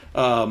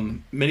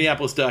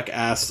 Minneapolis Duck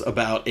asks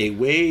about a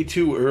way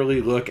too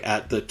early look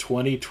at the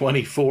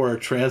 2024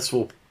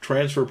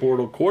 transfer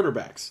portal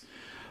quarterbacks.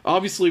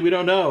 Obviously, we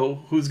don't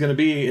know who's going to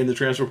be in the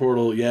transfer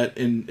portal yet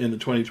in the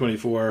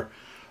 2024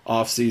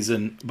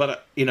 offseason.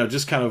 But,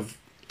 just kind of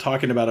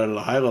talking about it at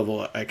a high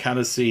level, I kind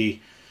of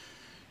see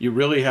you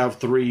really have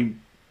three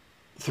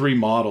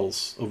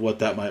models of what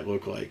that might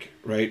look like,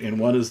 right? And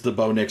one is the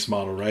Bo Nix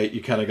model, right?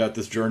 You kind of got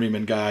this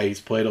journeyman guy. He's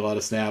played a lot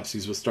of snaps.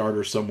 He's a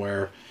starter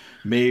somewhere.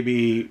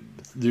 Maybe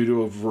due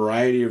to a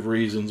variety of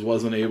reasons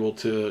wasn't able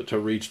to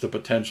reach the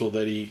potential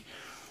that he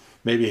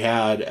maybe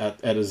had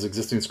at his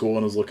existing school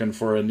and is looking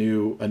for a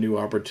new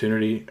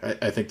opportunity.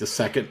 I think the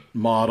second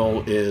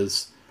model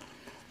is,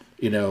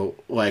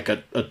 like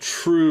a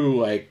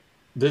true, like,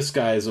 this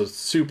guy is a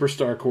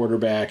superstar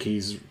quarterback.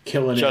 He's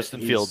killing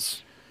Justin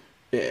Fields.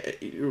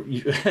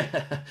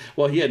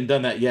 Well, he hadn't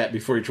done that yet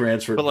before he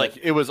transferred. But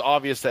it was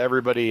obvious to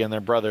everybody and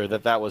their brother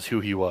that was who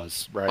he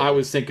was, right? I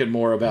was thinking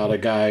more about a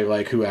guy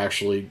who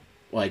actually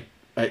what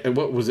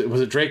was it?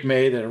 Was it Drake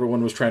May that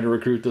everyone was trying to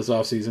recruit this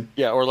offseason?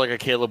 Yeah, or like a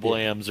Caleb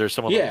Williams or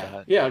someone like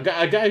that. Yeah,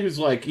 a guy who's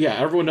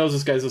everyone knows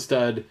this guy's a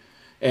stud,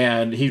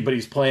 and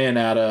he's playing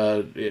at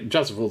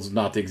Justin Fields is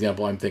not the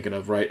example I'm thinking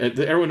of, right?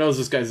 Everyone knows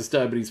this guy's a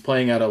stud, but he's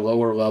playing at a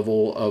lower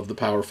level of the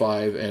Power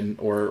 5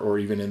 or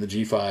even in the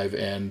G5,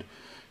 and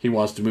he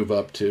wants to move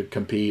up to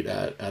compete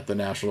at the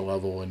national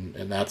level,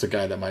 and that's a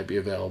guy that might be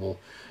available.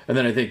 And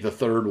then I think the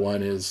third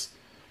one is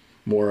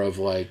more of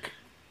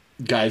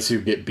guys who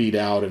get beat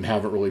out and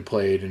haven't really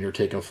played, and you're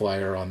taking a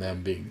flyer on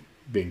them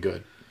being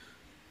good.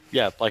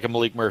 Yeah, like a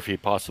Malik Murphy,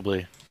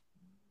 possibly.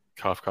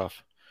 Cough,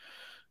 cough.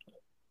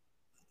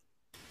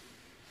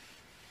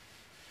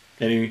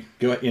 Any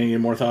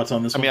more thoughts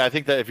on this one? I mean, I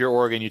think that if you're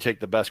Oregon, you take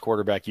the best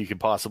quarterback you can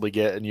possibly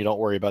get, and you don't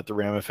worry about the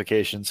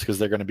ramifications because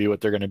they're going to be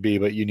what they're going to be.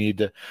 But you need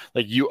to,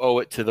 you owe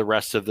it to the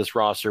rest of this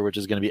roster, which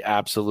is going to be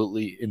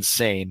absolutely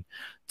insane,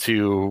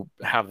 to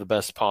have the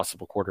best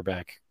possible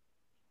quarterback.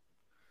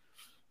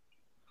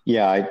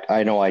 Yeah,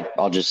 I know.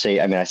 I'll just say,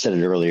 I mean, I said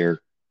it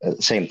earlier,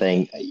 same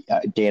thing.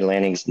 Dan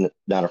Lanning's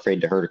not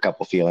afraid to hurt a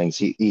couple feelings.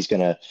 He's going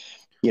to,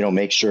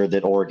 make sure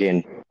that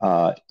Oregon,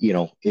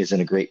 is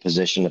in a great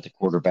position at the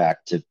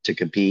quarterback to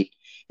compete.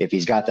 If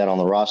he's got that on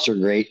the roster,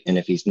 great. And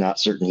if he's not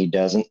certain he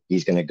doesn't,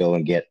 he's going to go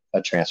and get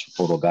a transfer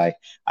portal guy.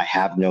 I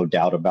have no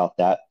doubt about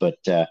that, but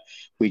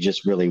we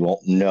just really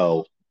won't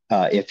know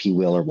if he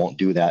will or won't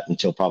do that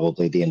until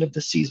probably the end of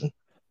the season.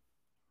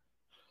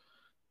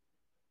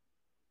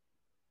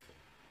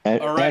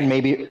 And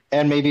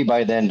maybe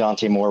by then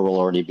Dante Moore will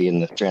already be in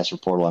the transfer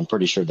portal. I'm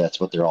pretty sure that's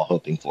what they're all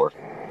hoping for.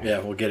 Yeah,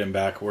 we'll get him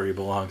back where he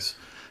belongs.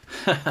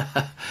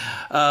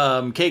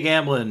 Kay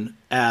Gamblin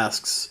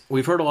asks,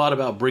 we've heard a lot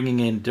about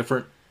bringing in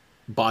different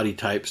body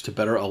types to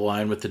better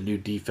align with the new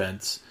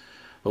defense,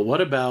 but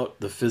what about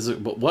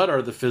what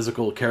are the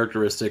physical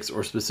characteristics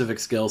or specific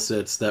skill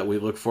sets that we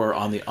look for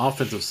on the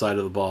offensive side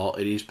of the ball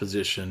at each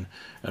position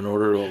in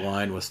order to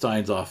align with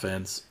Stein's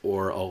offense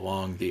or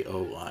along the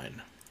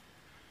O-line?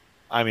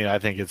 I mean, I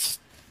think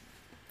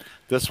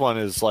this one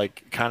is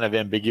kind of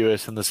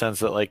ambiguous in the sense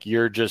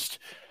that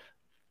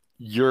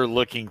you're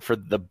looking for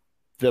the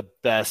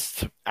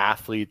best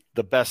athlete,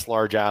 the best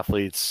large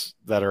athletes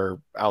that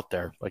are out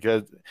there.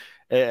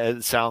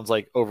 It sounds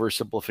like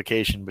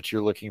oversimplification, but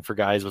you're looking for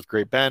guys with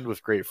great bend,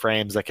 with great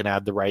frames that can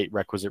add the right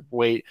requisite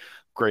weight,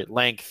 great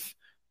length,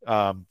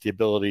 the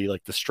ability,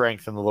 the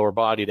strength in the lower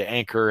body to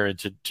anchor and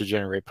to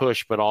generate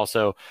push, but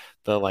also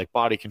the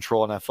body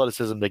control and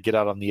athleticism to get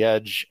out on the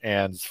edge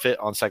and fit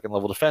on second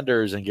level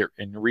defenders and get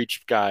and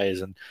reach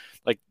guys. And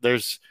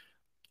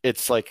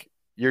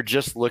you're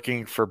just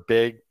looking for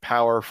big,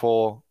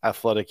 powerful,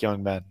 athletic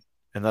young men.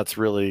 And that's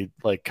really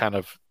kind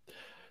of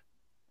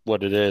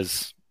what it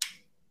is.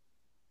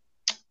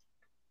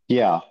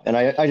 Yeah, and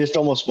I just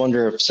almost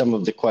wonder if some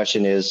of the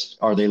question is,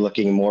 are they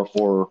looking more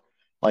for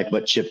like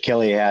what Chip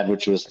Kelly had,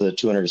 which was the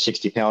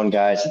 260-pound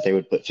guys that they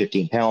would put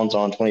 15 pounds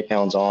on, 20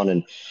 pounds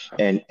on,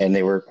 and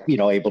they were,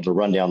 able to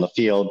run down the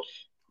field.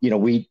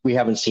 We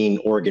haven't seen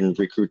Oregon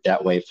recruit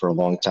that way for a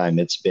long time.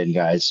 It's been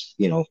guys,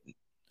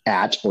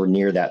 at or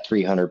near that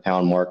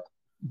 300-pound mark.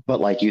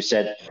 But like you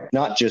said,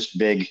 not just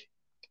big,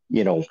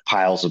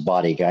 piles of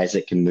body, guys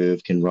that can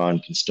move, can run,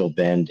 can still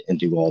bend and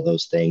do all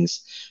those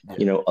things.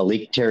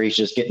 Alik Terry's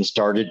just getting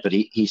started, but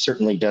he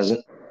certainly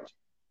doesn't.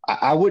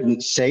 I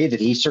wouldn't say that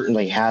he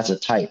certainly has a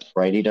type,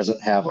 right? He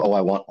doesn't have,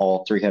 I want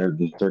all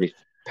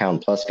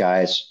 330-pound plus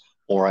guys,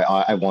 or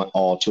I want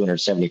all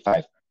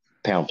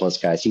 275-pound plus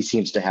guys. He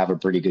seems to have a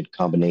pretty good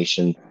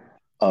combination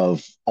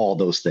of all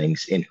those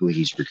things in who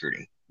he's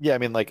recruiting. Yeah, I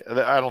mean,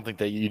 I don't think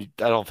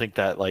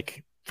that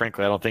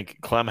frankly, I don't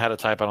think Clem had a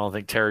type. I don't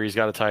think Terry's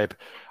got a type.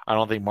 I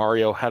don't think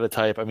Mario had a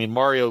type. I mean,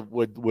 Mario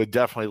would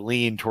definitely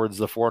lean towards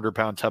the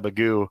 400-pound tub of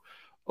goo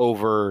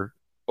over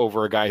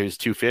a guy who's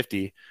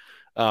 250.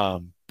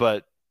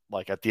 But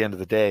at the end of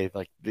the day,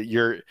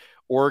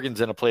 Oregon's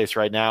in a place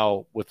right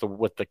now with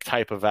the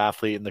type of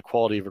athlete and the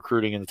quality of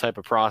recruiting and the type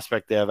of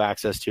prospect they have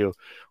access to,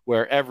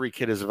 where every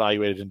kid is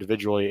evaluated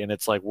individually, and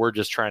it's we're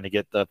just trying to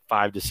get the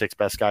 5 to 6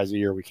 best guys a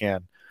year we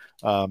can.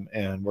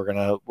 And we're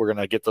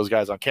gonna get those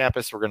guys on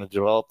campus. We're gonna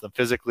develop them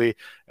physically,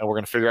 and we're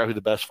gonna figure out who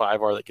the best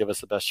 5 are that give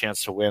us the best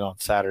chance to win on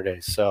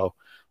Saturday. So,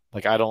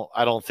 I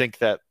don't think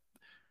that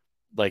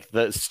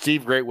the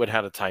Steve Greatwood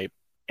had a type,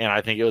 and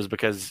I think it was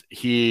because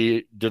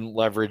he didn't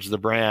leverage the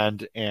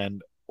brand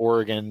and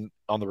Oregon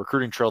on the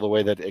recruiting trail the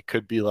way that it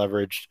could be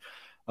leveraged,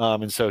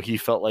 and so he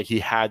felt like he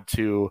had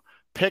to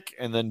pick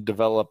and then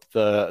develop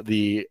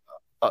the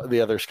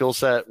other skill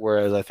set.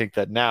 Whereas I think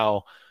that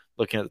now,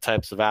 looking at the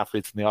types of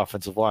athletes in the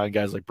offensive line,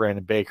 guys like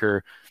Brandon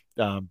Baker,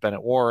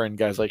 Bennett Warren,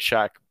 guys like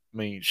Shaq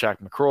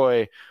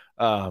McCroy,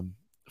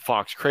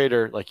 Fox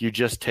Crater, you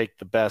just take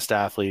the best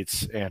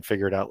athletes and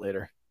figure it out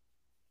later.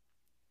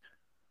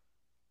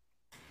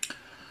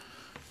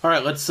 All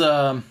right, let's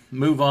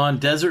move on.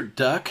 Desert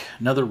Duck,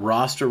 another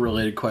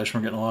roster-related question.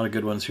 We're getting a lot of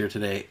good ones here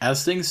today.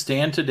 As things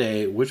stand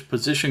today, which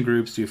position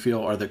groups do you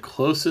feel are the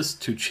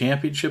closest to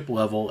championship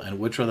level, and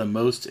which are the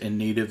most in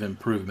need of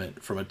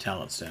improvement from a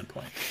talent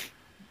standpoint?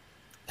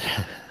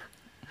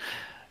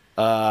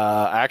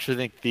 I actually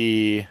think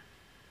the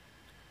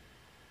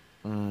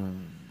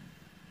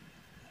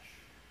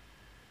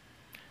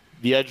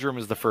edge room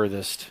is the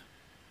furthest.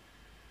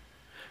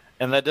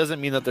 And that doesn't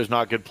mean that there's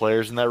not good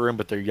players in that room,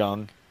 but they're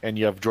young. And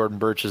you have Jordan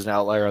Birch as an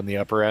outlier on the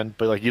upper end.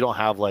 But, you don't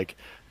have,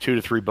 2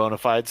 to 3 bona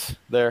fides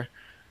there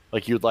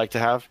like you'd like to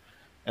have.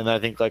 And then I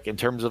think, in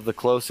terms of the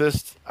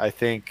closest, I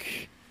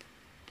think –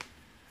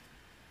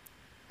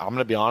 I'm going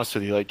to be honest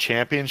with you,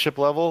 championship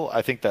level,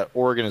 I think that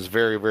Oregon is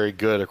very, very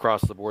good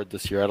across the board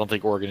this year. I don't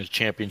think Oregon is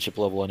championship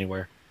level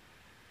anywhere.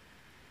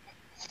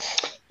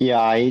 Yeah,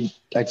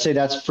 I'd say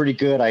that's pretty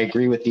good. I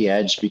agree with the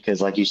edge because,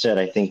 like you said,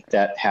 I think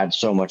that had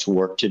so much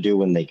work to do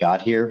when they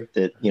got here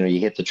that, you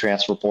hit the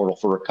transfer portal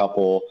for a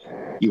couple.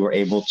 You were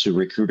able to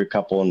recruit a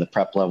couple in the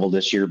prep level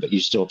this year, but you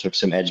still took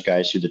some edge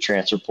guys through the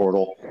transfer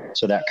portal.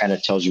 So that kind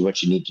of tells you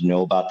what you need to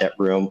know about that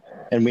room.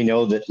 And we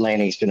know that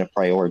Lanning's going to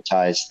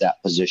prioritize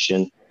that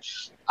position.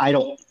 I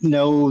don't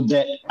know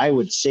that I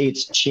would say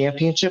it's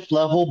championship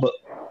level, but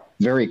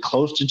very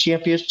close to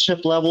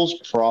championship levels,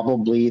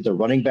 probably the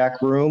running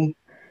back room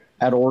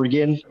at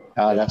Oregon.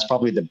 That's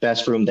probably the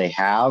best room they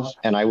have.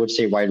 And I would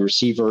say wide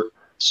receiver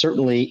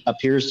certainly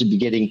appears to be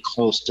getting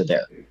close to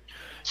there.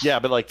 Yeah,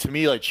 but to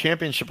me,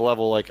 championship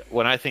level,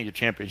 when I think of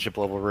championship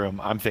level room,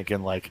 I'm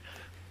thinking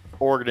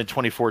Oregon in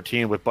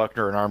 2014 with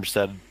Buckner and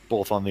Armstead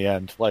both on the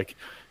end.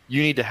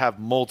 You need to have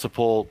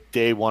multiple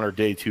day 1 or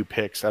day 2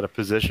 picks at a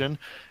position.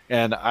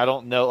 And I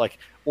don't know,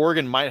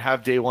 Oregon might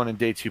have day 1 and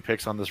day 2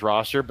 picks on this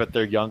roster, but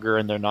they're younger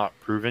and they're not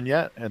proven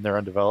yet and they're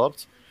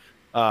undeveloped.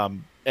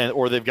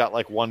 Or they've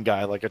got one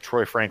guy, a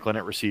Troy Franklin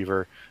at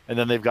receiver. And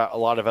then they've got a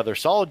lot of other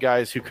solid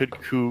guys who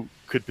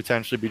could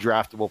potentially be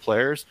draftable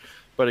players.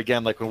 But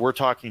again, when we're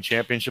talking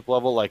championship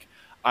level,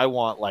 I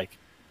want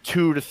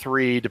 2 to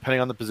 3,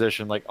 depending on the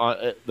position.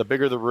 The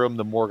bigger the room,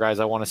 the more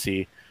guys I want to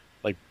see.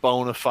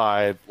 Bona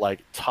fide,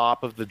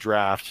 top of the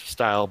draft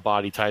style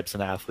body types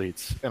and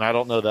athletes. And I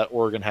don't know that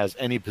Oregon has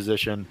any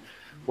position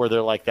where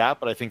they're like that,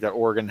 but I think that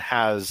Oregon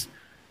has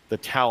the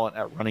talent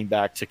at running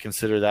back to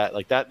consider that.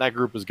 That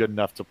group is good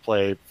enough to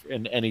play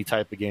in any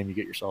type of game you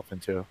get yourself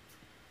into.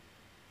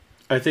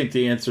 I think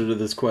the answer to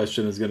this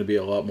question is going to be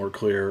a lot more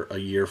clear a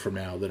year from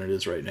now than it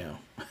is right now.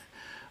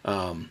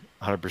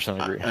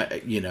 100% agree.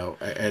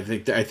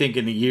 I think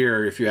in a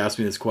year, if you ask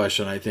me this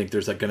question, I think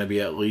there's going to be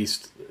at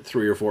least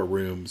 3 or 4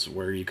 rooms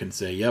where you can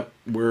say, "Yep,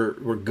 we're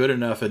good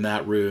enough in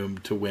that room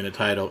to win a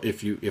title."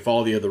 If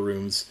all the other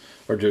rooms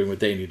are doing what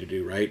they need to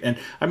do, right? And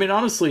I mean,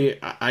 honestly,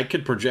 I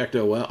could project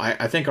well.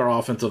 I think our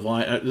offensive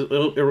line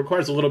it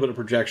requires a little bit of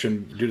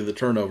projection due to the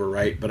turnover,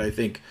 right? But I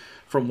think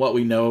from what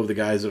we know of the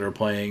guys that are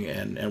playing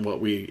and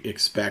what we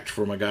expect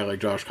from a guy like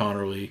Josh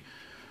Connerly,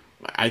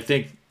 I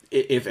think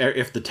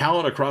if the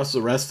talent across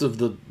the rest of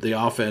the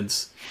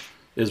offense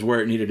is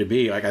where it needed to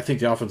be, like I think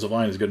the offensive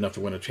line is good enough to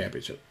win a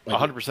championship.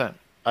 100%.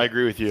 I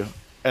agree with you.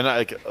 And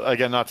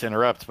again, not to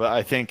interrupt, but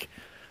I think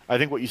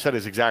what you said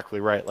is exactly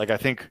right. Like I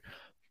think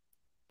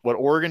what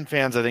Oregon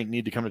fans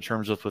need to come to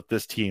terms with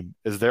this team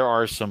is there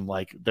are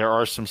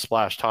some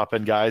splash top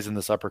end guys in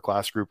this upper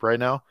class group right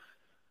now,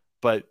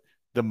 but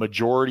the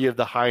majority of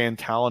the high end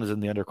talent is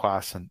in the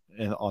underclass and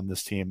on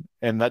this team.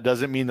 And that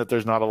doesn't mean that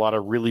there's not a lot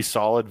of really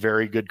solid,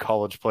 very good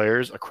college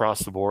players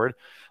across the board.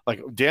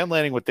 Like Dan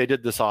Lanning, what they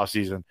did this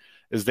offseason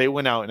is they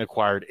went out and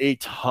acquired a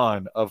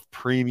ton of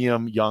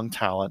premium young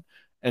talent.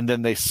 And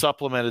then they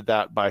supplemented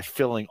that by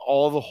filling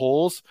all the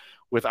holes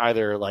with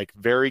either like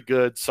very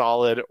good,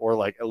 solid, or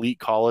like elite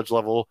college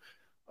level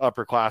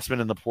upperclassmen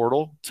in the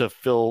portal to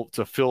fill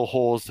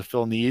holes, to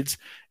fill needs,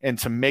 and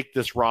to make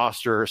this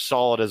roster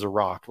solid as a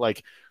rock.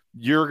 Like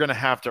you're going to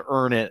have to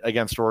earn it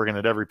against Oregon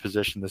at every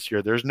position this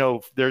year. There's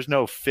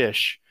no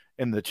fish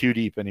in the two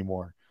deep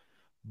anymore,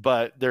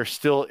 but there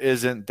still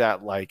isn't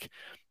that like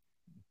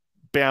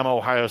Bama,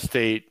 Ohio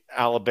State,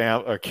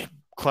 Alabama, or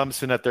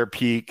Clemson at their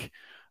peak,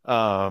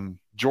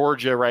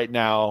 Georgia right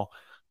now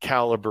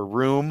caliber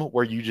room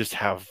where you just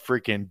have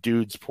freaking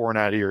dudes pouring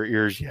out of your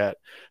ears yet.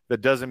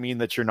 That doesn't mean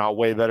that you're not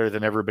way better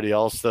than everybody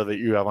else though that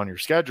you have on your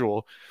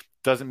schedule.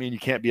 Doesn't mean you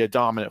can't be a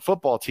dominant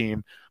football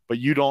team, but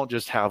you don't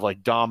just have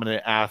like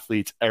dominant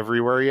athletes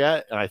everywhere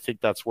yet. And I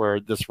think that's where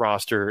this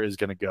roster is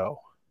going to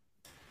go.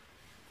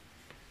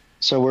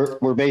 So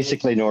we're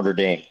basically Notre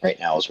Dame right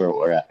now is where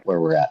we're at. No.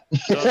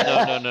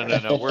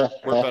 We're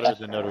better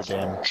than Notre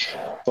Dame.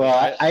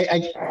 Well,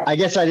 I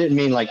guess I didn't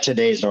mean like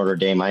today's Notre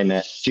Dame. I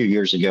meant a few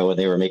years ago when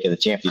they were making the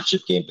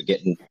championship game, but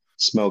getting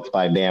smoked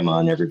by Bama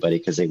and everybody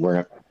because they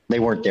weren't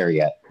there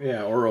yet.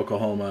 Yeah, or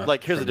Oklahoma.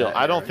 Like here's the deal.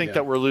 I don't think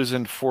that we're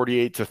losing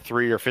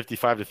 48-3 or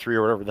 55-3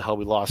 or whatever the hell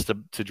we lost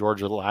to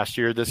Georgia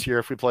this year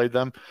if we played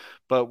them.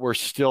 But we're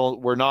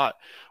not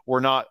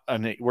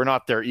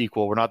their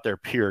equal. We're not their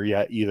peer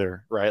yet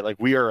either, right? Like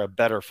we are a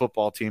better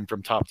football team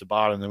from top to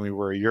bottom than we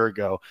were a year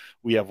ago.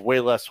 We have way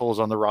less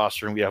holes on the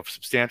roster and we have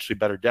substantially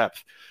better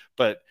depth.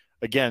 But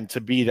again, to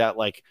be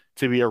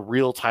a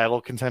real title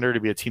contender,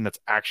 to be a team that's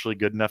actually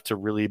good enough to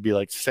really be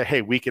like, say,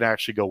 hey, we can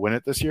actually go win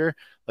it this year.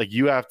 Like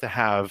you have to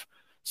have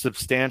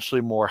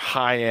substantially more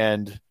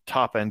high-end,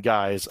 top-end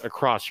guys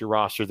across your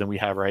roster than we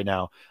have right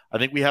now. I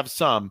think we have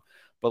some,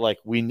 but like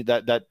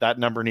that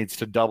number needs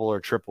to double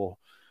or triple.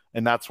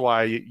 And that's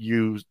why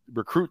you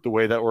recruit the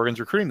way that Oregon's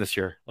recruiting this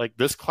year. Like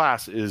this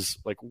class is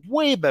like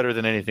way better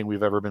than anything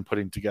we've ever been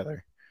putting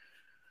together.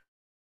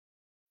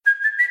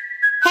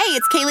 Hey,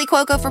 it's Kaylee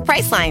Cuoco for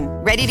Priceline.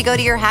 Ready to go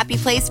to your happy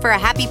place for a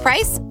happy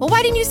price? Well,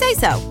 why didn't you say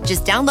so?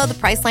 Just download the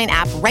Priceline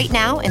app right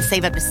now and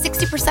save up to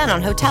 60%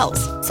 on hotels.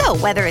 So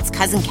whether it's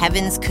Cousin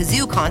Kevin's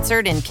Kazoo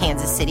Concert in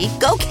Kansas City,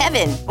 go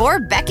Kevin, or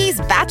Becky's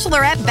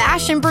Bachelorette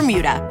Bash in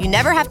Bermuda, you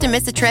never have to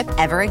miss a trip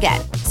ever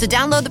again. So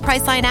download the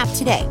Priceline app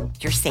today.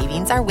 Your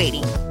savings are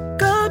waiting.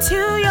 Go to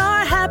your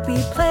happy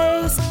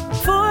place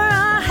for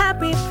a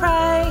happy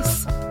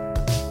price.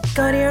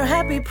 Go to your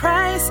happy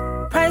price,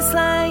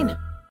 Priceline.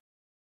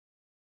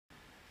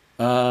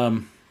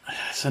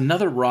 It's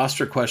another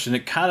roster question.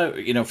 It kind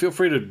of, feel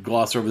free to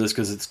gloss over this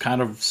because it's kind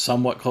of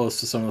somewhat close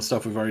to some of the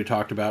stuff we've already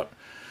talked about.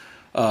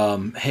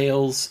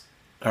 Hates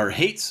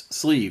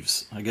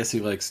sleeves. I guess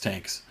he likes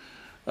tanks.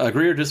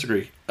 Agree or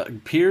disagree?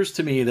 Appears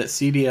to me that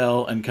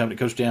CDL and company,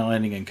 Coach Dan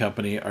Lanning and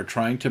company are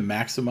trying to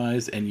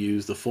maximize and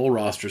use the full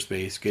roster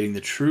space, getting the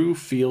true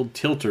field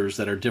tilters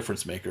that are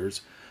difference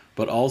makers,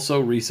 but also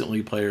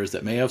recently players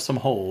that may have some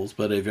holes,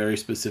 but a very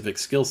specific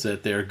skill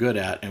set they are good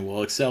at and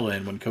will excel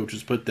in when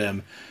coaches put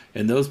them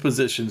in those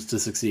positions to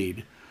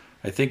succeed.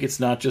 I think it's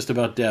not just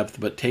about depth,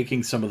 but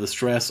taking some of the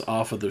stress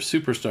off of their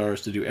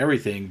superstars to do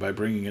everything by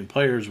bringing in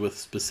players with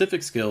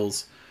specific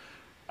skills.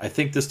 I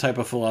think this type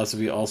of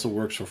philosophy also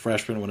works for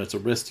freshmen when it's a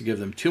risk to give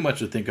them too much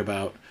to think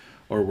about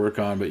or work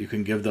on, but you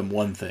can give them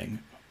one thing.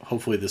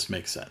 Hopefully this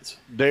makes sense.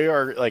 They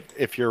are like,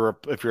 if you're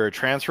a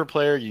transfer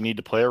player, you need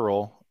to play a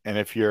role. And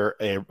if you're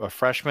a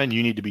freshman,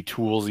 you need to be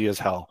toolsy as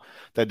hell.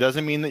 That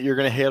doesn't mean that you're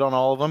going to hit on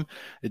all of them.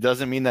 It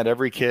doesn't mean that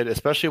every kid,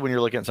 especially when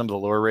you're looking at some of the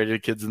lower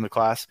rated kids in the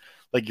class,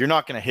 like you're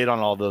not going to hit on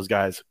all those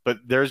guys, but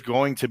there's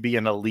going to be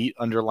an elite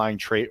underlying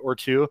trait or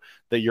two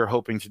that you're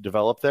hoping to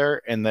develop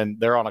there. And then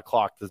they're on a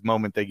clock the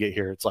moment they get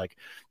here. It's like,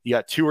 you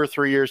got 2 or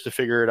 3 years to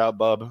figure it out,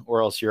 bub,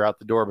 or else you're out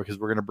the door, because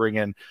we're going to bring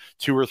in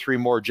 2 or 3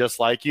 more just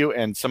like you.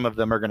 And some of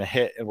them are going to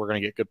hit and we're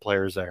going to get good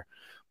players there.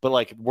 But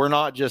like, we're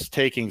not just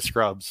taking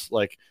scrubs.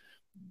 Like,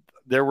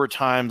 there were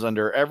times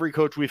under every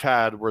coach we've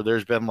had where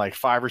there's been like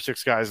 5 or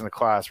 6 guys in the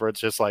class where it's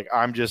just like,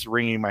 I'm just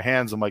wringing my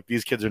hands. I'm like,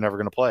 these kids are never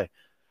going to play.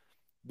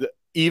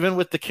 Even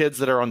with the kids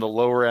that are on the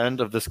lower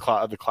end of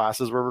the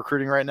classes we're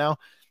recruiting right now,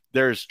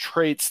 there's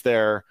traits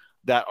there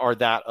that are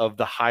that of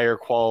the higher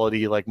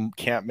quality, like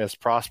can't miss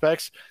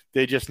prospects.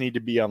 They just need to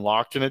be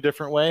unlocked in a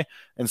different way.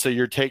 And so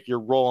you're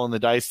rolling the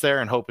dice there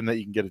and hoping that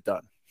you can get it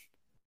done.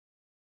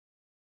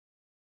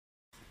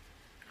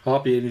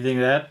 Hoppy, anything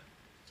to add?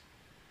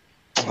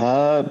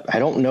 I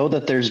don't know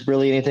that there's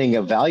really anything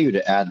of value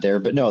to add there,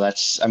 but no,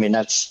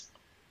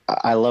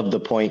 I love the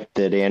point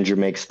that Andrew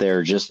makes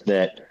there, just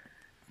that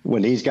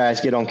when these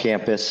guys get on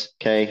campus,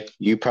 okay,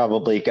 you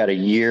probably got a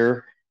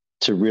year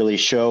to really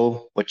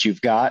show what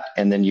you've got.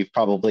 And then you've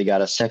probably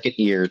got a second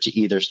year to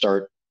either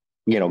start,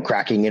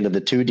 cracking into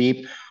the 2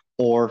 deep,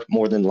 or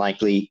more than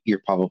likely,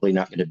 you're probably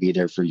not going to be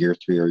there for year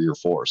 3 or year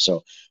 4.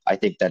 So I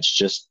think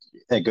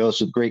it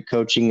goes with great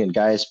coaching and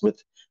guys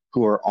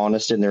who are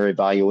honest in their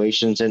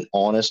evaluations and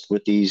honest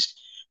with these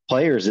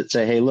players that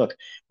say, hey, look,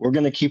 we're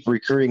going to keep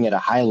recruiting at a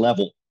high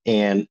level.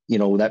 And,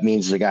 that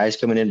means the guys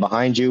coming in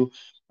behind you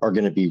are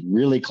going to be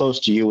really close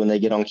to you when they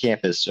get on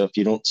campus. So if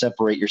you don't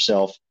separate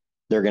yourself,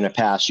 they're going to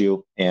pass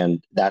you.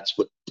 And that's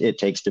what it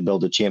takes to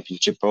build a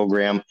championship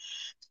program.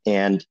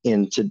 And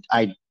in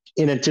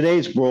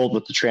today's world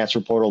with the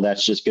transfer portal,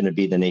 that's just going to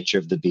be the nature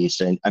of the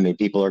beast. And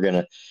people are going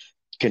to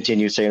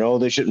continue saying, oh,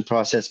 they shouldn't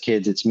process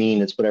kids. It's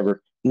mean. It's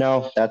whatever.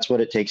 No, that's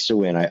what it takes to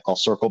win. I'll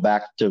circle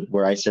back to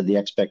where I said the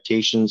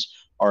expectations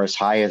are as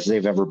high as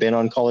they've ever been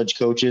on college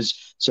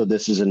coaches. So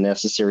this is a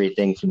necessary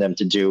thing for them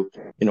to do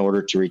in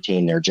order to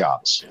retain their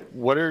jobs.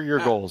 What are your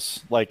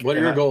goals? What are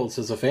your goals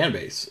as a fan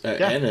base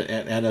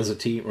and as a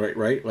team,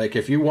 right? Like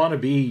if you want to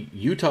be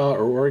Utah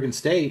or Oregon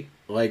State,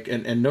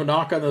 and no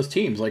knock on those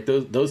teams,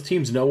 those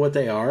teams know what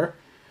they are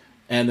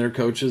and their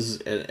coaches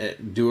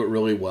do it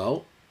really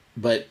well.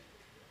 But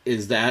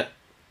is that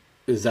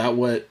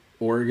what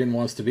Oregon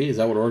wants to be? Is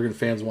that what Oregon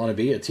fans want to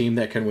be? A team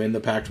that can win the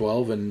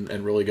Pac-12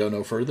 and really go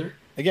no further?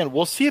 Again,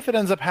 we'll see if it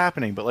ends up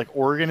happening, but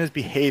Oregon is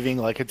behaving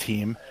like a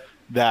team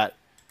that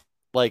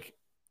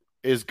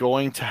is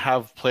going to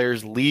have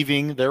players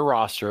leaving their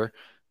roster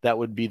that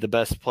would be the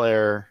best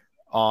player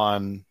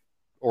on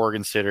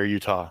Oregon State or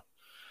Utah.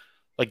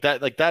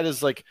 That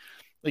is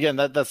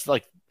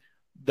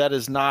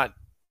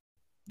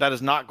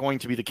not going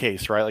to be the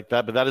case, right?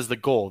 But that is the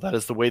goal. That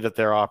is the way that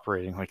they're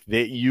operating.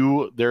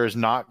 There is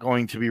not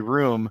going to be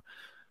room.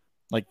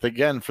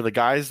 Again, for the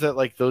guys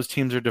that those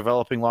teams are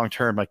developing long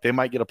term, they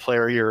might get a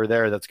player here or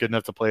there that's good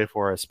enough to play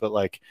for us, but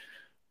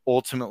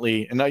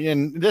ultimately,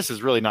 and this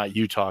is really not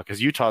Utah,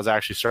 because Utah is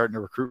actually starting to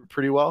recruit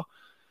pretty well,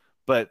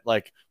 but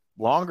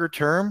longer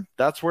term,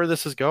 that's where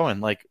this is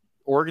going.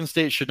 Oregon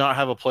State should not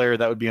have a player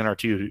that would be in our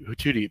two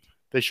deep.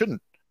 They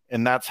shouldn't,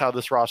 and that's how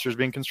this roster is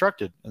being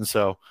constructed. And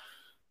so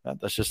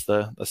that's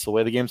the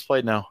way the game's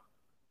played now.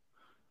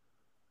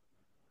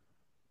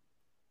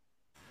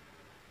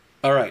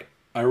 All right.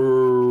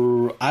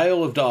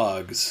 Isle of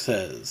Dogs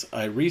says,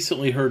 I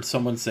recently heard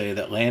someone say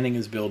that Lanning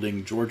is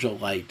building Georgia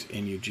Light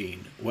in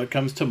Eugene. What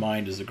comes to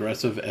mind is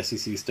aggressive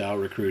SEC-style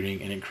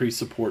recruiting and increased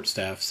support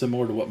staff,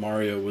 similar to what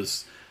Mario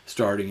was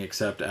starting,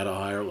 except at a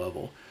higher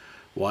level.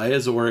 Why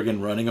is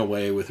Oregon running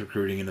away with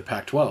recruiting in the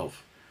Pac-12?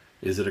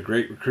 Is it a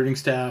great recruiting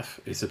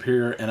staff, a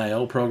superior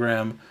NIL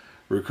program,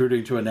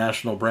 recruiting to a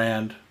national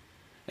brand?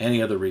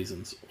 Any other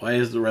reasons? Why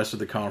is the rest of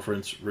the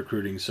conference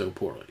recruiting so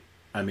poorly?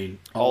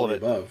 All of the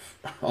above.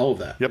 All of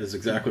that is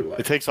exactly why.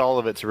 It takes all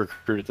of it to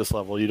recruit at this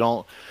level. You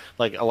don't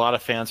a lot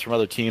of fans from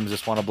other teams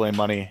just want to blame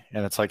money,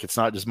 and it's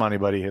not just money,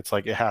 buddy. It's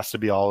it has to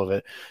be all of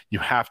it. You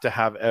have to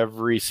have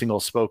every single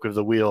spoke of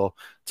the wheel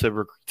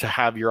to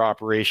have your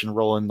operation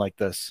rolling like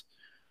this.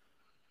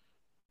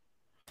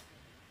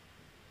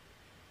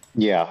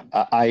 Yeah,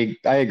 I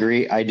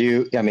agree. I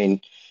do.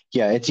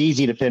 It's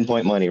easy to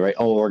pinpoint money, right?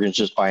 Oh, Oregon's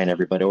just buying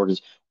everybody.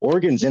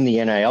 Oregon's in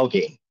the NIL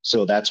game.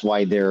 So that's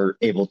why they're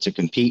able to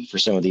compete for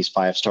some of these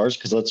 5 stars.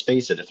 Because let's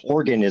face it, if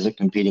Oregon isn't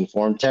competing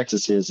for them,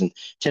 Texas is, and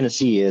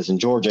Tennessee is, and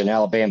Georgia and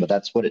Alabama,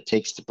 that's what it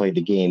takes to play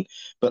the game.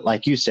 But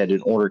like you said,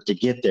 in order to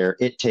get there,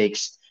 it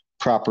takes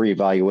proper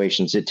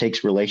evaluations. It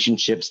takes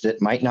relationships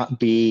that might not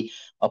be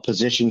a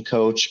position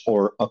coach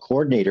or a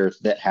coordinator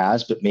that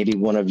has, but maybe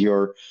one of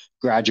your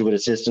graduate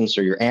assistants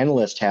or your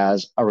analyst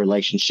has a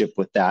relationship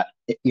with that,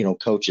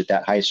 coach at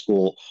that high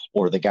school,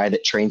 or the guy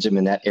that trains him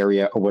in that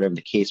area, or whatever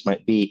the case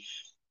might be.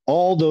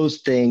 All those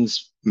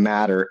things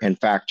matter and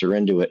factor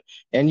into it.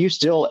 And you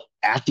still,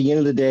 at the end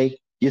of the day,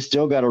 you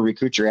still got to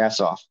recruit your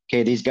ass off.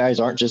 Okay. These guys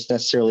aren't just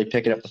necessarily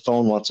picking up the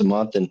phone once a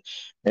month and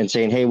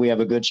saying, hey, we have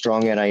a good,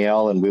 strong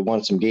NIL and we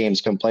won some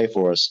games, come play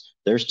for us.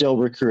 They're still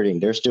recruiting.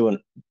 They're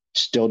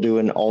still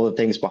doing all the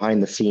things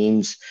behind the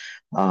scenes.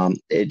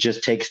 It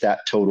just takes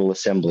that total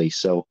assembly.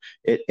 So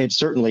it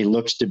certainly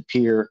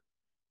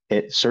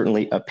it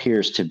certainly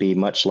appears to be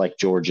much like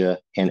Georgia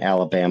and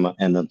Alabama,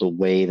 and the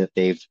way that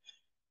they've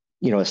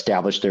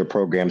established their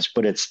programs,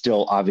 but it's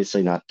still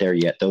obviously not there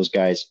yet. Those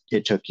guys,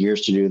 it took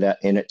years to do that,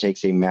 and it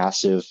takes a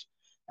massive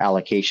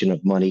allocation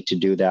of money to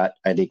do that.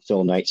 I think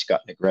Phil Knight's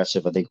gotten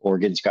aggressive. I think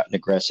Oregon's gotten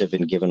aggressive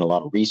and given a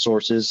lot of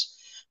resources.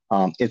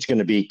 It's going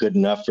to be good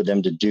enough for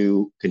them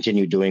to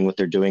continue doing what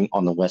they're doing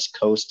on the West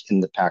Coast in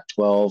the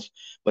Pac-12,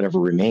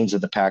 whatever remains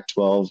of the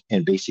Pac-12,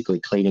 and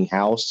basically cleaning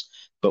house.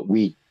 But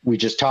we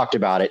just talked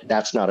about it.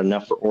 That's not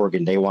enough for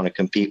Oregon. They want to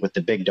compete with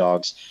the big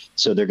dogs.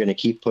 So they're going to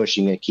keep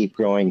pushing and keep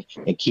growing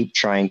and keep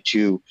trying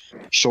to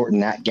shorten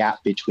that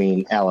gap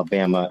between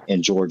Alabama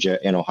and Georgia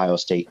and Ohio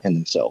State and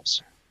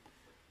themselves.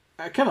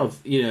 I kind of,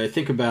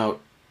 think about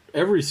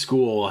every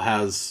school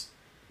has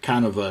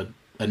kind of a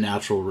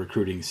natural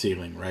recruiting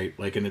ceiling, right?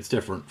 Like, and it's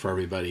different for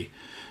everybody.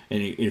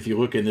 And if you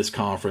look in this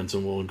conference,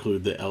 and we'll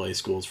include the LA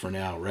schools for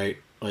now, right?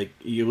 Like,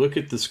 you look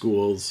at the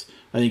schools,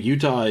 I think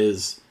Utah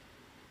is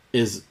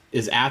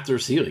at their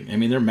ceiling. I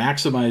mean, they're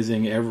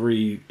maximizing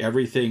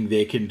everything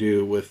they can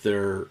do with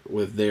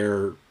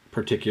their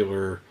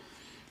particular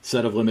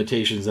set of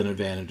limitations and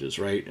advantages,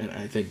 right? And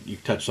I think you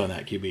touched on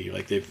that, QB.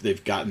 Like,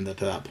 they've gotten to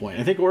that point.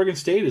 I think Oregon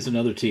State is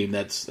another team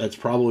that's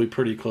probably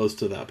pretty close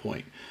to that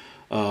point.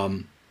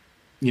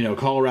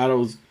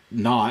 Colorado's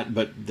not,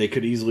 but they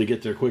could easily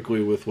get there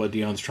quickly with what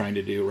Deion's trying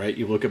to do, right?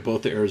 You look at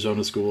both the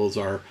Arizona schools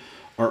are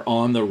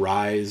on the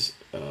rise.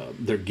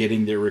 They're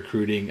getting their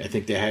recruiting. I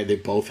think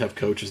they both have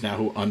coaches now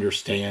who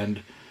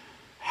understand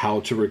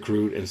how to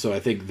recruit, and so I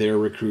think their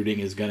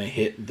recruiting is going to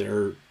hit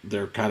their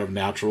kind of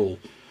natural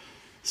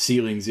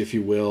ceilings, if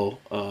you will,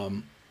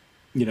 in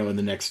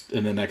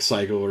the next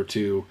cycle or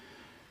two.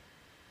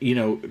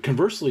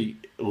 Conversely,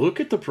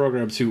 look at the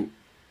programs who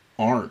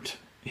aren't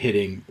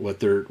hitting what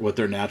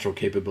their natural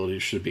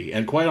capabilities should be,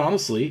 and quite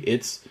honestly,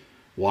 it's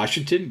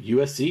Washington,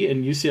 USC,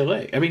 and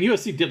UCLA. I mean,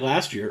 USC did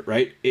last year,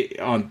 right?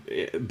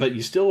 But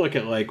you still look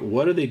at, like,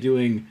 what are they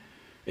doing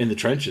in the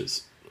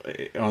trenches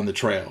on the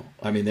trail?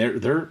 I mean,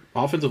 their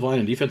offensive line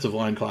and defensive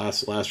line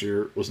class last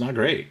year was not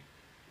great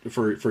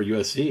for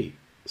USC,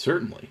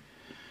 certainly.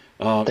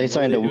 They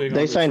signed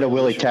a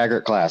Willie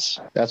Taggart class.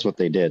 That's what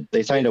they did.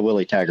 They signed a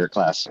Willie Taggart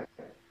class,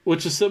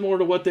 which is similar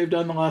to what they've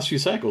done the last few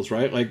cycles,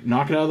 right? Like,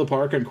 knock it out of the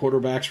park on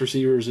quarterbacks,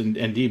 receivers, and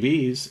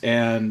DBs,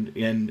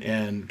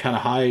 and kind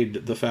of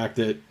hide the fact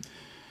that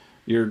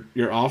your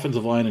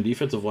offensive line and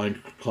defensive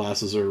line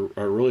classes are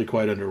really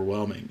quite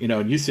underwhelming. In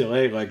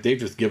UCLA, like, they've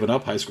just given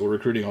up high school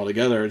recruiting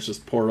altogether. It's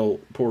just portal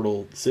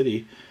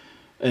city.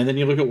 And then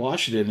you look at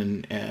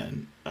Washington,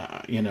 and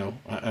I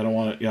don't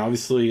want to.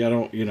 Obviously, I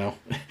don't.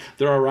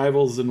 There are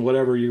rivals and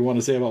whatever you want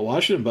to say about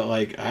Washington, but,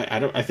 like,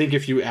 I think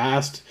if you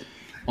asked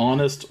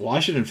honest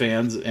Washington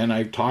fans, and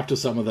I've talked to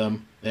some of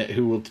them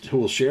who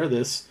will share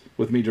this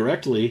with me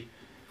directly,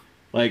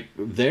 like,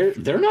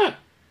 they're not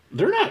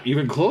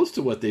even close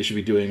to what they should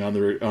be doing on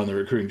the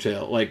recruiting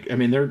trail. Like, I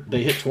mean,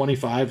 they hit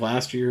 25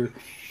 last year,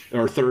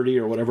 or 30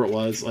 or whatever it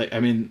was. Like, I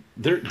mean,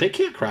 they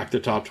can't crack the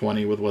top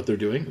 20 with what they're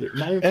doing.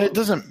 And it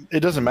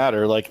doesn't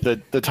matter. Like,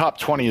 the top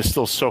 20 is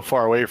still so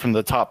far away from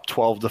the top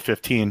 12 to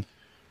 15.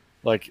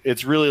 Like,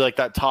 it's really like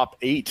that top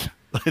 8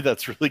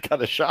 that's really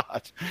got a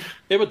shot.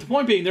 Yeah, but the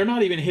point being, they're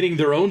not even hitting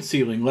their own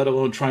ceiling, let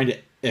alone trying to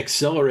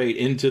accelerate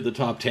into the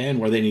top 10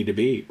 where they need to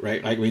be,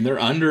 right? I mean,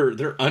 they're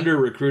under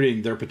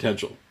recruiting their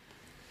potential.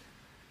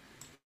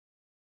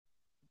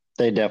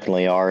 They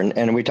definitely are,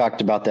 and we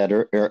talked about that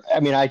earlier.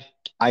 I mean,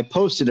 I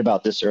posted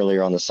about this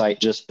earlier on the site,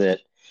 just that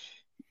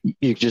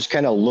you just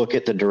kind of look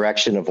at the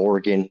direction of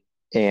Oregon,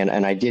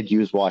 and I did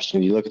use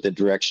Washington. You look at the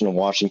direction of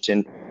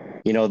Washington,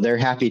 they're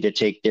happy to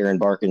take Darren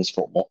Barkins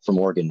from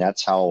Oregon.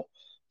 That's how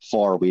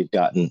far we've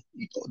gotten.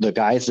 The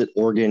guys that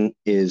Oregon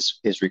is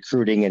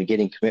recruiting and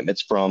getting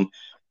commitments from,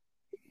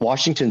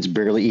 Washington's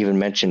barely even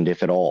mentioned,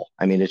 if at all.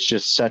 I mean, it's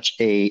just such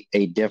a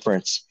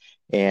difference.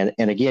 And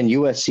again,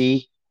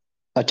 USC,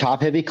 a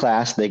top heavy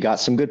class. They got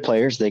some good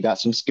players. They got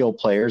some skilled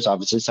players,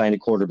 obviously signed a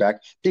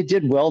quarterback. They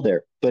did well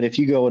there. But if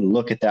you go and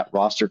look at that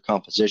roster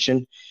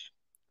composition,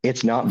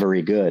 it's not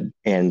very good.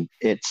 And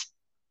it's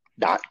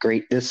not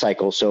great this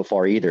cycle so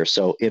far either.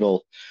 So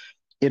it'll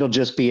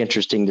just be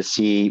interesting to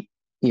see,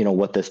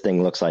 what this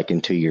thing looks like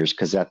in 2 years,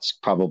 because that's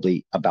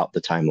probably about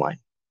the timeline.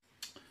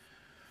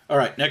 All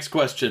right, next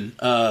question.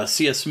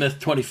 C.S.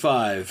 Smith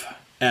 25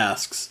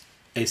 asks,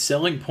 a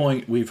selling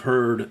point we've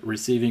heard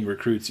receiving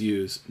recruits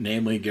use,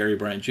 namely Gary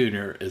Bryant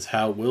Jr., is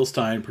how Will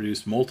Stein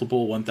produced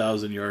multiple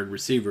 1,000-yard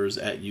receivers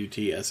at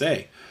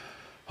UTSA.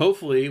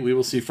 Hopefully, we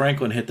will see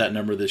Franklin hit that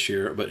number this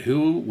year, but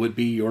who would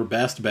be your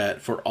best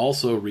bet for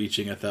also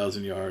reaching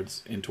 1,000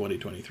 yards in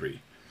 2023?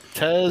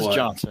 Tez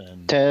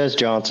Johnson. Tez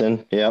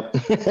Johnson, yep.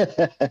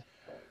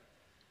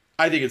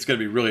 I think it's going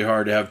to be really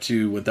hard to have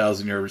two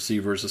 1,000-yard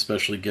receivers,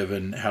 especially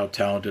given how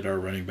talented our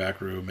running back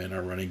room and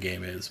our running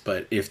game is.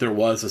 But if there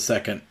was a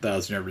second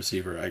 1,000-yard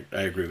receiver,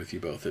 I agree with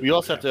you both. We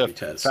also have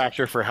to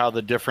factor for how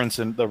the difference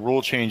in the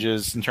rule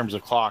changes in terms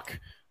of clock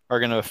are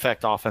going to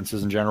affect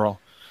offenses in general.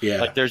 Yeah.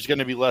 Like, there's going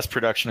to be less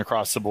production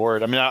across the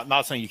board. I mean, I'm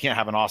not saying you can't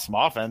have an awesome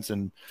offense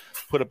and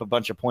put up a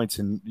bunch of points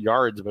in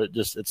yards, but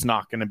it's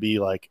not going to be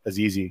like as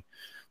easy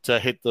to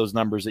hit those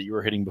numbers that you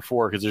were hitting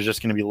before, because there's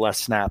just going to be less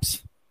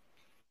snaps.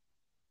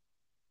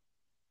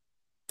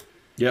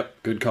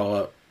 Yep, good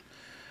call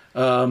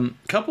out.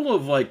 Couple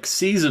of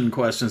season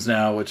questions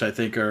now, which I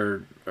think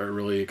are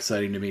really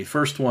exciting to me.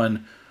 First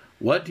one,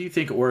 what do you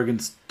think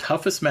Oregon's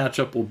toughest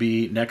matchup will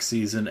be next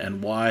season,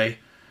 and why?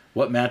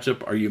 What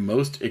matchup are you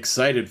most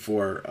excited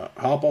for?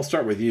 Hop, I'll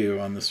start with you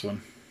on this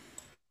one.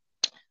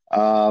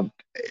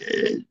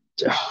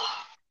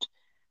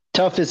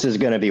 Toughest is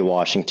going to be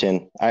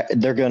Washington.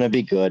 They're going to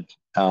be good.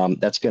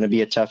 That's going to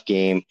be a tough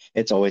game.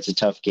 It's always a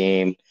tough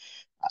game.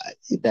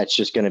 That's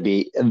just going to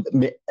be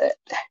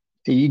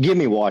you give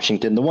me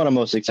Washington. The one I'm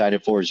most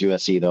excited for is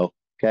USC, though.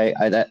 Okay.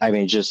 I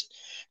mean, just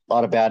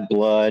lot of bad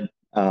blood.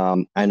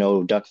 I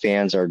know Duck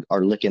fans are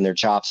licking their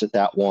chops at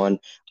that one.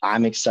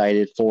 I'm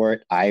excited for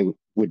it. I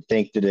would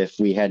think that if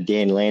we had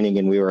Dan Lanning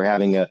and we were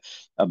having a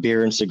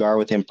beer and cigar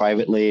with him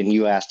privately and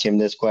you asked him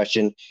this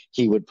question,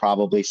 he would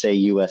probably say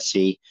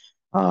USC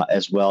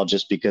as well,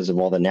 just because of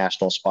all the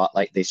national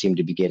spotlight they seem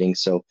to be getting.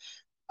 So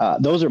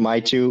those are my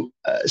two.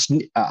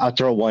 I'll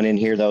throw one in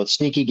here, though.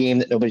 Sneaky game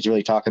that nobody's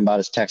really talking about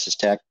is Texas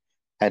Tech.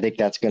 I think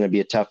that's going to be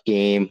a tough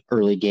game,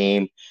 early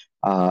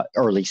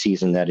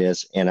season, that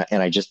is. And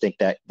I just think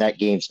that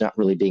game's not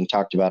really being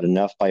talked about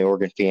enough by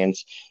Oregon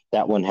fans.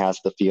 That one has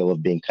the feel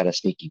of being kind of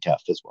sneaky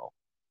tough as well.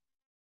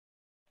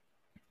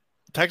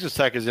 Texas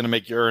Tech is going to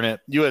make you earn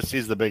it. USC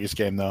is the biggest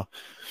game, though.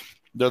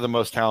 They're the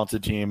most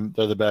talented team.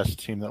 They're the best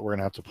team that we're going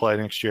to have to play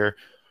next year.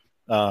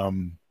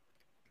 But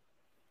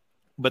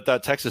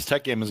that Texas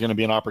Tech game is going to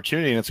be an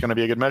opportunity, and it's going to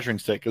be a good measuring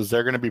stick because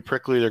they're going to be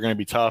prickly. They're going to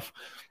be tough.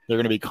 They're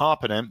going to be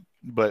competent,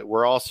 but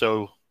we're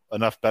also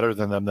enough better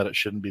than them that it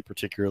shouldn't be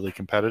particularly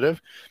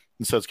competitive.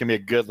 And so it's going to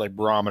be a good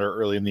barometer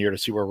early in the year to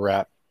see where we're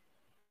at.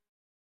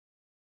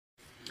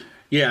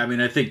 Yeah, I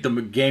mean, I think the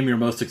game you're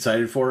most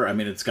excited for, I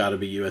mean, it's got to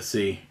be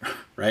USC,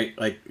 right?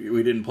 Like,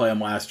 we didn't play them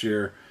last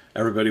year.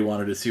 Everybody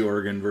wanted to see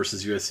Oregon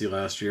versus USC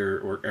last year,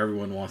 or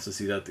everyone wants to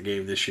see that the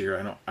game this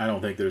year. I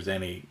don't think there's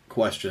any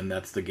question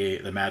that's the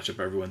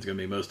matchup everyone's going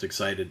to be most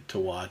excited to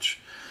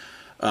watch.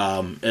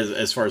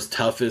 As far as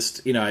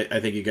toughest, I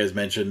think you guys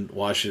mentioned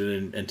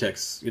Washington and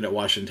Texas.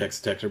 Washington,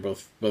 Texas Tech are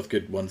both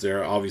good ones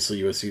there.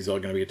 Obviously, USC is all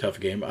going to be a tough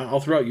game.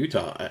 I'll throw out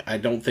Utah. I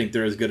don't think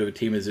they're as good of a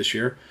team as this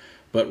year.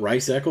 But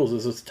Rice-Eccles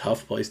is a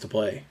tough place to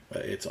play.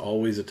 It's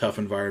always a tough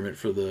environment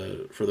for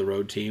the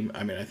road team.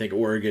 I mean, I think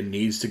Oregon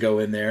needs to go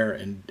in there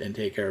and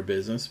take care of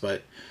business,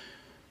 but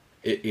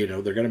they're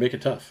going to make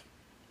it tough.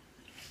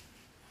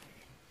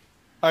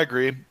 I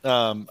agree.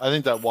 I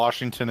think that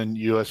Washington and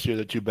USC are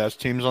the two best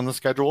teams on the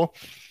schedule,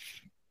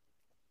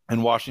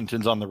 and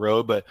Washington's on the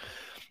road. But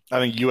I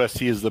think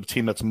USC is the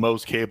team that's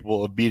most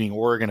capable of beating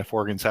Oregon if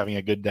Oregon's having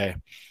a good day.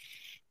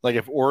 Like,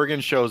 if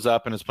Oregon shows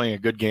up and is playing a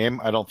good game,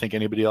 I don't think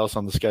anybody else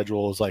on the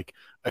schedule is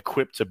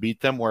equipped to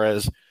beat them.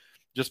 Whereas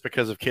just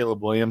because of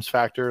Caleb Williams'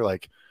 factor,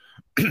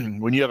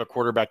 when you have a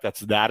quarterback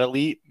that's that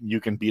elite, you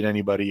can beat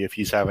anybody if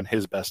he's having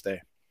his best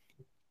day.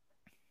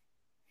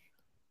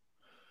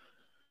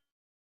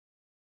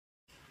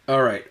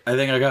 All right. I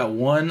think I got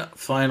one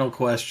final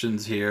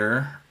questions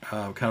here,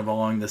 kind of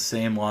along the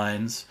same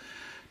lines.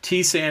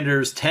 T.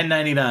 Sanders,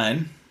 1099.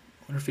 I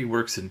wonder if he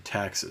works in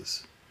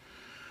taxes.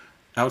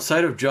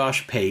 Outside of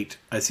Josh Pate,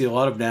 I see a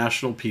lot of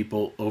national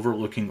people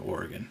overlooking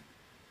Oregon.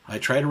 I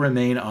try to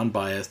remain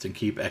unbiased and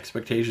keep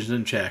expectations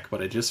in check,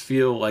 but I just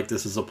feel like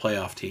this is a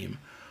playoff team.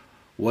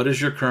 What is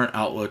your current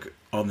outlook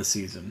on the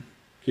season?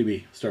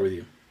 QB, start with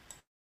you.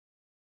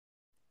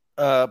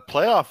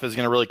 Playoff is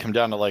going to really come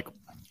down to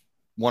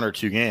one or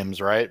two games,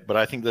 right? But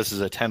I think this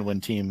is a 10-win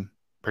team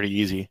pretty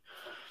easy.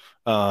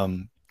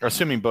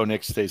 Assuming Bo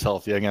Nix stays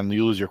healthy. Again,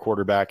 you lose your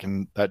quarterback,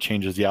 and that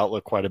changes the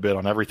outlook quite a bit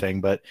on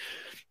everything, but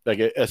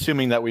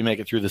assuming that we make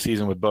it through the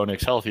season with Bo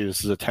Nix healthy,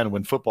 this is a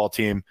 10-win football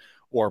team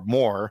or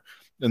more.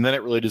 And then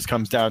it really just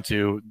comes down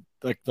to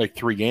like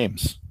 3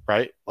 games,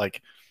 right?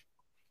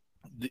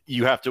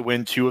 You have to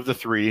win 2 of the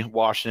 3,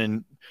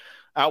 Washington,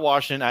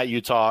 at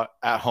Utah,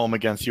 at home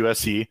against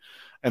USC.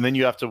 And then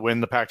you have to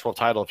win the Pac-12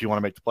 title if you want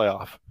to make the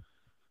playoff.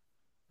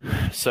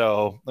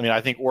 So, I mean,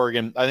 I think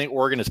Oregon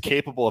is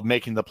capable of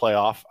making the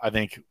playoff. I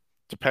think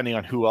depending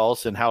on who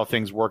else and how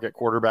things work at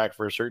quarterback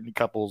for a certain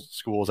couple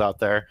schools out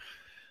there,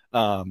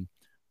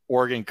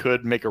 Oregon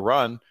could make a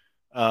run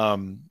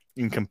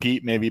and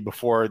compete maybe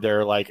before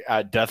they're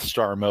at Death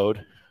Star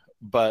mode,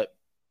 but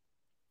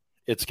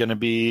it's going to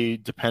be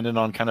dependent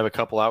on kind of a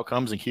couple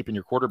outcomes and keeping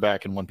your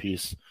quarterback in one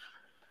piece.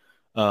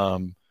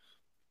 But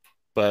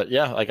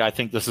yeah, I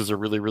think this is a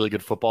really, really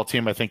good football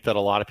team. I think that a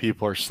lot of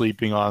people are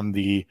sleeping on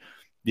the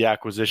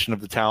acquisition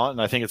of the talent,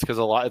 and I think it's because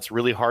it's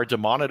really hard to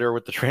monitor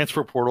with the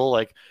transfer portal,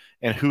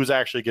 and who's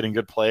actually getting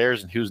good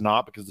players and who's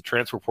not, because the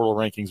transfer portal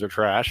rankings are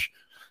trash.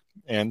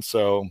 And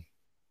so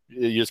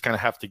you just kind of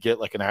have to get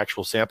an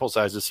actual sample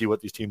size to see what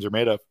these teams are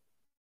made of.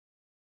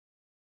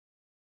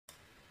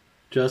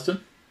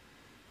 Justin?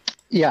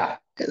 Yeah,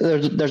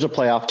 there's a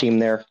playoff team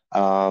there.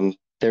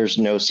 There's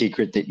no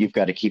secret that you've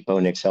got to keep Bo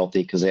Nix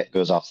healthy because it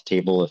goes off the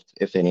table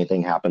if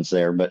anything happens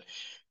there. But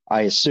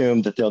I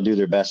assume that they'll do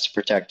their best to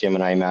protect him,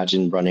 and I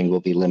imagine running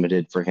will be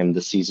limited for him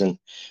this season,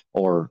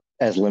 or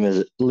as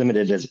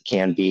limited as it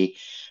can be.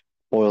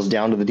 Boils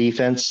down to the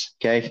defense.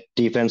 Okay,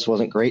 defense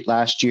wasn't great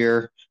last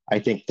year. I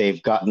think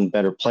they've gotten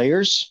better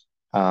players.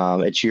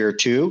 It's year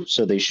 2,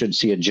 so they should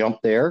see a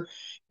jump there.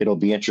 It'll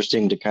be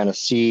interesting to kind of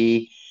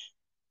see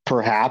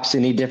perhaps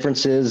any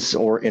differences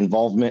or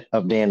involvement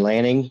of Dan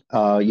Lanning,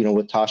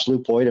 with Tosh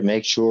Lupoy to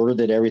make sure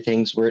that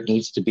everything's where it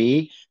needs to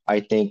be. I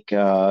think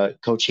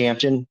Coach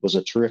Hampton was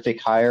a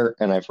terrific hire,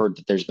 and I've heard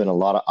that there's been a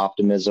lot of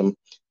optimism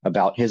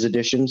about his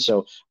addition.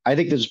 So I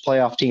think there's a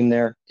playoff team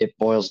there. It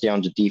boils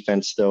down to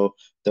defense, though.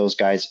 Those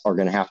guys are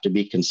going to have to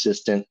be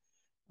consistent.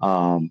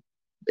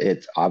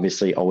 It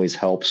obviously always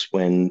helps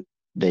when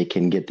they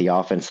can get the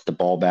offense the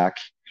ball back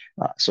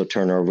So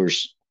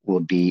turnovers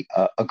would be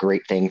a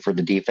great thing for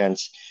the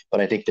defense.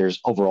 But I think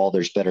there's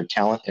better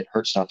talent. It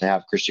hurts not to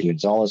have Christian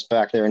Gonzalez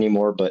back there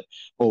anymore, but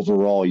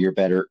overall you're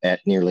better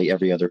at nearly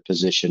every other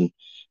position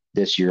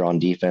this year on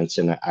defense.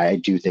 And I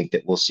do think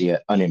that we'll see an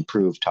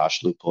unimproved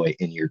Tosh Lupoi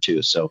in year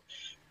 2. So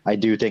I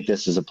do think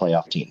this is a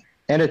playoff team,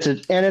 and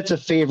it's a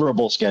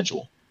favorable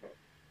schedule.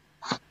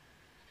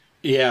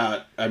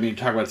 Yeah, I mean,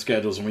 talk about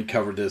schedules, and we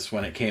covered this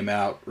when it came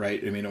out,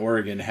 right? I mean,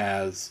 Oregon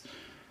has,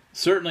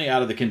 certainly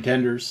out of the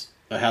contenders,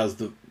 has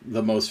the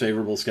most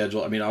favorable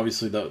schedule. I mean,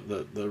 obviously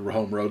the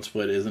home road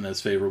split isn't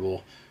as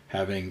favorable,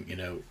 having,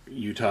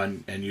 Utah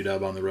and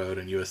UW on the road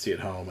and USC at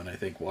home, and I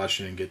think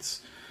Washington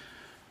gets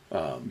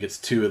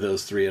 2 of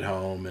those 3 at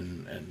home,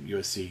 and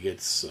USC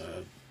gets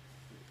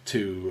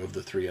 2 of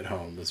the 3 at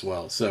home as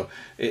well. So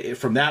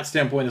from that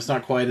standpoint, it's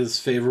not quite as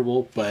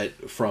favorable,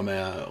 but from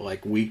a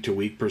week to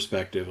week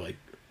perspective,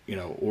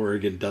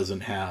 Oregon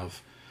doesn't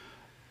have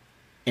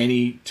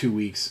any 2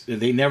 weeks.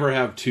 They never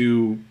have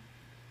 2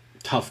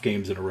 tough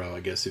games in a row, I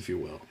guess, if you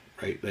will,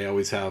 right? They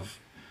always have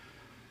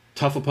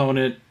tough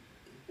opponent,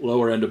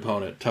 lower end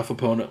opponent, tough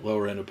opponent,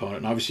 lower end opponent.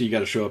 And obviously you got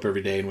to show up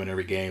every day and win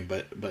every game,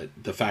 but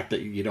the fact that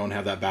you don't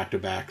have that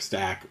back-to-back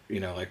stack,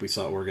 like we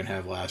saw Oregon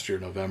have last year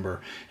in November,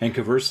 and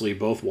conversely,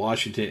 both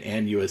Washington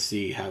and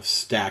USC have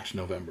stacked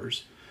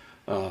Novembers.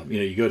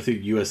 You go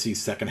through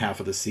USC's second half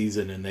of the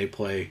season and they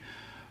play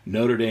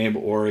Notre Dame,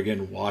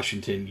 Oregon,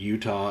 Washington,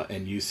 Utah,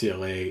 and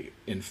UCLA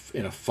in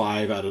a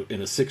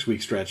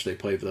 6-week stretch. They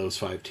play those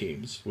 5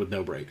 teams with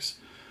no breaks.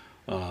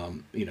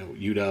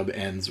 UW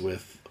ends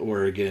with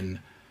Oregon.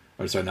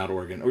 Or sorry, not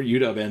Oregon. Or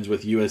UW ends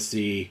with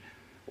USC,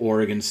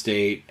 Oregon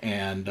State,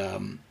 and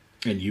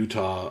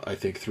Utah. I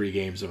think 3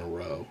 games in a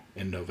row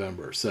in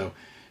November. So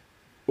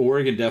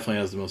Oregon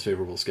definitely has the most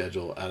favorable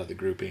schedule out of the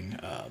grouping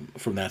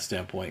from that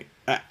standpoint.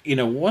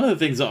 One of the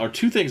things, or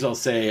 2 things I'll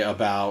say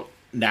about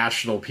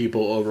national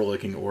people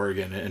overlooking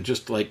Oregon and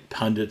just like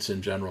pundits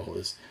in general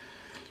is,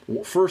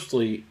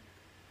 firstly,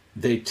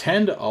 they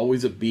tend to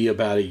always be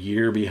about a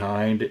year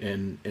behind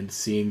in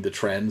seeing the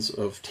trends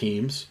of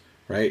teams,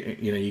 right?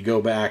 You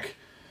go back,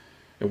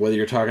 and whether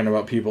you're talking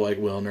about people like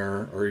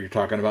Wilner or you're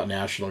talking about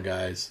national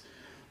guys,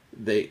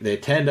 they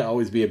tend to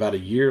always be about a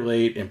year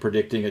late in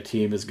predicting a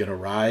team is going to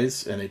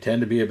rise, and they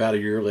tend to be about a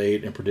year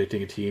late in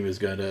predicting a team is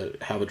going to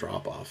have a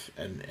drop-off.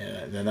 And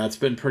that's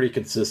been pretty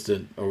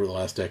consistent over the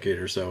last decade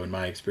or so in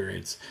my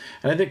experience.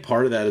 And I think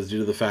part of that is due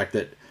to the fact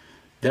that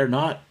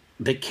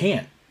they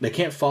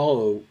can't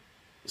follow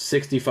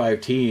 65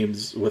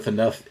 teams with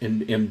enough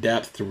in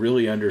depth to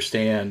really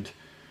understand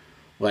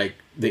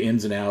the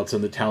ins and outs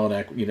and the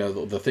talent,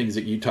 the things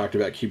that you talked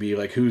about,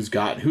 QB,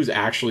 who's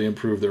actually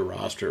improved their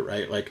roster,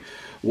 right?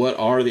 What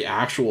are the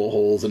actual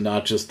holes and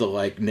not just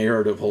the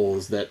narrative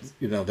holes that,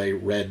 they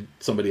read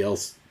somebody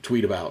else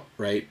tweet about,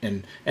 right?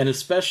 And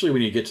especially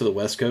when you get to the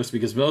West Coast,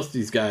 because most of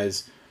these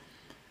guys,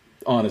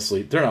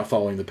 honestly, they're not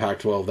following the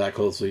Pac-12 that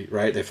closely,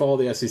 right? They follow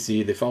the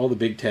SEC, they follow the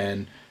Big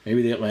Ten,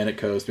 maybe the Atlantic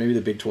Coast, maybe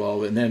the Big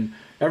 12, and then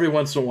every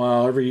once in a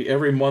while,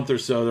 every month or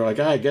so, they're like,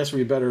 I guess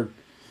we better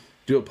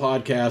do a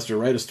podcast or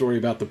write a story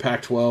about the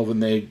Pac-12,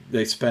 and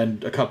they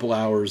spend a couple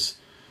hours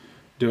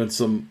doing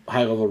some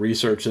high-level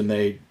research, and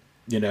they,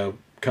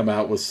 come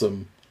out with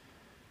some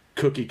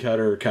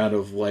cookie-cutter kind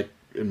of,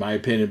 in my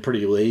opinion,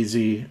 pretty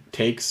lazy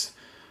takes.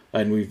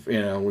 And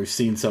we've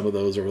seen some of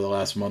those over the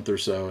last month or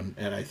so,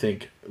 and I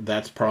think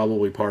that's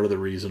probably part of the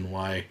reason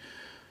why,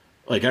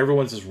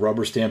 everyone's just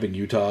rubber stamping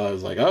Utah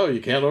as oh, you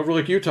can't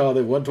overlook Utah,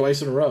 they won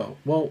twice in a row.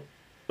 Well,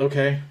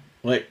 okay,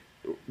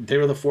 they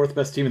were the 4th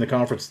best team in the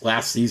conference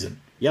last season.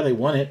 Yeah, they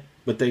won it,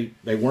 but they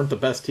weren't the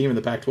best team in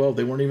the Pac-12.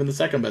 They weren't even the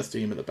 2nd best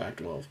team in the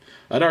Pac-12.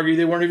 I'd argue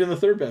they weren't even the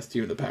 3rd best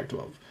team in the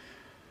Pac-12.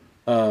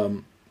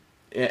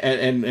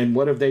 And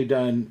what have they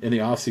done in the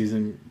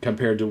offseason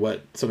compared to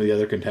what some of the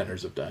other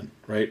contenders have done,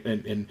 right?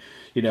 And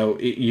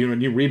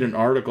when you read an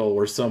article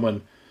where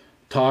someone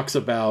talks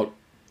about,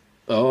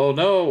 oh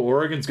no,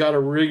 Oregon's got to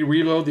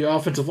reload the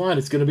offensive line,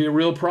 it's going to be a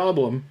real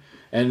problem,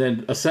 and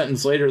then a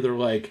sentence later they're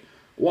like,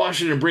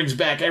 Washington brings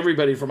back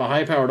everybody from a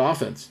high-powered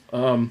offense.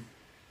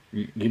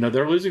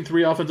 They're losing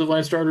 3 offensive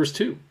line starters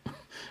too,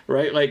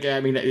 right?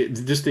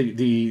 Just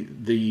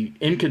the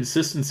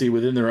inconsistency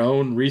within their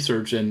own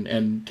research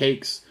and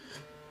takes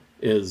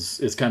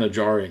is kind of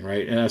jarring,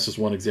 right? And that's just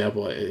one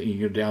example.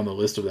 You go down the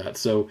list of that.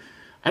 So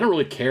I don't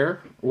really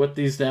care what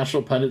these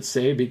national pundits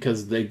say,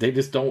 because they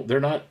just don't. They're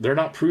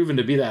not proven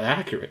to be that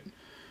accurate.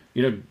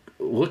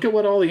 Look at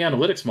what all the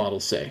analytics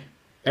models say.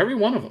 Every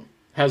one of them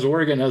has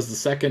Oregon as the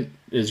second,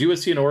 is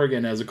USC and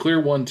Oregon as a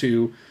clear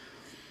 1-2,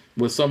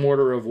 with some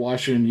order of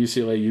Washington,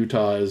 UCLA,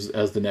 Utah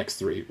as the next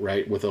 3,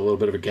 right? With a little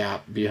bit of a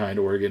gap behind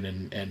Oregon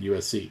and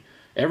USC.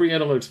 Every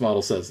analytics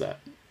model says that.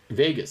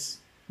 Vegas,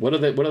 what do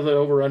the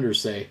over-unders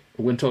say?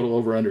 Win total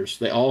over-unders.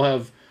 They all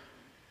have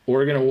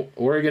Oregon and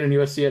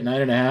USC at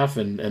 9.5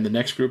 and the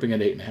next grouping at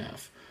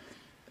 8.5.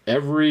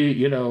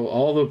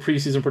 All the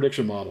preseason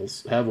prediction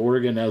models have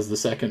Oregon as the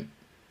second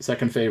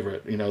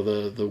favorite.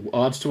 The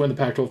odds to win the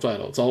Pac-12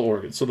 title, it's all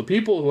Oregon. So the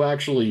people who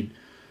actually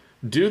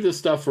do this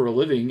stuff for a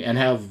living and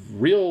have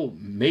real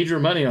major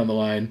money on the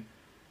line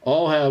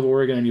all have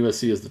Oregon and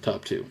USC as the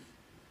top two.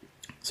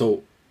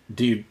 So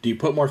do you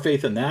put more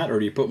faith in that, or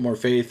do you put more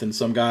faith in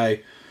some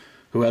guy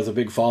who has a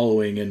big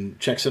following and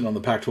checks in on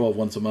the Pac-12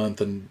 once a month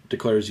and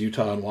declares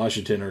Utah and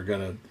Washington are going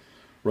to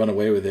run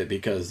away with it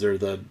because they're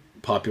the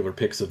popular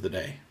picks of the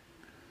day?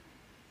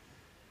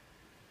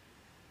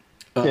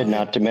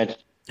 Not to mention,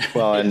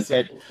 well, and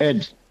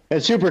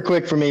super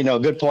quick for me, no,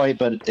 good point.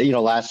 But,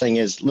 last thing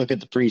is look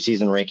at the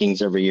preseason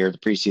rankings every year, the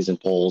preseason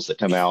polls that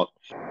come out,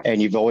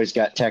 and you've always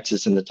got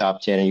Texas in the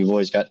top 10, and you've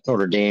always got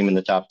Notre Dame in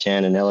the top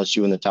 10 and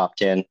LSU in the top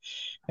 10,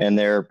 and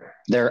they're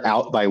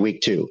out by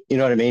week 2. You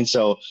know what I mean?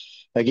 So,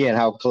 again,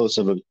 how close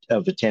of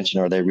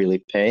attention are they really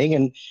paying?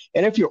 And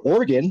if you're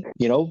Oregon,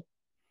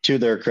 to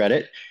their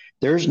credit,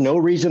 there's no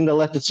reason to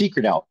let the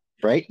secret out,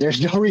 right? There's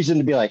no reason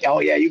to be like, oh,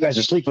 yeah, you guys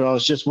are sleeping on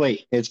us, just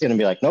wait. It's going to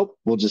be like, nope,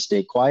 we'll just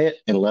stay quiet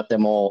and let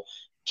them all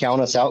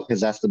count us out,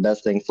 because that's the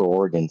best thing for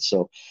Oregon.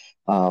 So,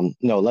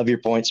 love your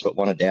points, but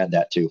wanted to add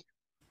that too.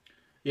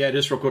 Yeah,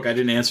 just real quick, I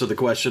didn't answer the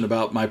question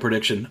about my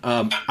prediction.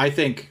 I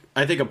think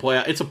a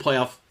playoff. It's a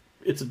playoff.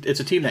 It's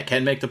a team that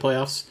can make the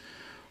playoffs.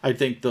 I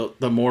think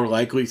the more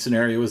likely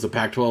scenario is the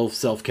Pac-12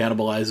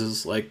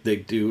 self-cannibalizes like they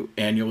do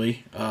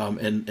annually,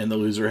 and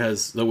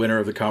the winner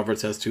of the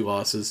conference has 2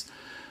 losses.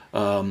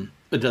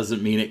 It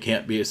doesn't mean it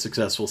can't be a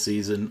successful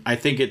season. I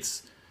think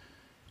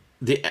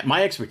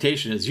my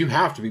expectation is you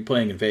have to be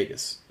playing in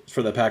Vegas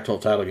for the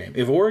Pac-12 title game.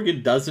 If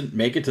Oregon doesn't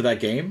make it to that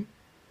game,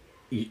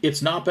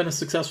 it's not been a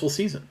successful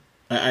season.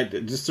 I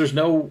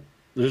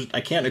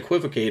can't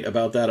equivocate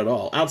about that at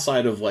all,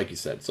 outside of, like you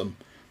said, some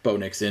Bo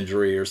Nix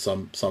injury or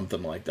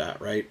something like that,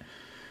 right?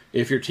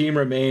 If your team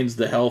remains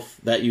the health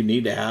that you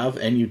need to have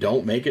and you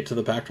don't make it to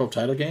the Pac-12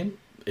 title game,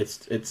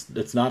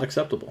 it's not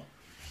acceptable.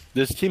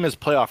 This team is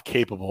playoff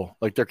capable.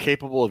 Like, they're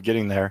capable of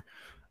getting there.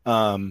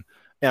 And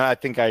I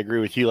think I agree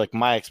with you. Like,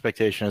 my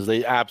expectation is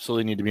they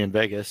absolutely need to be in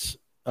Vegas.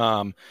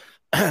 And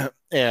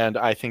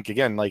I think,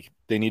 again, like,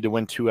 they need to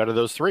win 2 out of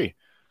those 3.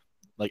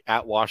 Like,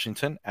 at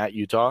Washington, at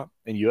Utah,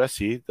 and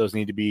USC, those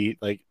need to be,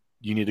 like,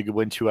 you need to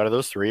win 2 out of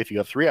those 3. If you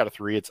have 3 out of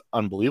 3, it's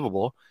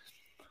unbelievable.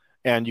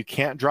 And you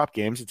can't drop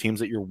games to teams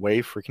that you're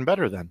way freaking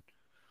better than.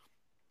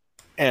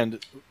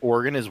 And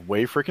Oregon is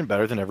way freaking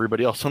better than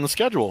everybody else on the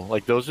schedule.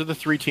 Like, those are the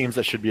 3 teams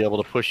that should be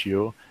able to push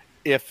you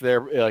if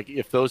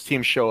those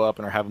teams show up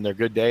and are having their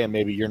good day and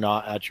maybe you're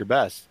not at your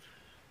best.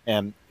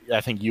 And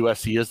I think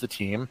USC is the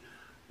team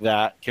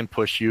that can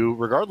push you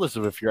regardless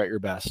of if you're at your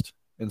best.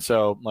 And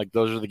so, like,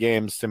 those are the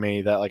games to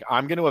me that, like,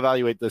 I'm going to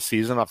evaluate this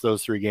season off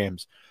those 3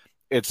 games.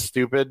 It's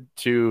stupid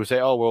to say,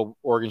 oh, well,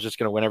 Oregon's just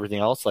going to win everything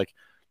else. Like,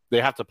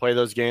 they have to play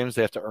those games.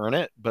 They have to earn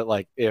it. But,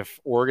 like, if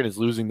Oregon is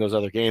losing those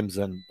other games,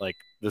 then, like,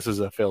 this is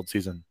a failed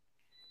season.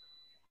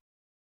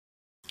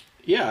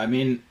 Yeah, I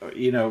mean,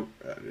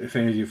 if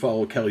any of you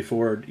follow Kelly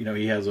Ford,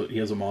 he has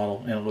a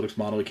model, analytics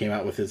model. He came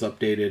out with his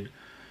updated,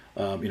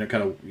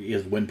 he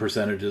has win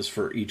percentages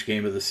for each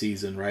game of the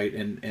season, right?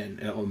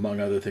 And among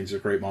other things, a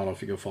great model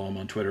if you go follow him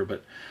on Twitter.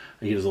 But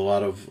he does a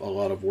lot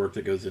of work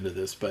that goes into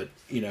this. But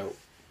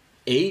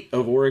 8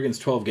 of Oregon's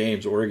 12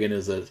 games, Oregon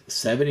is a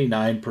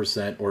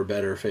 79% or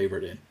better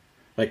favorite in.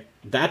 Like,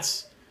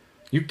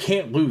 you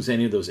can't lose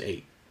any of those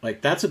 8.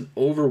 Like, that's an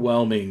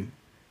overwhelming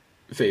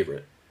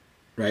favorite,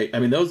 right? I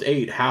mean, those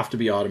 8 have to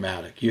be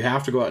automatic. You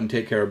have to go out and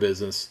take care of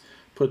business,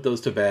 put those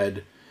to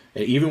bed.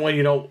 And even when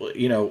you don't,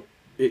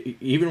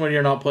 even when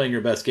you're not playing your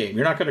best game,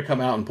 you're not going to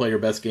come out and play your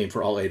best game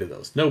for all 8 of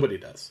those. Nobody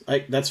does.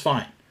 That's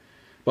fine.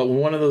 But when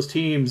one of those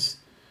teams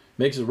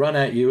makes a run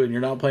at you and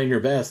you're not playing your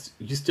best,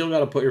 you still got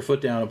to put your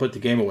foot down and put the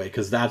game away,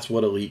 because that's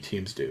what elite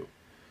teams do,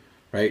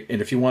 right?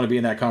 And if you want to be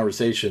in that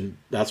conversation,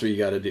 that's what you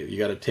got to do. You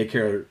got to take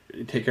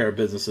care of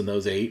business in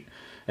those 8.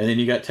 And then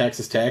you got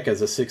Texas Tech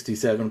as a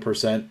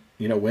 67%,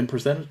 win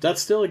percentage.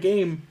 That's still a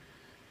game.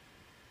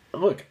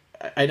 Look,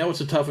 I know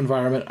it's a tough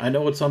environment. I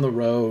know it's on the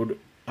road.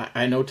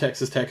 I know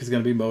Texas Tech is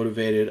going to be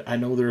motivated. I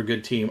know they're a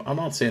good team. I'm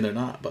not saying they're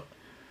not, but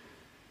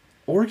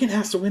Oregon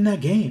has to win that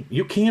game.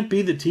 You can't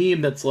be the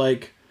team that's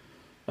like,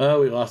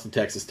 oh, we lost to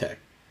Texas Tech,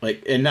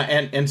 like,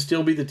 and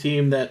still be the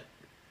team that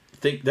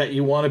think that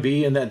you want to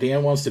be and that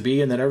Dan wants to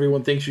be and that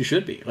everyone thinks you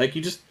should be. Like,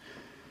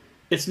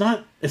 it's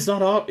not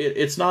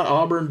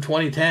Auburn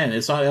 2010.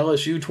 It's not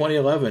LSU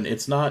 2011.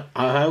 It's not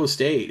Ohio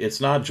State. It's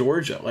not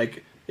Georgia.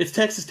 Like, it's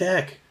Texas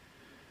Tech.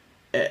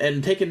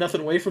 And taking nothing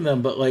away from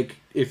them, but, like,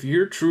 if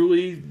you're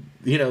truly,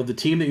 the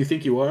team that you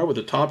think you are with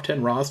a top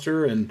 10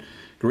 roster and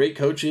great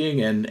coaching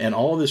and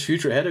all of this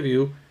future ahead of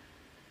you,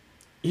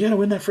 you got to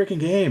win that freaking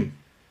game.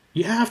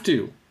 You have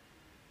to.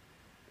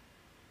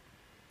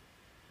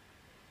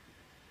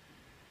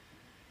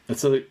 And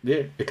so,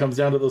 it comes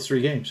down to those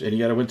 3 games, and you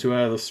got to win 2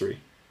 out of those 3.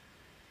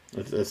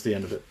 That's the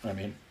end of it. I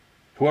mean,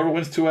 whoever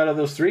wins 2 out of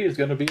those 3 is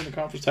going to be in the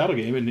conference title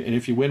game, and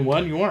if you win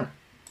 1, you aren't.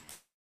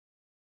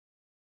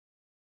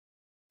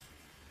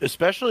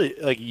 Especially,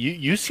 like,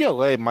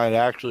 UCLA might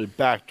actually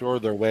backdoor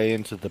their way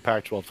into the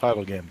Pac-12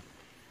 title game.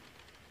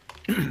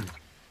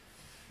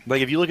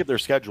 Like, if you look at their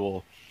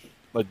schedule,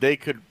 like, they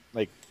could,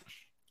 like,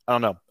 I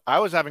don't know. I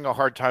was having a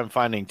hard time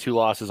finding 2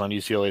 losses on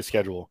UCLA's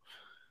schedule.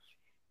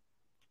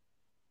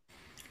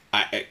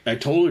 I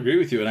totally agree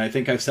with you, and I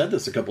think I've said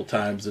this a couple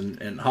times,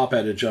 and Hop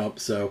had to jump,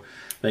 so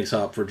thanks,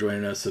 Hop, for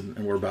joining us, and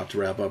we're about to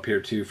wrap up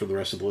here, too, for the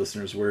rest of the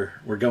listeners. We're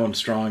going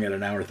strong at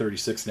an hour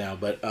 36 now,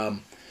 but,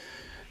 and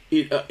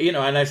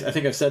I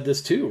think I've said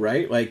this, too,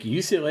 right? Like,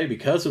 UCLA,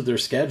 because of their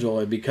schedule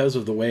and because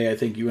of the way I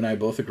think you and I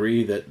both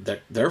agree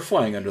that they're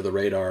flying under the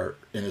radar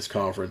in this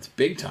conference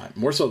big time,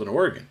 more so than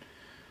Oregon.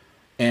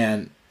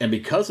 And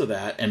because of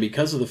that, and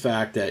because of the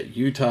fact that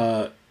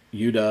Utah,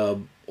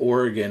 UW,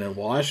 Oregon, and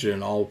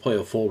Washington all play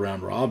a full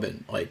round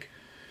robin, like,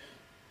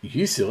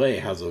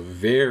 UCLA has a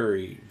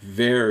very,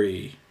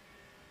 very,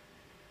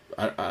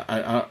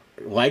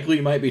 likely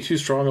might be too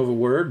strong of a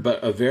word,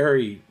 but a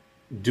very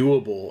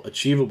doable,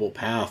 achievable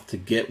path to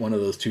get one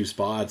of those 2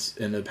 spots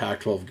in the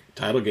Pac-12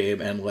 title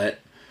game and let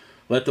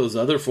those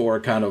other 4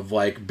 kind of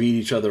like beat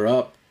each other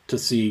up to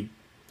see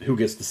who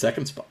gets the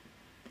second spot.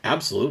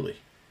 Absolutely.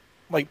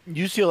 Like,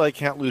 UCLA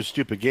can't lose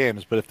stupid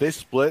games, but if they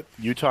split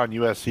Utah and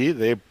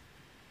USC,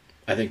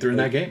 I think they're in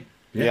that game.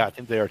 Yeah, I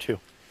think they are too.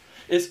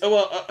 Let's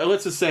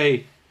just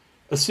say,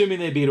 assuming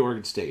they beat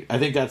Oregon State, I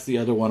think that's the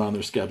other one on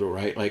their schedule,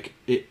 right? Like,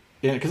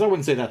 because I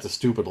wouldn't say that's a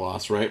stupid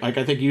loss, right? Like,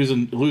 I think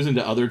losing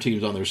to other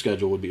teams on their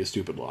schedule would be a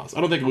stupid loss.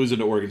 I don't think losing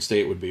to Oregon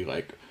State would be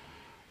like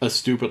a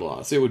stupid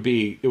loss. It would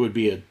be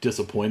a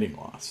disappointing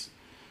loss.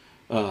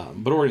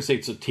 But Oregon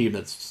State's a team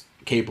that's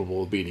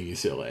capable of beating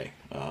UCLA.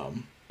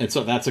 And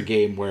so that's a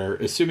game where,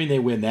 assuming they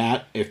win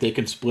that, if they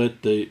can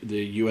split the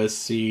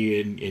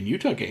USC and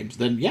Utah games,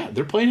 then yeah,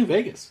 they're playing in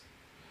Vegas.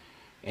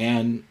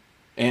 And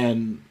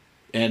then,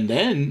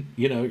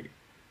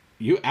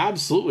 you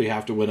absolutely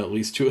have to win at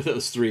least 2 of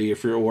those 3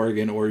 if you're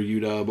Oregon or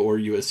UW or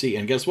USC.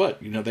 And guess what?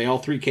 They all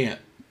 3 can't,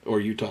 or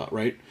Utah,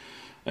 right?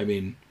 I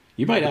mean,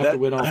 you might have to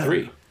win all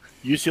 3.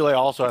 UCLA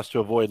also has to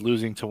avoid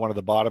losing to one of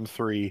the bottom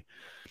 3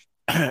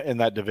 in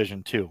that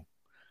division too.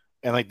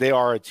 And like, they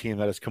are a team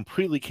that is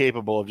completely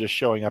capable of just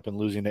showing up and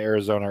losing to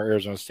Arizona or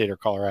Arizona State or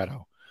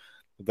Colorado.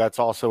 That's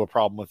also a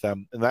problem with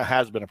them, and that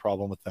has been a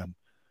problem with them.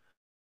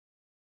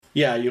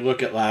 Yeah, you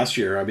look at last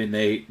year. I mean,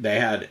 they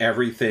had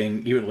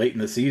everything, even late in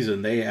the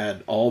season. They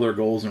had all their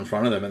goals in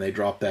front of them, and they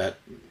dropped that.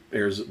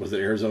 Was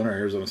it Arizona or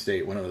Arizona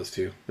State? One of those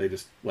 2. They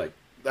just, like...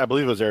 I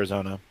believe it was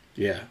Arizona.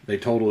 Yeah, they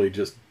totally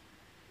just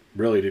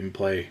really didn't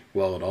play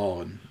well at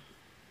all and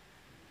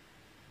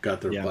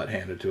got their butt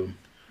handed to them.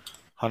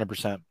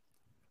 100%.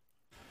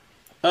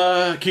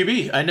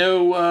 QB, I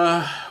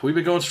know we've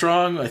been going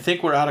strong. I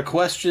think we're out of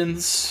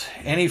questions.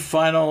 Any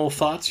final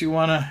thoughts you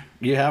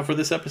have for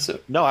this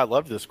episode? No, I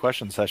loved this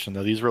question session,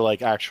 though. These were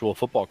like actual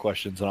football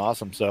questions and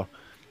awesome. So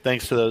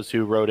thanks to those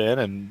who wrote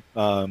in,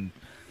 and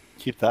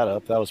keep that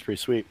up. That was pretty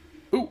sweet.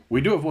 Ooh,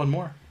 we do have one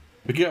more.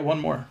 We get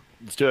one more.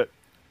 Let's do it.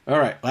 All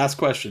right, last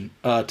question.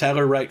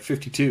 Tyler Wright,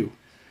 52.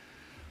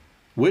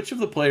 Which of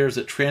the players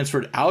that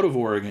transferred out of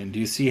Oregon do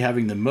you see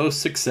having the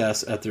most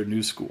success at their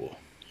new school?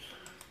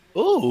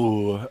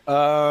 Ooh,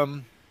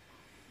 I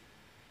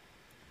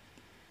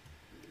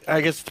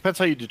guess it depends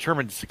how you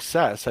determine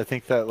success. I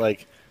think that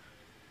Maliki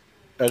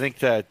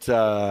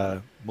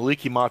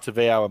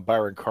Mataveo and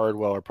Byron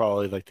Cardwell are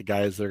probably like the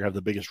guys that are gonna have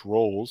the biggest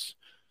roles.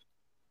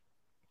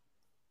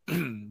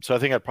 So I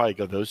think I'd probably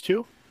go those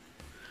 2.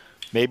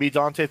 Maybe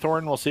Dante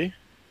Thornton. We'll see.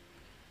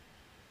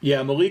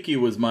 Yeah, Maliki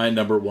was my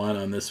number 1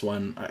 on this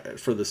one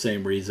for the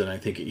same reason. I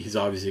think he's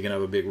obviously going to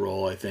have a big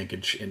role, I think,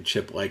 and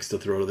Chip likes to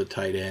throw to the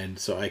tight end,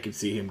 so I could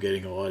see him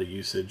getting a lot of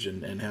usage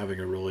and having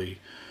a really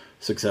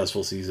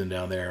successful season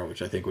down there,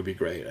 which I think would be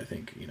great. I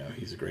think,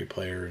 he's a great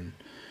player, and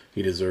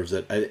he deserves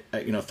it.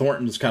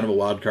 Thornton's kind of a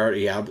wild card.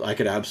 I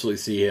could absolutely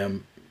see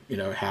him,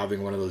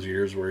 having one of those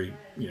years where he,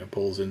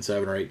 pulls in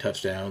 7 or 8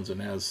 touchdowns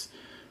and has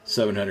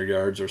 700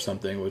 yards or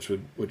something, which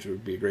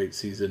would be a great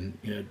season.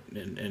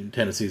 And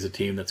Tennessee's a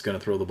team that's going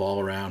to throw the ball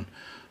around,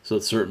 so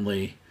it's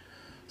certainly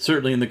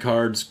in the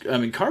cards. I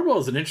mean, Cardwell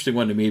is an interesting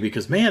one to me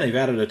because, man, they've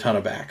added a ton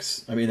of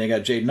backs. I mean, they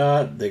got Jaden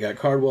Ott, they got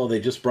Cardwell, they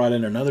just brought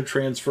in another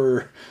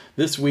transfer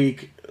this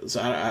week.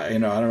 So I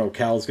don't know,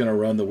 Cal's going to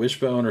run the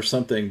wishbone or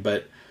something,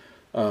 but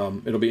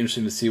it'll be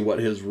interesting to see what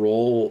his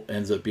role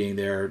ends up being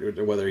there,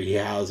 whether he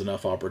has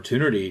enough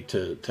opportunity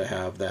to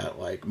have that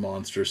like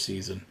monster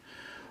season.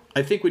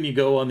 I think when you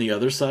go on the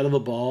other side of the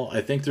ball, I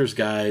think there's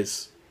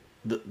guys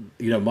that,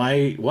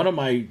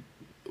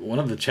 one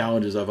of the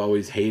challenges I've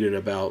always hated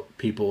about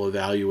people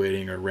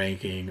evaluating or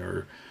ranking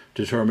or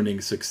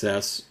determining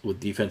success with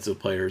defensive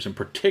players, and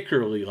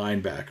particularly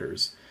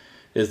linebackers,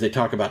 is they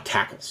talk about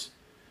tackles.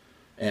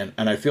 And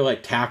I feel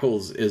like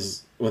tackles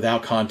is,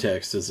 without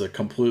context, is a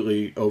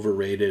completely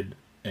overrated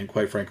and,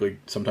 quite frankly,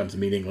 sometimes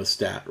meaningless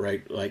stat,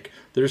 right? Like,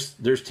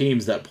 there's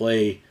teams that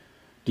play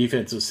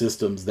defensive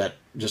systems that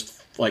just,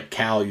 like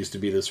Cal used to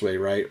be this way,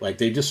 right? Like,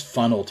 they just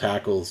funnel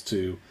tackles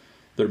to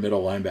their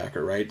middle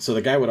linebacker, right? So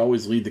the guy would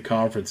always lead the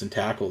conference in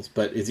tackles,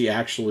 but is he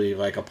actually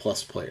like a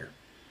plus player,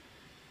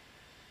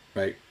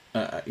 right?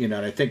 And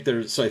I think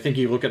I think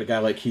you look at a guy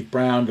like Keith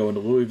Brown going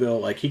to Louisville,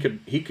 like he could,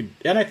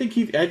 and I think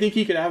he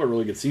could have a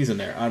really good season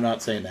there. I'm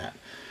not saying that,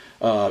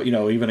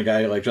 Even a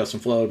guy like Justin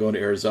Flo going to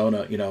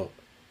Arizona,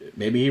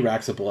 maybe he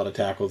racks up a lot of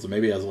tackles and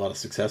maybe has a lot of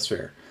success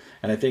there.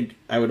 And I think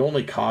I would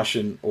only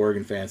caution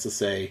Oregon fans to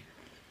say,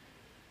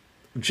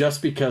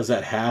 just because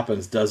that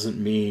happens doesn't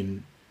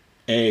mean,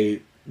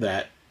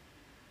 that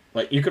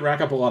like you can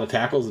rack up a lot of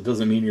tackles. It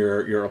doesn't mean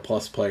you're a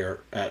plus player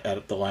at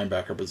the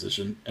linebacker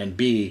position. And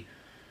B,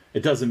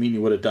 it doesn't mean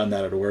you would have done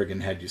that at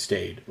Oregon had you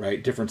stayed,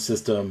 right? Different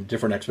system,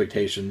 different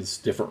expectations,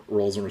 different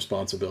roles and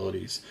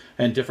responsibilities,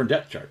 and different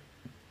depth chart.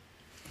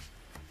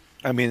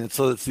 I mean, it's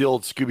the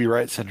old Scooby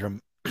Wright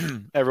syndrome.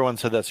 Everyone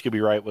said that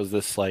Scooby Wright was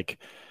this like,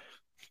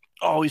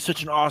 oh, he's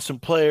such an awesome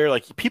player.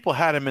 Like people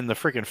had him in the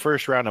freaking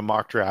first round of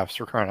mock drafts,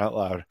 for crying out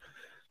loud.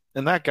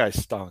 And that guy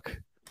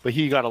stunk. But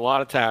he got a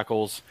lot of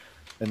tackles,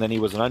 and then he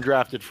was an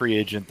undrafted free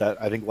agent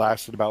that I think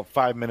lasted about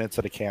 5 minutes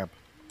at a camp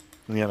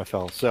in the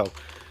NFL. So,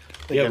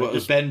 again,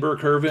 but Ben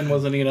Burke-Irvin,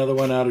 wasn't he another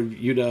one out of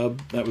UW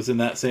that was in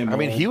that same role? I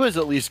mean, he was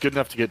at least good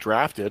enough to get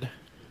drafted.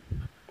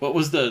 What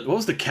was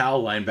the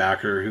Cal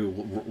linebacker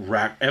who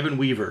racked Evan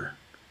Weaver?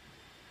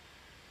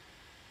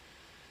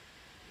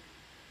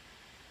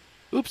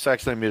 Oops,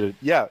 actually I muted.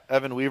 Yeah,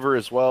 Evan Weaver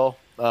as well.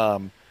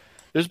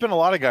 There's been a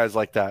lot of guys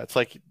like that. It's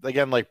like,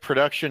 again, like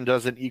production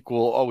doesn't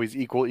always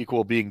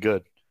equal being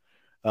good.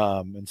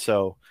 And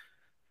so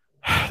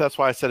that's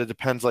why I said it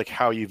depends like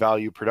how you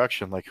value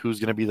production, like who's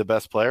going to be the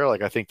best player.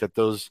 Like I think that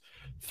those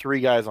three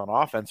guys on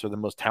offense are the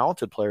most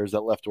talented players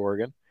that left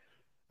Oregon.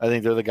 I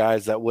think they're the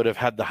guys that would have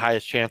had the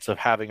highest chance of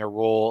having a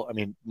role. I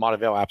mean,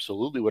 Montevale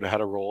absolutely would have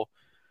had a role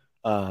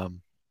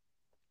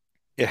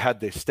had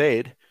they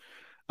stayed.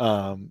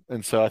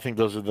 And so I think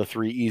those are the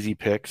three easy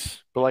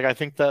picks. But like I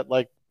think that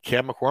like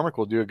Cam McCormick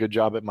will do a good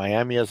job at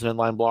Miami as an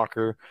inline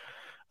blocker.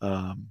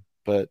 And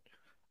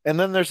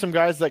then there's some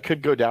guys that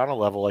could go down a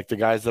level, like the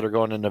guys that are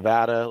going to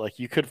Nevada. Like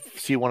you could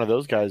see one of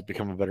those guys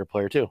become a better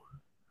player too.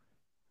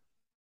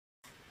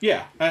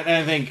 Yeah,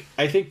 I think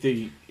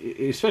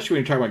especially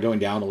when you're talking about going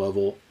down a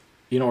level,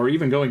 or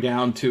even going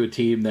down to a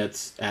team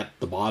that's at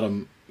the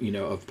bottom,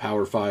 of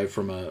Power 5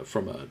 from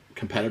a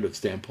competitive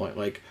standpoint,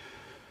 like,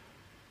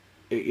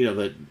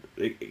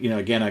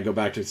 again, I go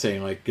back to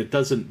saying like it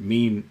doesn't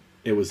mean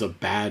it was a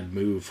bad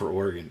move for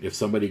Oregon if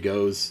somebody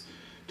goes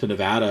to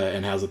Nevada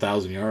and has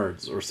 1,000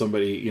 yards, or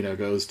somebody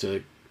goes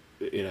to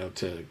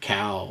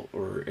Cal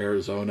or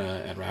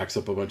Arizona and racks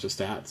up a bunch of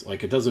stats.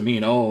 Like it doesn't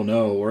mean, oh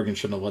no, Oregon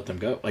shouldn't have let them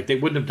go. Like they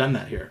wouldn't have done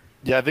that here.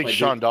 Yeah, I think like,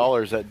 Sean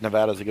Dollars at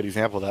Nevada is a good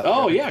example of that.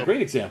 Oh yeah,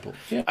 great example.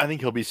 Yeah, I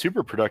think he'll be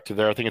super productive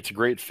there. I think it's a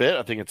great fit.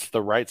 I think it's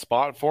the right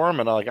spot for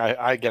him. And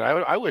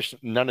I wish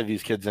none of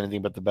these kids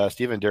anything but the best.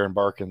 Even Darren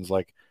Barkins,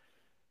 like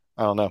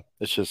I don't know,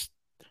 it's just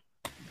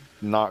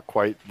not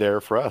quite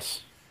there for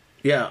us.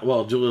 Yeah,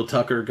 well, Jaleel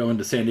Tucker going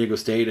to San Diego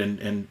State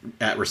and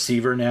at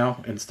receiver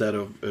now instead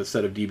of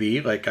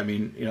DB. Like, I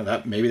mean,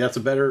 that maybe that's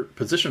a better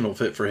positional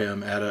fit for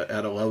him at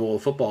a level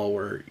of football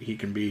where he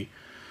can be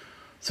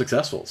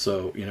successful.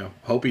 So,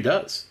 hope he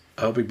does.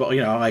 I hope he,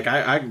 like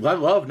I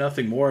love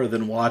nothing more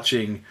than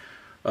watching.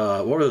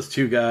 What were those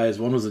two guys?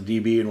 One was a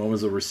DB and one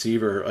was a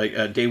receiver. Like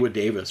Dawood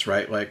Davis,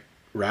 right? Like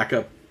rack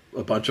up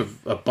a bunch of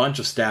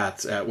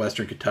stats at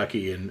Western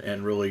Kentucky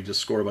and really just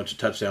score a bunch of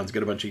touchdowns,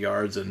 get a bunch of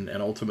yards, and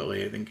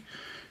ultimately I don't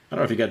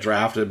know if he got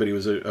drafted, but he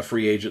was a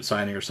free agent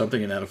signing or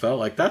something in the NFL.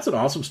 Like that's an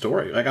awesome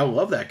story. Like I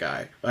love that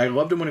guy. I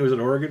loved him when he was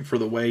at Oregon for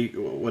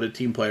what a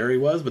team player he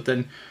was, but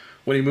then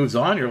when he moves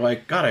on, you're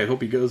like, God, I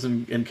hope he goes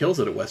and kills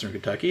it at Western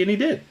Kentucky, and he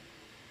did.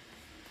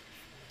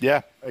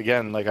 Yeah,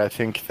 again, like I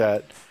think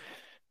that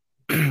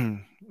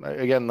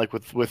again, like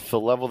with the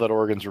level that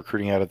Oregon's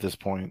recruiting at this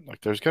point, like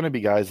there's going to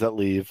be guys that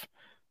leave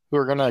who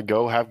are going to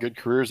go have good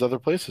careers other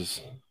places.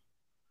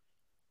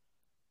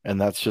 And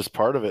that's just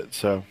part of it.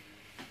 So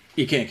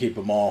you can't keep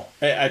them all.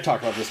 I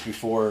talked about this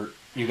before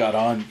you got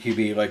on,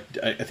 QB. Like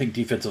I think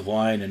defensive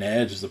line and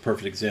edge is the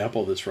perfect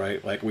example of this,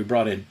 right? Like we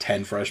brought in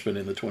 10 freshmen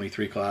in the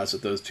 23 class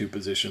at those two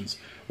positions.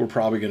 We're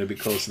probably going to be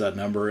close to that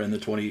number in the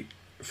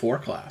 24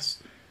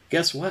 class.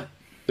 Guess what?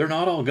 They're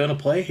not all going to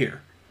play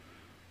here,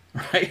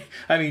 right?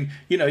 I mean,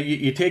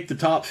 you take the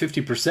top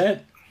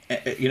 50%,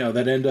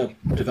 that end up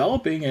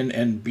developing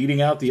and beating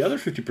out the other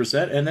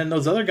 50%. And then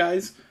those other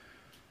guys,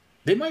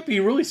 they might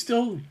be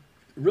still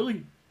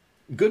really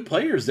good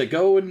players that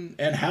go and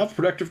have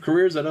productive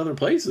careers at other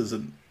places.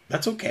 And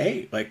that's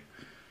okay. Like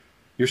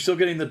you're still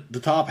getting the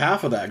top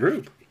half of that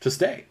group to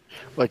stay.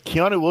 Like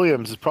Keanu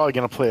Williams is probably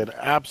going to play an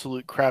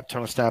absolute crap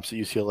ton of snaps at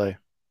UCLA.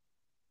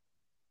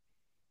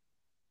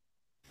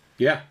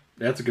 Yeah,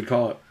 that's a good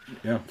call.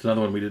 Yeah, it's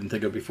another one we didn't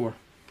think of before.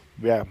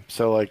 Yeah,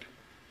 so like...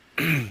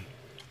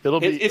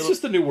 It's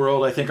just the new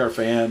world I think our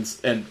fans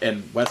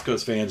and West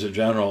Coast fans in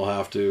general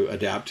have to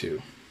adapt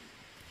to.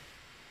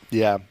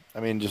 Yeah, I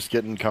mean, just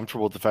getting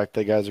comfortable with the fact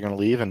that guys are going to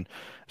leave, and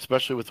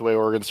especially with the way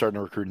Oregon's starting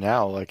to recruit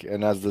now, like,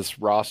 and as this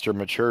roster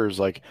matures,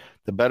 like,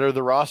 the better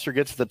the roster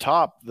gets to the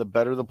top, the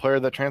better the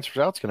player that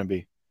transfers out is going to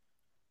be.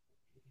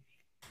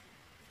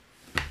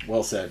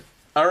 Well said.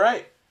 All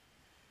right.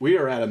 We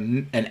are at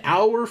an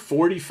hour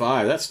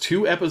 45. That's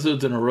 2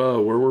 episodes in a row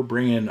where we're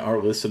bringing our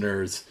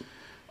listeners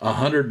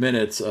 100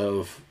 minutes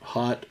of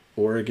hot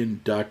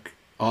Oregon Duck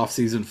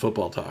off-season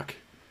football talk.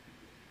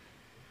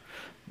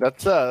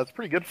 That's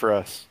pretty good for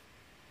us.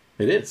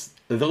 It is.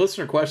 The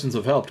listener questions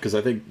have helped because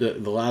I think the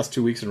last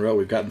 2 weeks in a row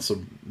we've gotten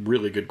some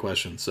really good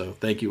questions. So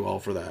thank you all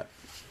for that.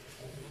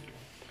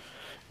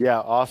 Yeah,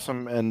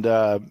 awesome. And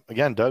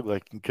again, Doug,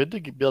 like, good to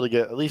be able to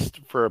get at least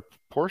for a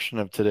portion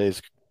of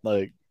today's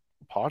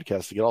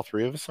podcast to get all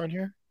three of us on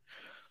here.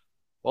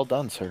 Well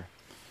done, sir.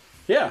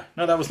 Yeah,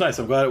 no, that was nice.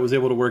 I'm glad it was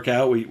able to work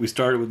out. We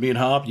started with me and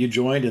Hop. You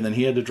joined, and then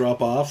he had to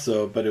drop off.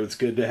 But it was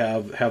good to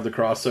have the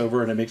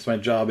crossover, and it makes my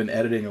job in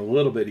editing a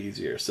little bit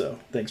easier. So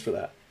thanks for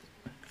that.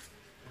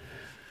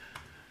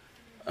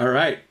 All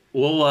right,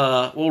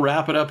 we'll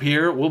wrap it up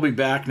here. We'll be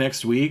back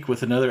next week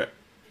with another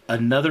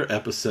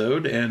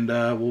episode, and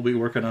we'll be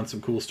working on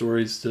some cool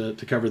stories to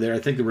cover there. I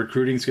think the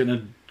recruiting's going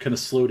to kind of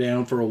slow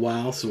down for a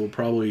while, so we'll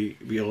probably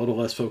be a little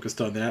less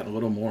focused on that, and a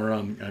little more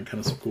on kind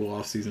of some cool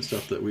off-season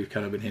stuff that we've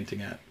kind of been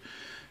hinting at,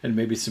 and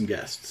maybe some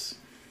guests.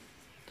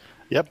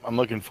 Yep, I'm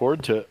looking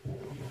forward to it.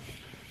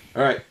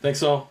 All right,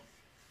 thanks all.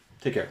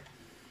 Take care.